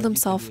guys, and he killed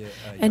himself.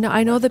 And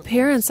I know the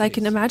parents, I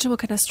can imagine what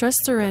kind of stress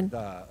they're in.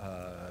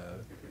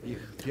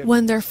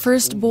 When they're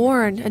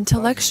firstborn,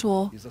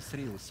 intellectual,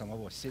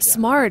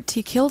 smart,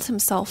 he killed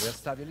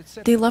himself.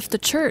 They left the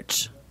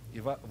church.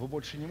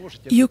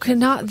 You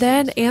cannot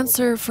then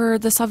answer for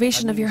the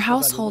salvation of your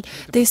household.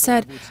 They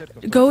said,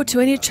 go to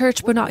any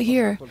church but not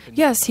here.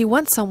 Yes, he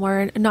went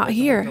somewhere, not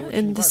here,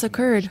 and this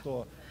occurred.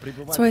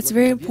 So it's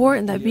very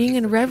important that being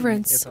in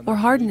reverence or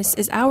hardness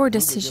is our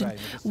decision.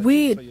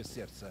 We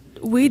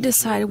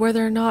decide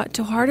whether or not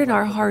to harden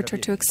our heart or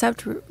to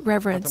accept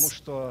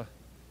reverence.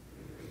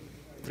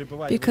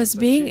 Because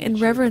being in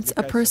reverence,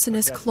 a person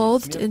is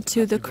clothed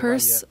into the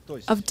curse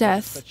of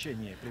death.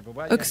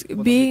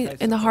 Being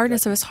in the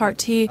hardness of his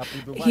heart, he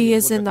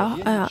is in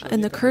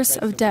the curse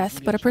of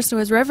death. But a person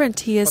who is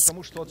reverent, he is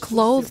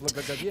clothed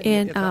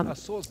in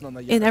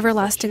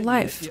everlasting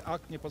life.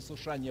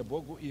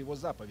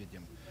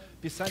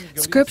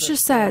 Scripture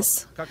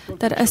says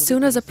that as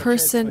soon as a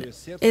person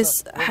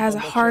has a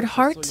hard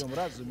heart,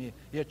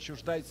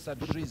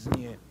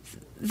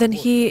 then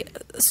he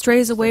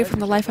strays away from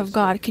the life of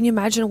God. Can you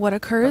imagine what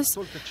occurs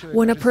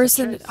when a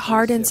person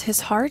hardens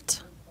his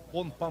heart?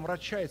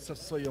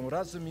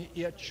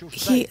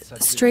 He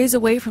strays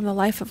away from the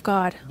life of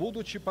God.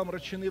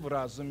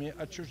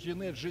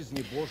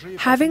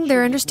 Having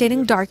their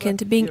understanding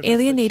darkened, being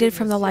alienated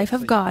from the life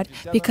of God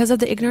because of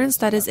the ignorance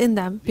that is in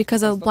them,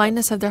 because of the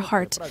blindness of their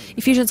heart.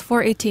 Ephesians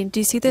 4:18. Do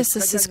you see this?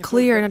 This is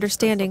clear in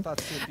understanding.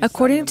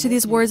 According to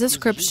these words of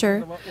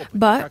Scripture,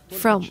 but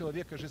from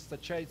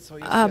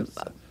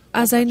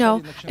as I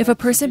know, if a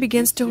person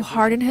begins to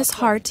harden his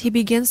heart, he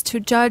begins to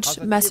judge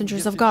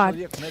messengers of God.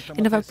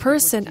 And if a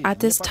person at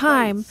this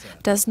time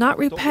does not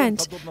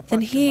repent,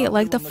 then he,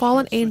 like the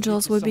fallen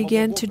angels, would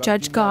begin to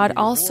judge God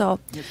also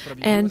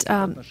and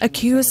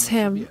accuse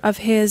him.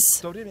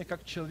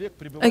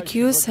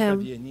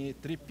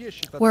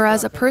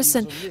 Whereas a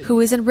person who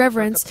is in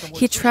reverence,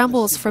 he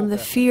trembles from the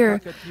fear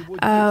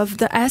of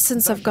the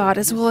essence of God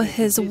as well as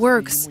His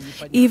works,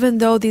 even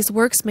though these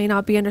works may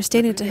not be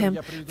understanding to him.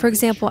 For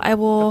example, I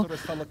will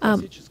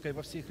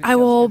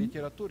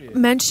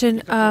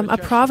mention a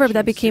proverb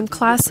that became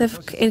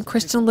classic in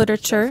Christian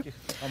literature,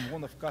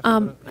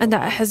 and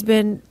that has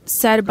been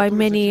said by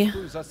many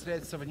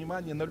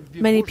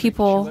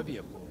people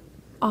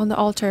on the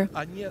altar.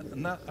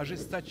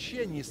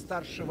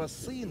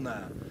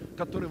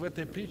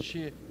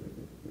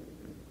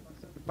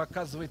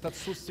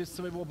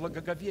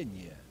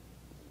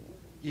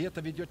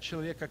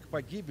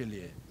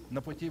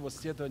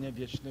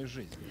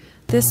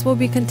 This will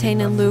be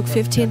contained in Luke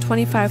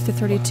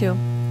 15:25-32.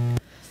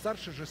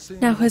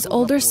 Now his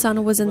older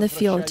son was in the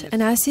field,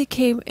 and as he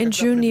came and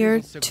drew near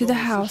to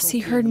the house, he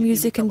heard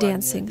music and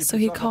dancing. So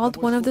he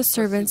called one of the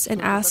servants and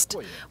asked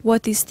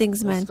what these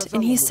things meant.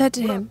 And he said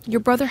to him,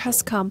 "Your brother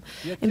has come,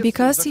 and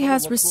because he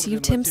has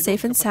received him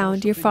safe and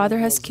sound, your father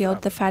has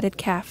killed the fatted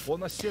calf."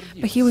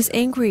 But he was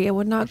angry and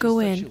would not go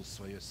in.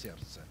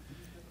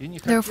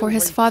 Therefore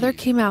his father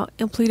came out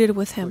and pleaded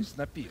with him.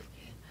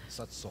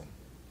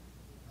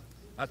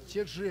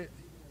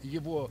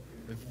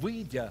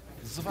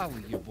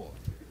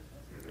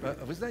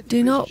 Do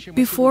you know,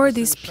 before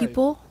these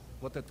people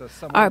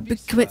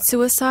commit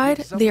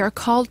suicide, they are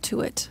called to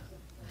it.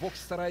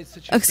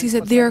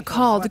 They are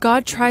called.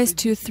 God tries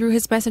to, through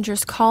His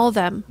messengers, call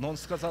them,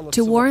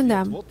 to warn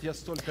them.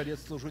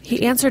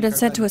 He answered and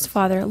said to his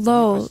father,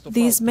 "Lo,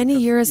 these many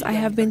years I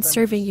have been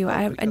serving you.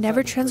 I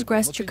never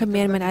transgressed your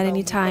commandment at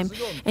any time,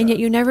 and yet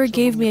you never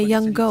gave me a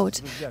young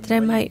goat, that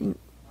I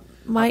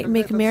might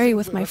make merry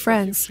with my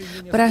friends.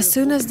 But as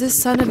soon as this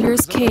son of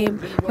yours came,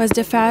 who has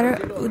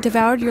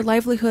devoured your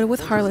livelihood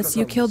with harlots,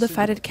 you killed the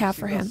fatted calf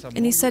for him."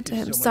 And he said to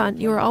him, "Son,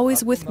 you are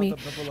always with me,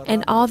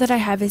 and all that I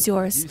have is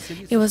yours.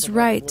 It was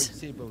right,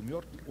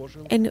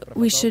 and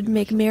we should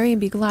make merry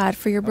and be glad,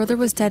 for your brother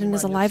was dead and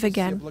is alive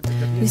again."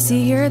 We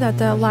see here that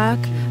the lack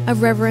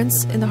of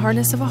reverence and the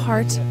hardness of a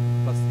heart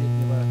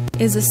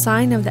is a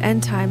sign of the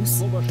end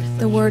times.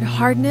 The word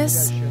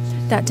hardness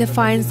that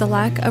defines the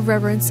lack of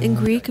reverence in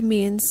Greek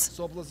means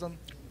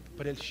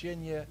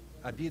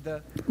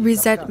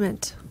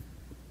resentment.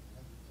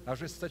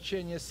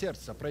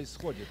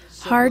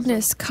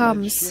 Hardness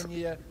comes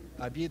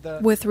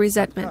with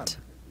resentment.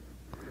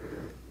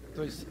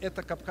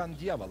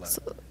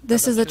 So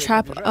this is a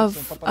trap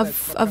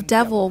of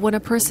devil. When a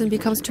person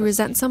becomes to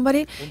resent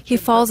somebody, he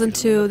falls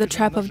into the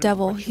trap of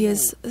devil. He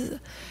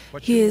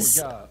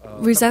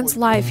resents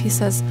life. He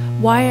says,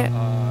 "Why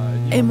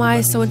am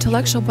I so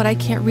intellectual, but I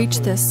can't reach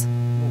this?"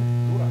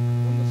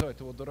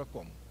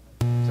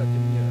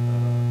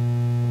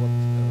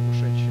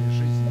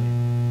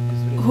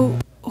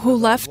 Who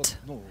left?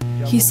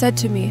 He said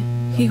to me,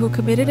 he who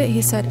committed it,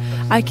 he said,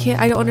 I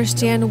don't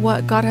understand why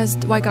God has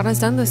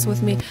done this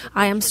with me.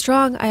 I am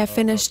strong, I have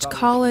finished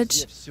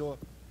college,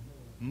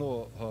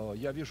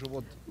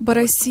 but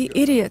I see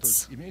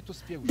idiots.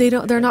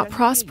 They're not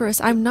prosperous.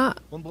 I'm not.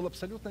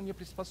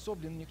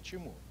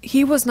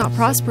 He was not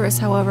prosperous,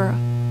 however.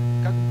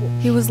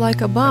 He was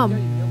like a bum.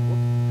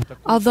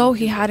 although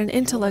he had an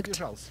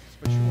intellect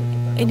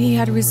and he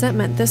had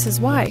resentment. This is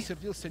why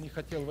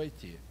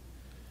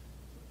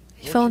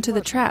he fell into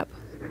the trap.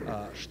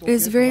 It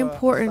is very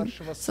important.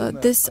 So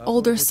this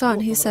older son,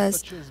 he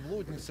says,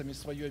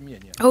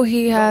 oh,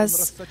 he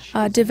has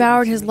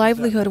devoured his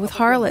livelihood with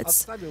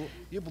harlots.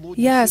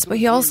 Yes, but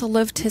he also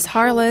lived his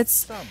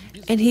harlots,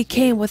 and he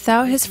came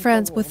without his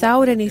friends,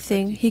 without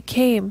anything. He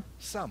came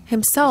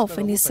himself,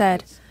 and he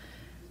said,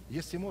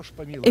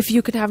 if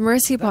you can have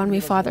mercy upon me,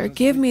 Father,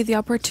 give me the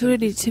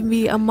opportunity to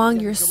be among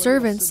your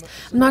servants.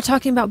 I'm not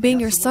talking about being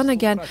your son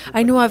again.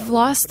 I know I've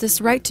lost this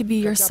right to be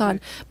your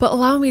son, but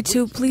allow me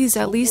to please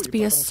at least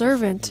be a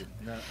servant,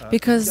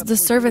 because the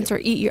servants are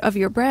eat of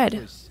your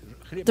bread,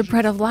 the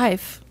bread of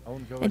life.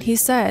 And he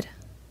said,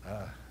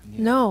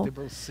 no,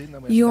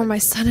 you are my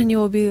son and you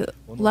will be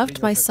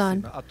left my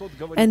son.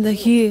 And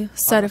he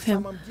said of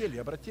him,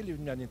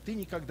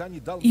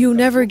 you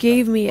never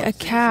gave me a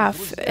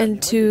calf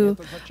never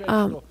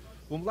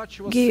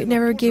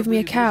gave me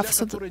a calf.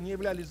 So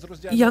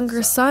the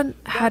younger son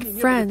had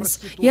friends.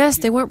 Yes,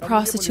 they weren't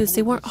prostitutes,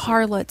 they weren't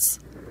harlots,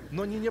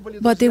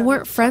 but they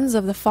weren't friends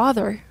of the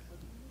father.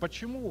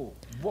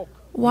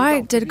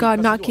 Why did God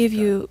not give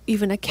you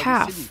even a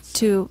calf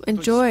to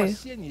enjoy?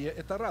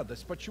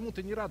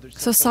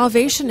 So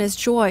salvation is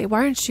joy.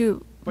 Why aren't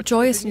you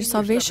joyous in your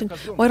salvation?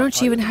 Why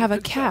don't you even have a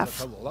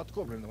calf?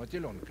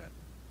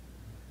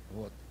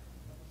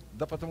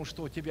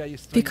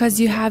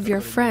 Because you have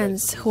your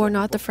friends who are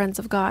not the friends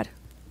of God.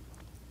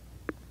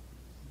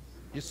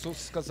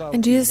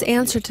 And Jesus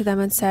answered to them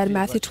and said,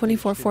 Matthew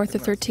 24,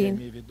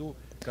 4-13,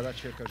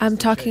 I'm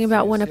talking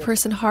about when a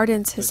person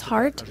hardens his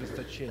heart,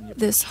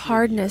 this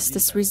hardness,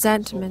 this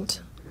resentment.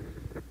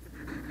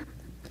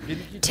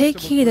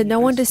 Take heed that no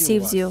one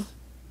deceives you.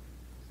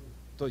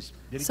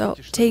 So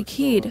take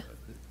heed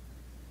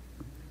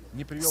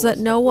so that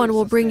no one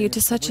will bring you to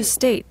such a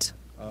state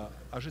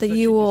that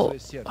you will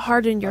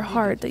harden your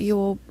heart, that you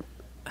will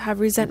have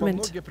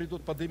resentment.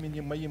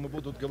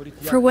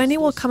 For many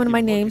will come in my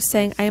name,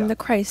 saying, I am the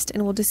Christ,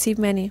 and will deceive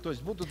many.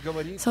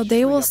 So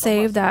they will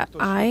say that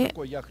I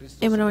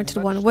am an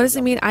anointed one. What does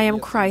it mean, I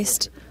am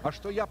Christ?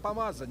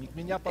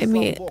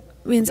 It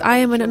means I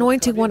am an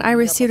anointed one. I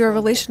received a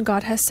revelation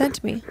God has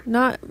sent me.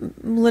 Not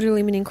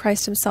literally meaning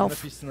Christ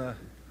himself.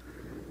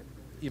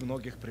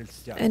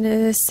 And it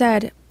is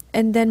said,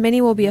 and then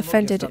many will be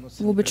offended,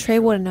 will betray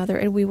one another,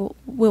 and we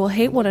will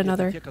hate one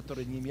another.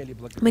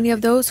 Many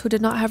of those who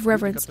did not have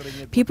reverence.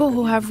 People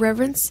who have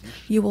reverence,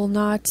 they will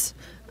not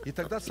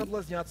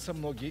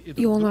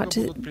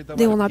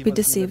be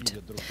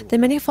deceived. Then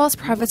many false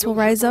prophets will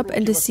rise up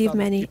and deceive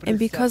many, and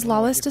because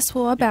lawlessness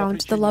will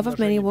abound, the love of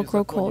many will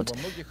grow cold.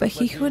 But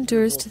he who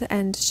endures to the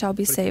end shall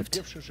be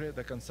saved.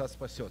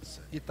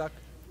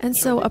 And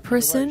so a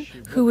person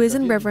who is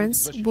in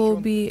reverence will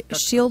be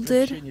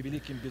shielded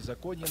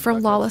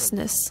from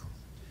lawlessness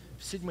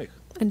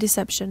and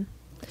deception.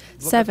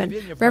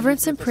 7.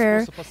 Reverence in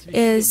prayer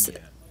is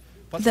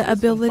the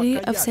ability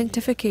of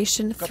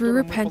sanctification through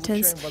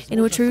repentance,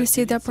 in which we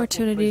receive the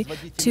opportunity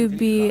to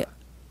be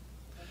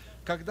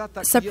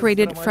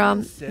separated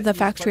from the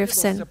factory of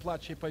sin.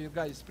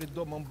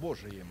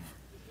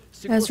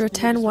 Ezra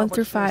 10,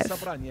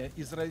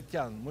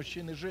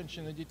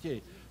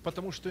 1-5.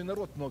 Потому что и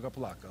народ много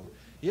плакал.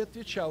 И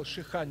отвечал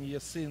Шихания,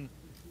 сын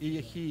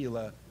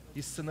Иехиила,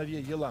 из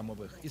сыновей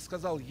Еламовых, и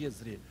сказал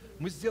Езри,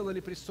 мы сделали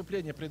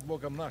преступление пред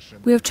Богом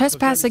нашим. We have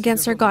trespassed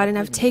against our God and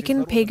have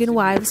taken pagan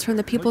wives from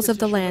the peoples of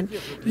the land.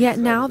 Yet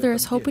now there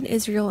is hope in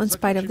Israel in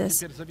spite of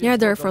this. Now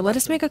therefore let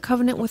us make a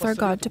covenant with our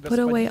God to put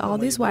away all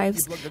these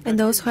wives and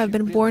those who have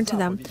been born to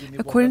them,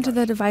 according to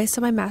the advice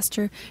of my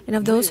master, and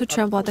of those who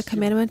tremble at the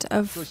commandment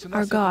of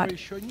our God.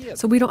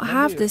 So we don't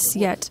have this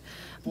yet.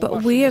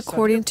 But we,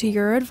 according to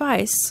your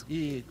advice,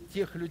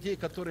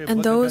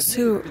 and those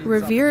who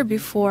revere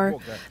before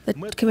the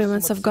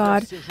commandments of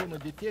God,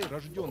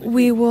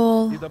 we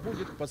will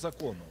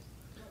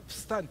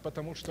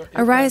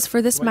arise,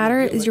 for this matter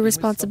is your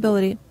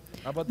responsibility.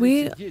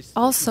 We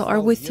also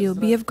are with you.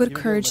 Be of good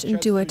courage and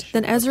do it.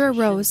 Then Ezra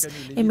arose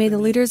and made the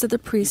leaders of the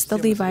priests, the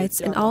Levites,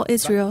 and all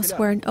Israel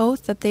swear an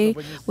oath that they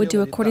would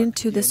do according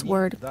to this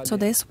word. So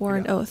they swore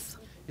an oath.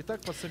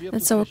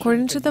 And so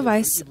according to the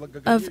advice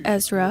of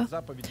Ezra,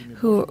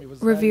 who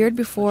revered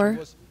before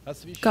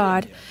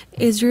God,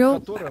 Israel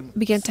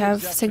began to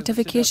have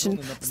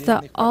sanctification, so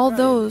that all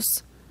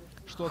those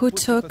who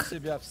took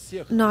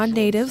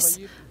non-natives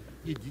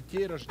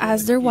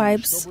as their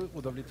wives,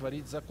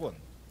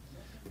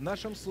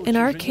 in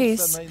our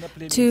case,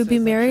 to be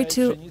married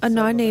to a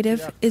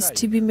non-native is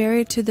to be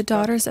married to the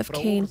daughters of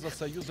Cain,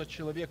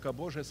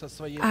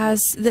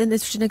 as an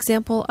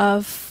example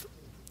of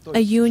a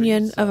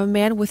union of a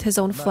man with his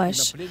own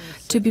flesh.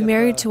 To be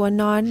married to a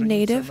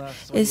non-native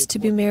is to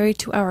be married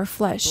to our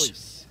flesh.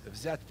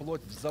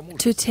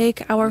 to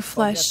take our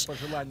flesh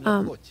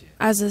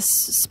as a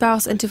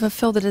spouse and to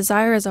fulfill the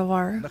desires of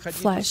our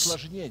flesh,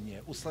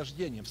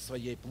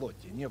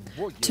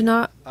 to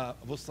not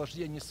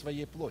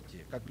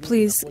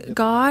please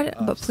God,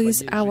 but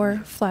please our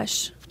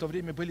flesh.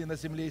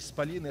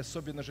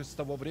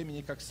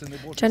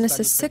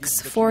 Genesis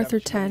 6, 4 through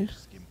 10.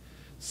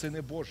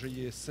 Сыны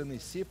Божии, сыны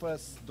Сифа,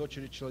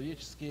 дочери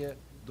человеческие,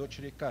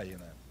 дочери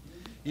Каина.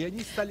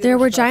 There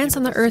were giants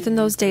on the earth in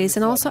those days,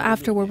 and also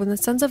afterward, when the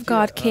sons of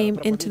God came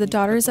into the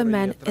daughters of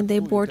men, and they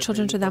bore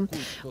children to them.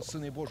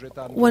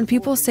 When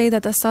people say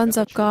that the sons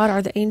of God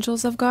are the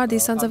angels of God,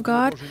 these sons of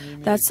God,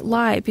 that's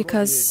lie,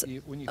 because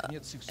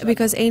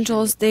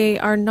angels, they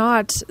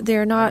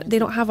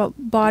don't have a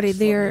body.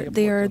 They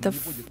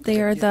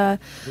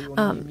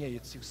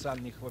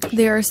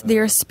are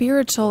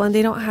spiritual, and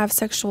they don't have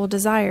sexual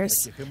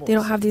desires. They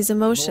don't have these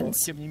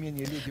emotions.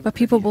 But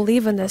people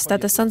believe in this,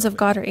 that the sons of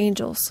God are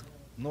angels.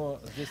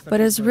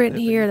 But it is written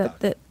here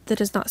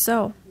that is not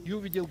so.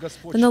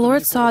 Then the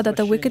Lord saw that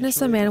the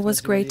wickedness of man was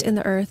great in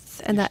the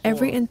earth, and that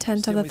every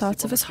intent of the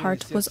thoughts of his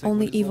heart was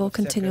only evil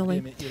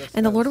continually.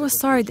 And the Lord was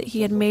sorry that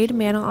he had made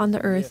man on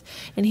the earth,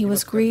 and he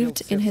was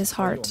grieved in his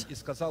heart.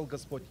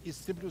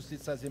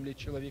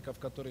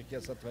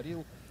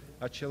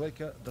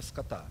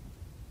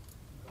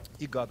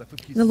 The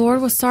Lord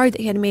was sorry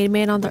that he had made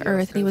man on the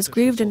earth, and he was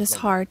grieved in his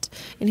heart.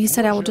 And he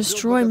said, I will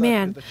destroy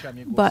man.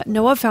 But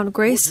Noah found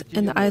grace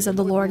in the eyes of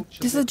the Lord.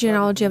 This is the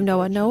genealogy of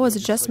Noah. Noah was a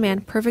just man,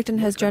 perfect in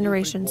his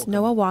generations.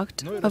 Noah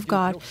walked of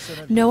God.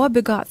 Noah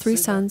begot 3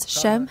 sons,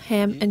 Shem,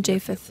 Ham, and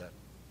Japheth.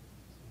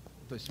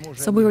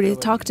 So we already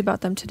talked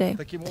about them today.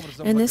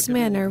 In this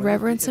manner,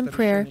 reverence and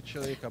prayer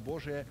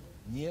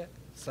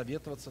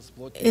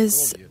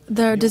is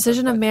the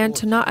decision of man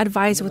to not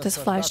advise with his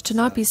flesh, to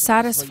not be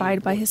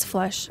satisfied by his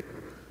flesh.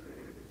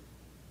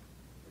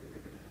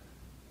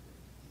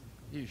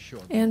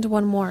 And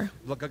one more.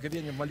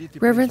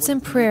 Reverence in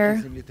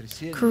prayer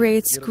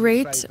creates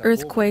great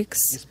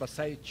earthquakes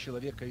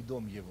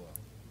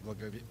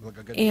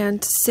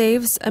and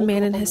saves a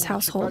man in his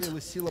household.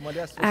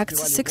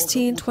 Acts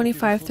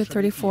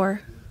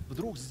 16:25-34.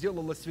 Вдруг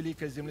сделалось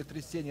великое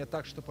землетрясение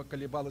так, что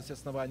поколебалось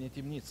основание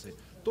темницы.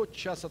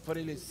 Тотчас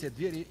отворились все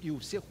двери, и у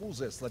всех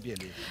узы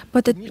ослабели.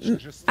 But at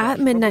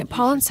midnight,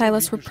 Paul and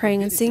Silas were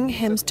praying and singing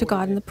hymns to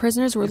God, and the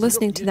prisoners were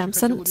listening to them.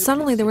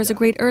 Suddenly there was a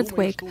great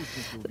earthquake.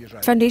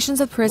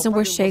 Foundations of the prison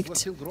were shaken,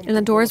 and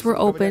the doors were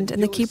opened.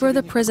 And the keeper of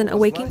the prison,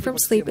 awaking from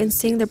sleep and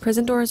seeing the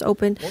prison doors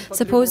open,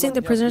 supposing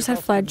the prisoners had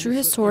fled, drew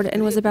his sword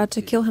and was about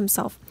to kill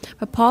himself.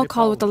 But Paul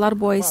called with a loud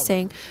voice,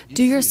 saying,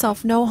 Do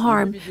yourself no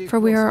harm, for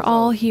we are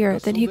all here.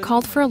 Then he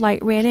called for a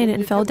light, ran in,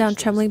 and fell down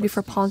trembling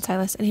before Paul and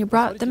Silas. And he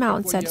brought them out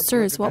and said,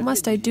 Sirs, what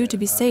must I do to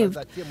be saved?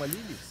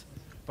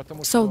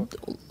 So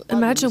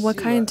imagine what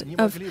kind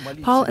of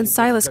Paul and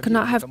Silas could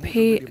not have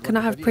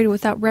prayed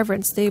without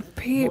reverence. They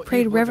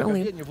prayed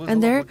reverently,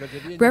 and their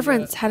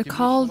reverence had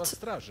called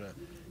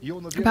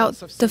about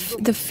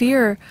the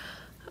fear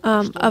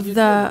of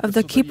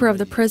the keeper of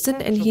the prison,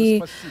 and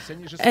he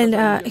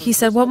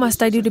said, What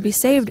must I do to be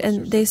saved?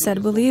 And they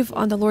said, Believe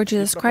on the Lord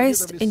Jesus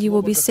Christ, and you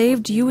will be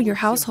saved, you and your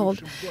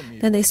household.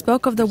 Then they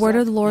spoke of the word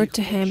of the Lord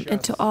to him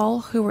and to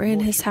all who were in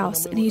his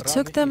house. And he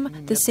took them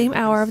the same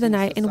hour of the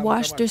night and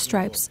washed their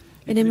stripes.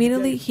 And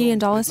immediately he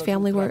and all his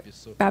family were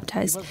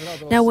baptized.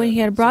 Now when he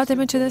had brought them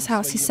into this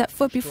house, he set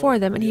foot before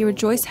them, and he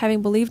rejoiced,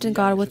 having believed in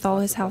God with all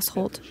his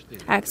household.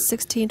 Acts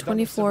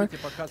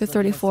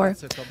 16:24-34.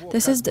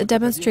 This is a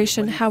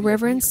demonstration how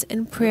reverence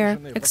and prayer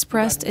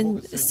expressed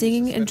in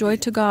singing and joy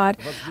to God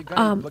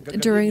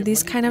during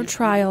these kind of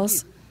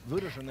trials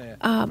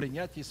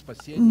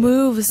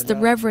moves the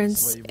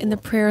reverence in the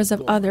prayers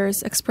of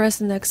others, expressed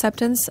in the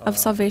acceptance of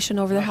salvation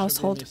over the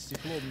household.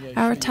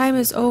 Our time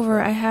is over.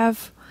 I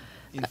have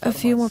a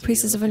few more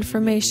pieces of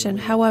information.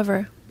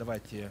 However,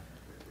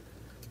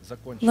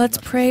 let's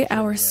pray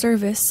our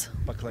service.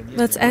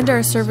 Let's end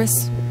our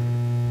service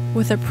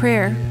with a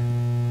prayer.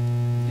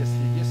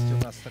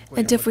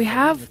 And if we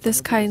have this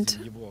kind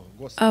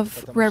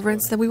of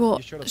reverence, then we will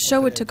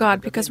show it to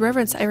God, because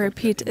reverence, I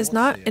repeat, is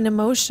not an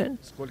emotion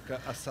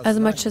as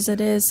much as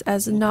it is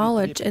as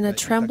knowledge and a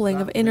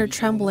trembling, of inner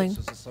trembling.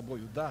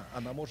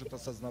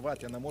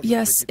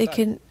 Yes, it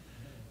can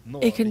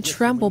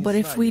tremble, but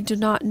if we do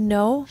not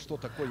know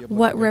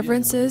what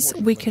reverence is,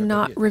 we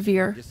cannot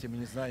revere.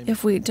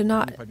 If we do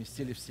not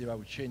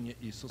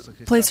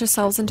place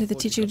ourselves into the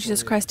teaching of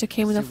Jesus Christ who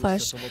came in the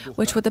flesh,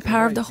 which with the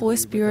power of the Holy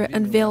Spirit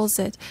unveils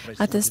it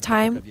at this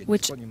time,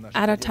 which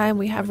at a time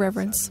we have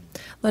reverence.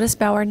 Let us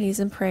bow our knees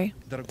and pray.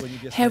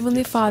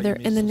 Heavenly Father,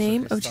 in the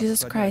name of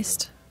Jesus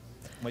Christ,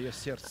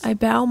 I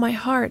bow my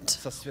heart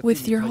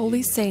with your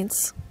holy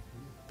saints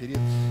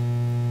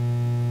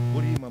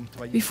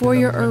before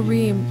your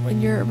Urim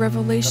and your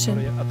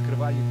revelation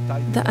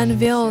that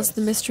unveils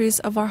the mysteries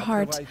of our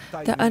heart,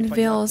 that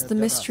unveils the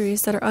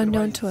mysteries that are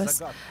unknown to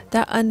us,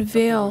 that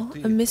unveil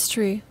a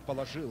mystery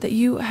that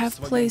you have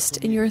placed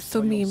in your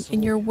Thumim,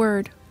 in your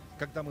word.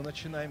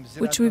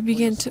 which when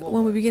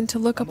we begin to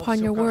look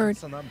upon your word,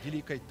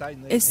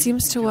 it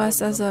seems to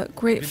us as a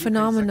great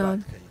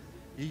phenomenon,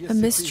 a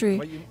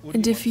mystery.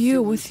 And if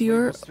you, with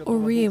your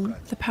Urim,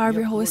 the power of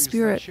your Holy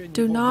Spirit,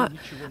 do not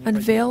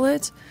unveil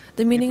it,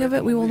 the meaning of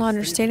it, we will not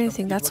understand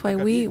anything. That's why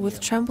we, with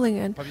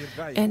trembling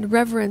and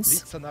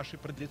reverence,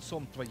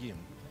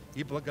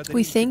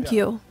 we thank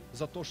you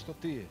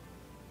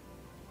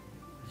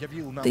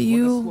that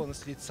you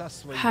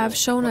have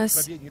shown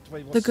us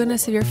the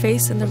goodness of your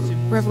face and the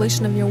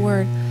revelation of your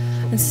word.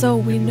 And so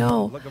we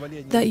know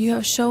that you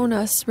have shown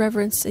us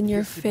reverence in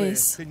your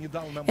face.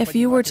 If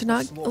you were to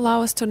not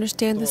allow us to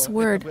understand this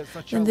word,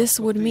 then this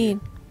would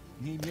mean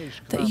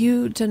that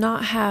you do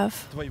not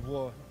have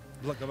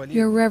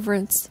your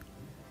reverence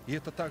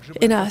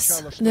in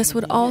us. And this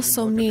would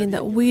also mean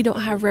that we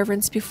don't have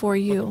reverence before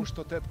you,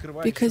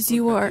 because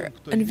you are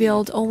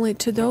unveiled only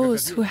to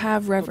those who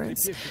have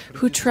reverence,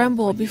 who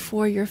tremble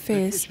before your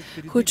face,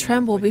 who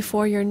tremble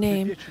before your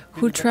name,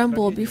 who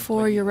tremble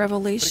before your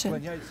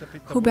revelation,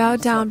 who bow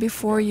down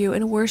before you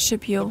and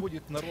worship you.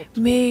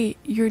 May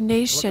your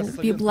nation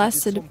be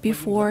blessed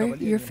before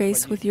your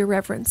face with your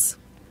reverence.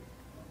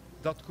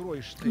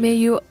 May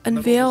you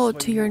unveil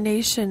to your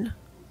nation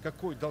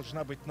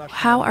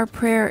how our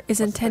prayer is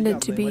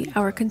intended to be,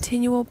 our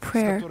continual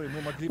prayer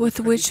with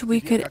which we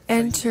could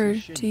enter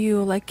to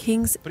you like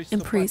kings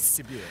and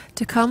priests,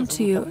 to come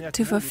to you,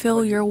 to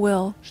fulfill your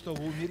will,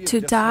 to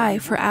die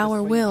for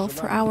our will,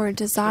 for our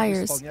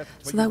desires,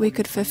 so that we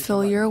could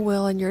fulfill your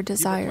will and your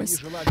desires.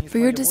 For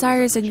your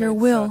desires and your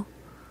will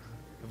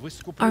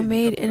are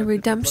made in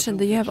redemption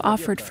that you have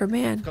offered for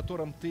man,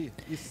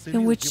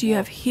 in which you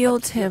have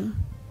healed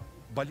him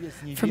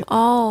from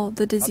all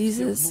the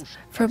diseases,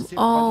 from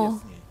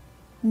all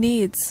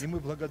needs.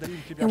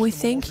 And we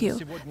thank you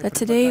that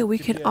today we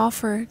can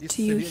offer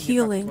to you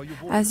healing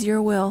as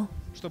your will,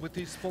 so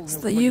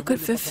that you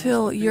could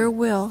fulfill your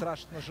will,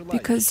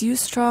 because you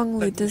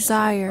strongly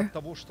desire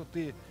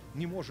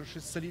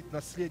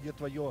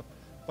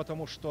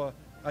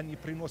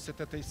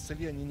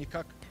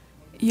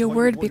your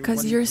word,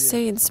 because your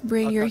saints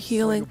bring your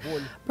healing,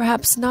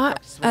 perhaps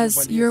not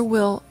as your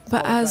will,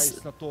 but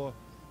as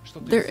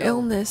their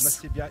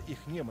illness.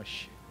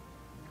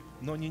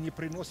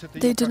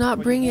 They do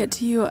not bring it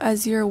to you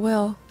as your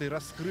will.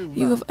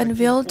 You have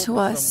unveiled to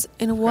us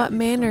in what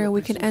manner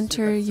we can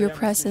enter your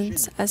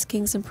presence as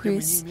kings and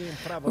priests,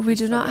 where we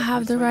do not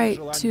have the right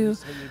to.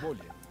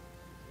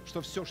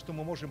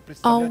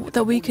 All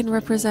that we can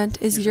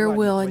represent is your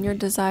will and your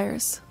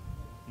desires.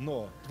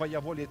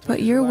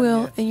 But your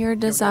will and your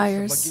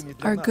desires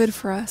are good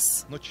for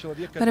us.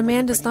 But a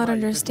man does not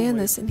understand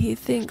this, and he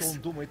thinks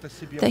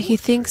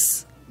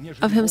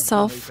of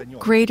himself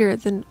greater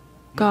than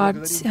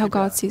God, how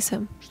God sees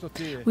him.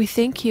 We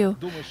thank you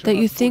that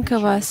you think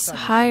of us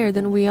higher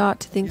than we ought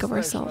to think of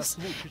ourselves.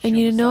 And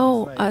you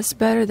know us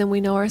better than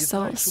we know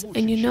ourselves.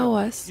 And you know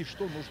us.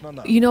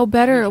 You know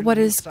better what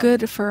is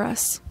good for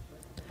us.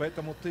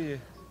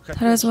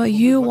 That is why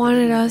you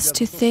wanted us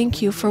to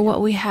thank you for what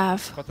we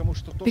have.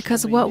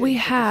 Because what we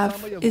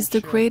have is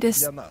the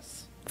greatest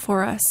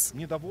for us.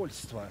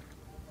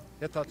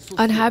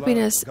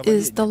 Unhappiness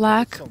is the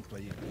lack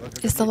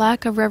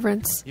of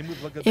reverence,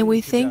 and we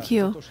thank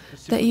you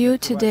that you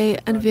today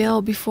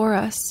unveil before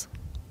us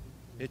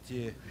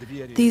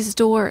these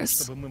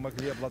doors,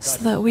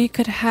 so that we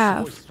could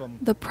have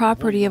the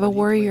property of a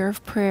warrior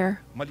of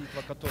prayer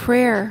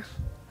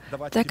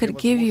that could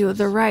give you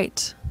the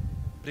right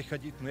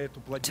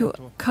to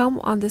come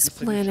on this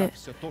planet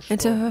and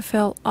to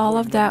fulfill all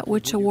of that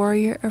which a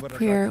warrior of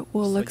prayer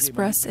will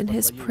express in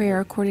his prayer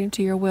according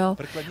to your will.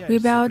 We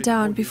bow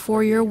down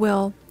before your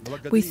will.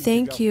 We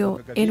thank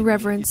you in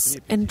reverence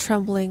and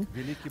trembling.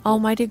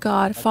 Almighty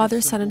God,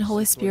 Father, Son, and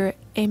Holy Spirit.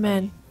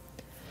 Amen.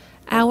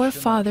 Our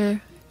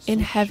Father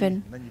in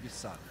heaven,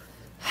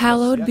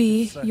 hallowed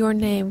be your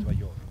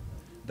name.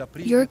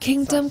 Your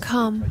kingdom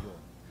come,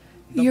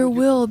 your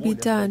will be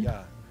done,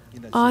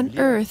 on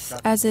earth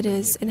as it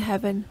is in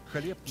heaven.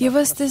 Give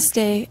us this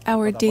day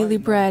our daily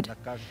bread,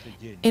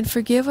 and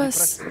forgive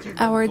us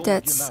our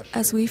debts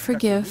as we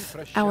forgive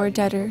our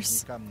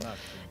debtors.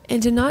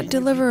 And do not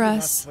deliver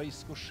us,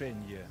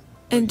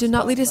 and do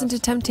not lead us into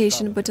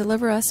temptation, but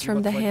deliver us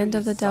from the hand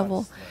of the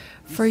devil.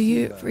 For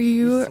you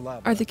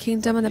are the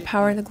kingdom and the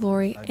power and the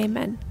glory.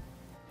 Amen.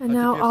 And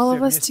now all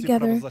of us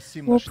together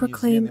will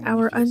proclaim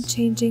our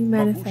unchanging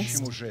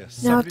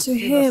manifest. Now to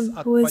Him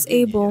who is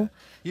able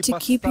to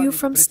keep you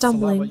from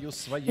stumbling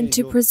and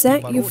to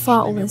present you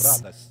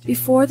faultless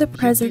before the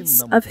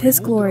presence of His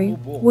glory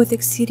with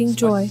exceeding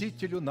joy,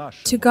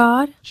 to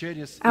God,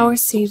 our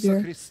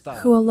Savior,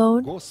 who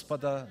alone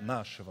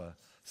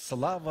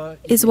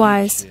is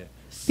wise,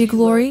 be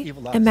glory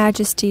and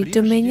majesty,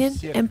 dominion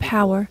and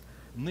power,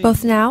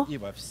 both now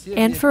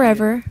and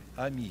forever.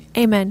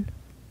 Amen.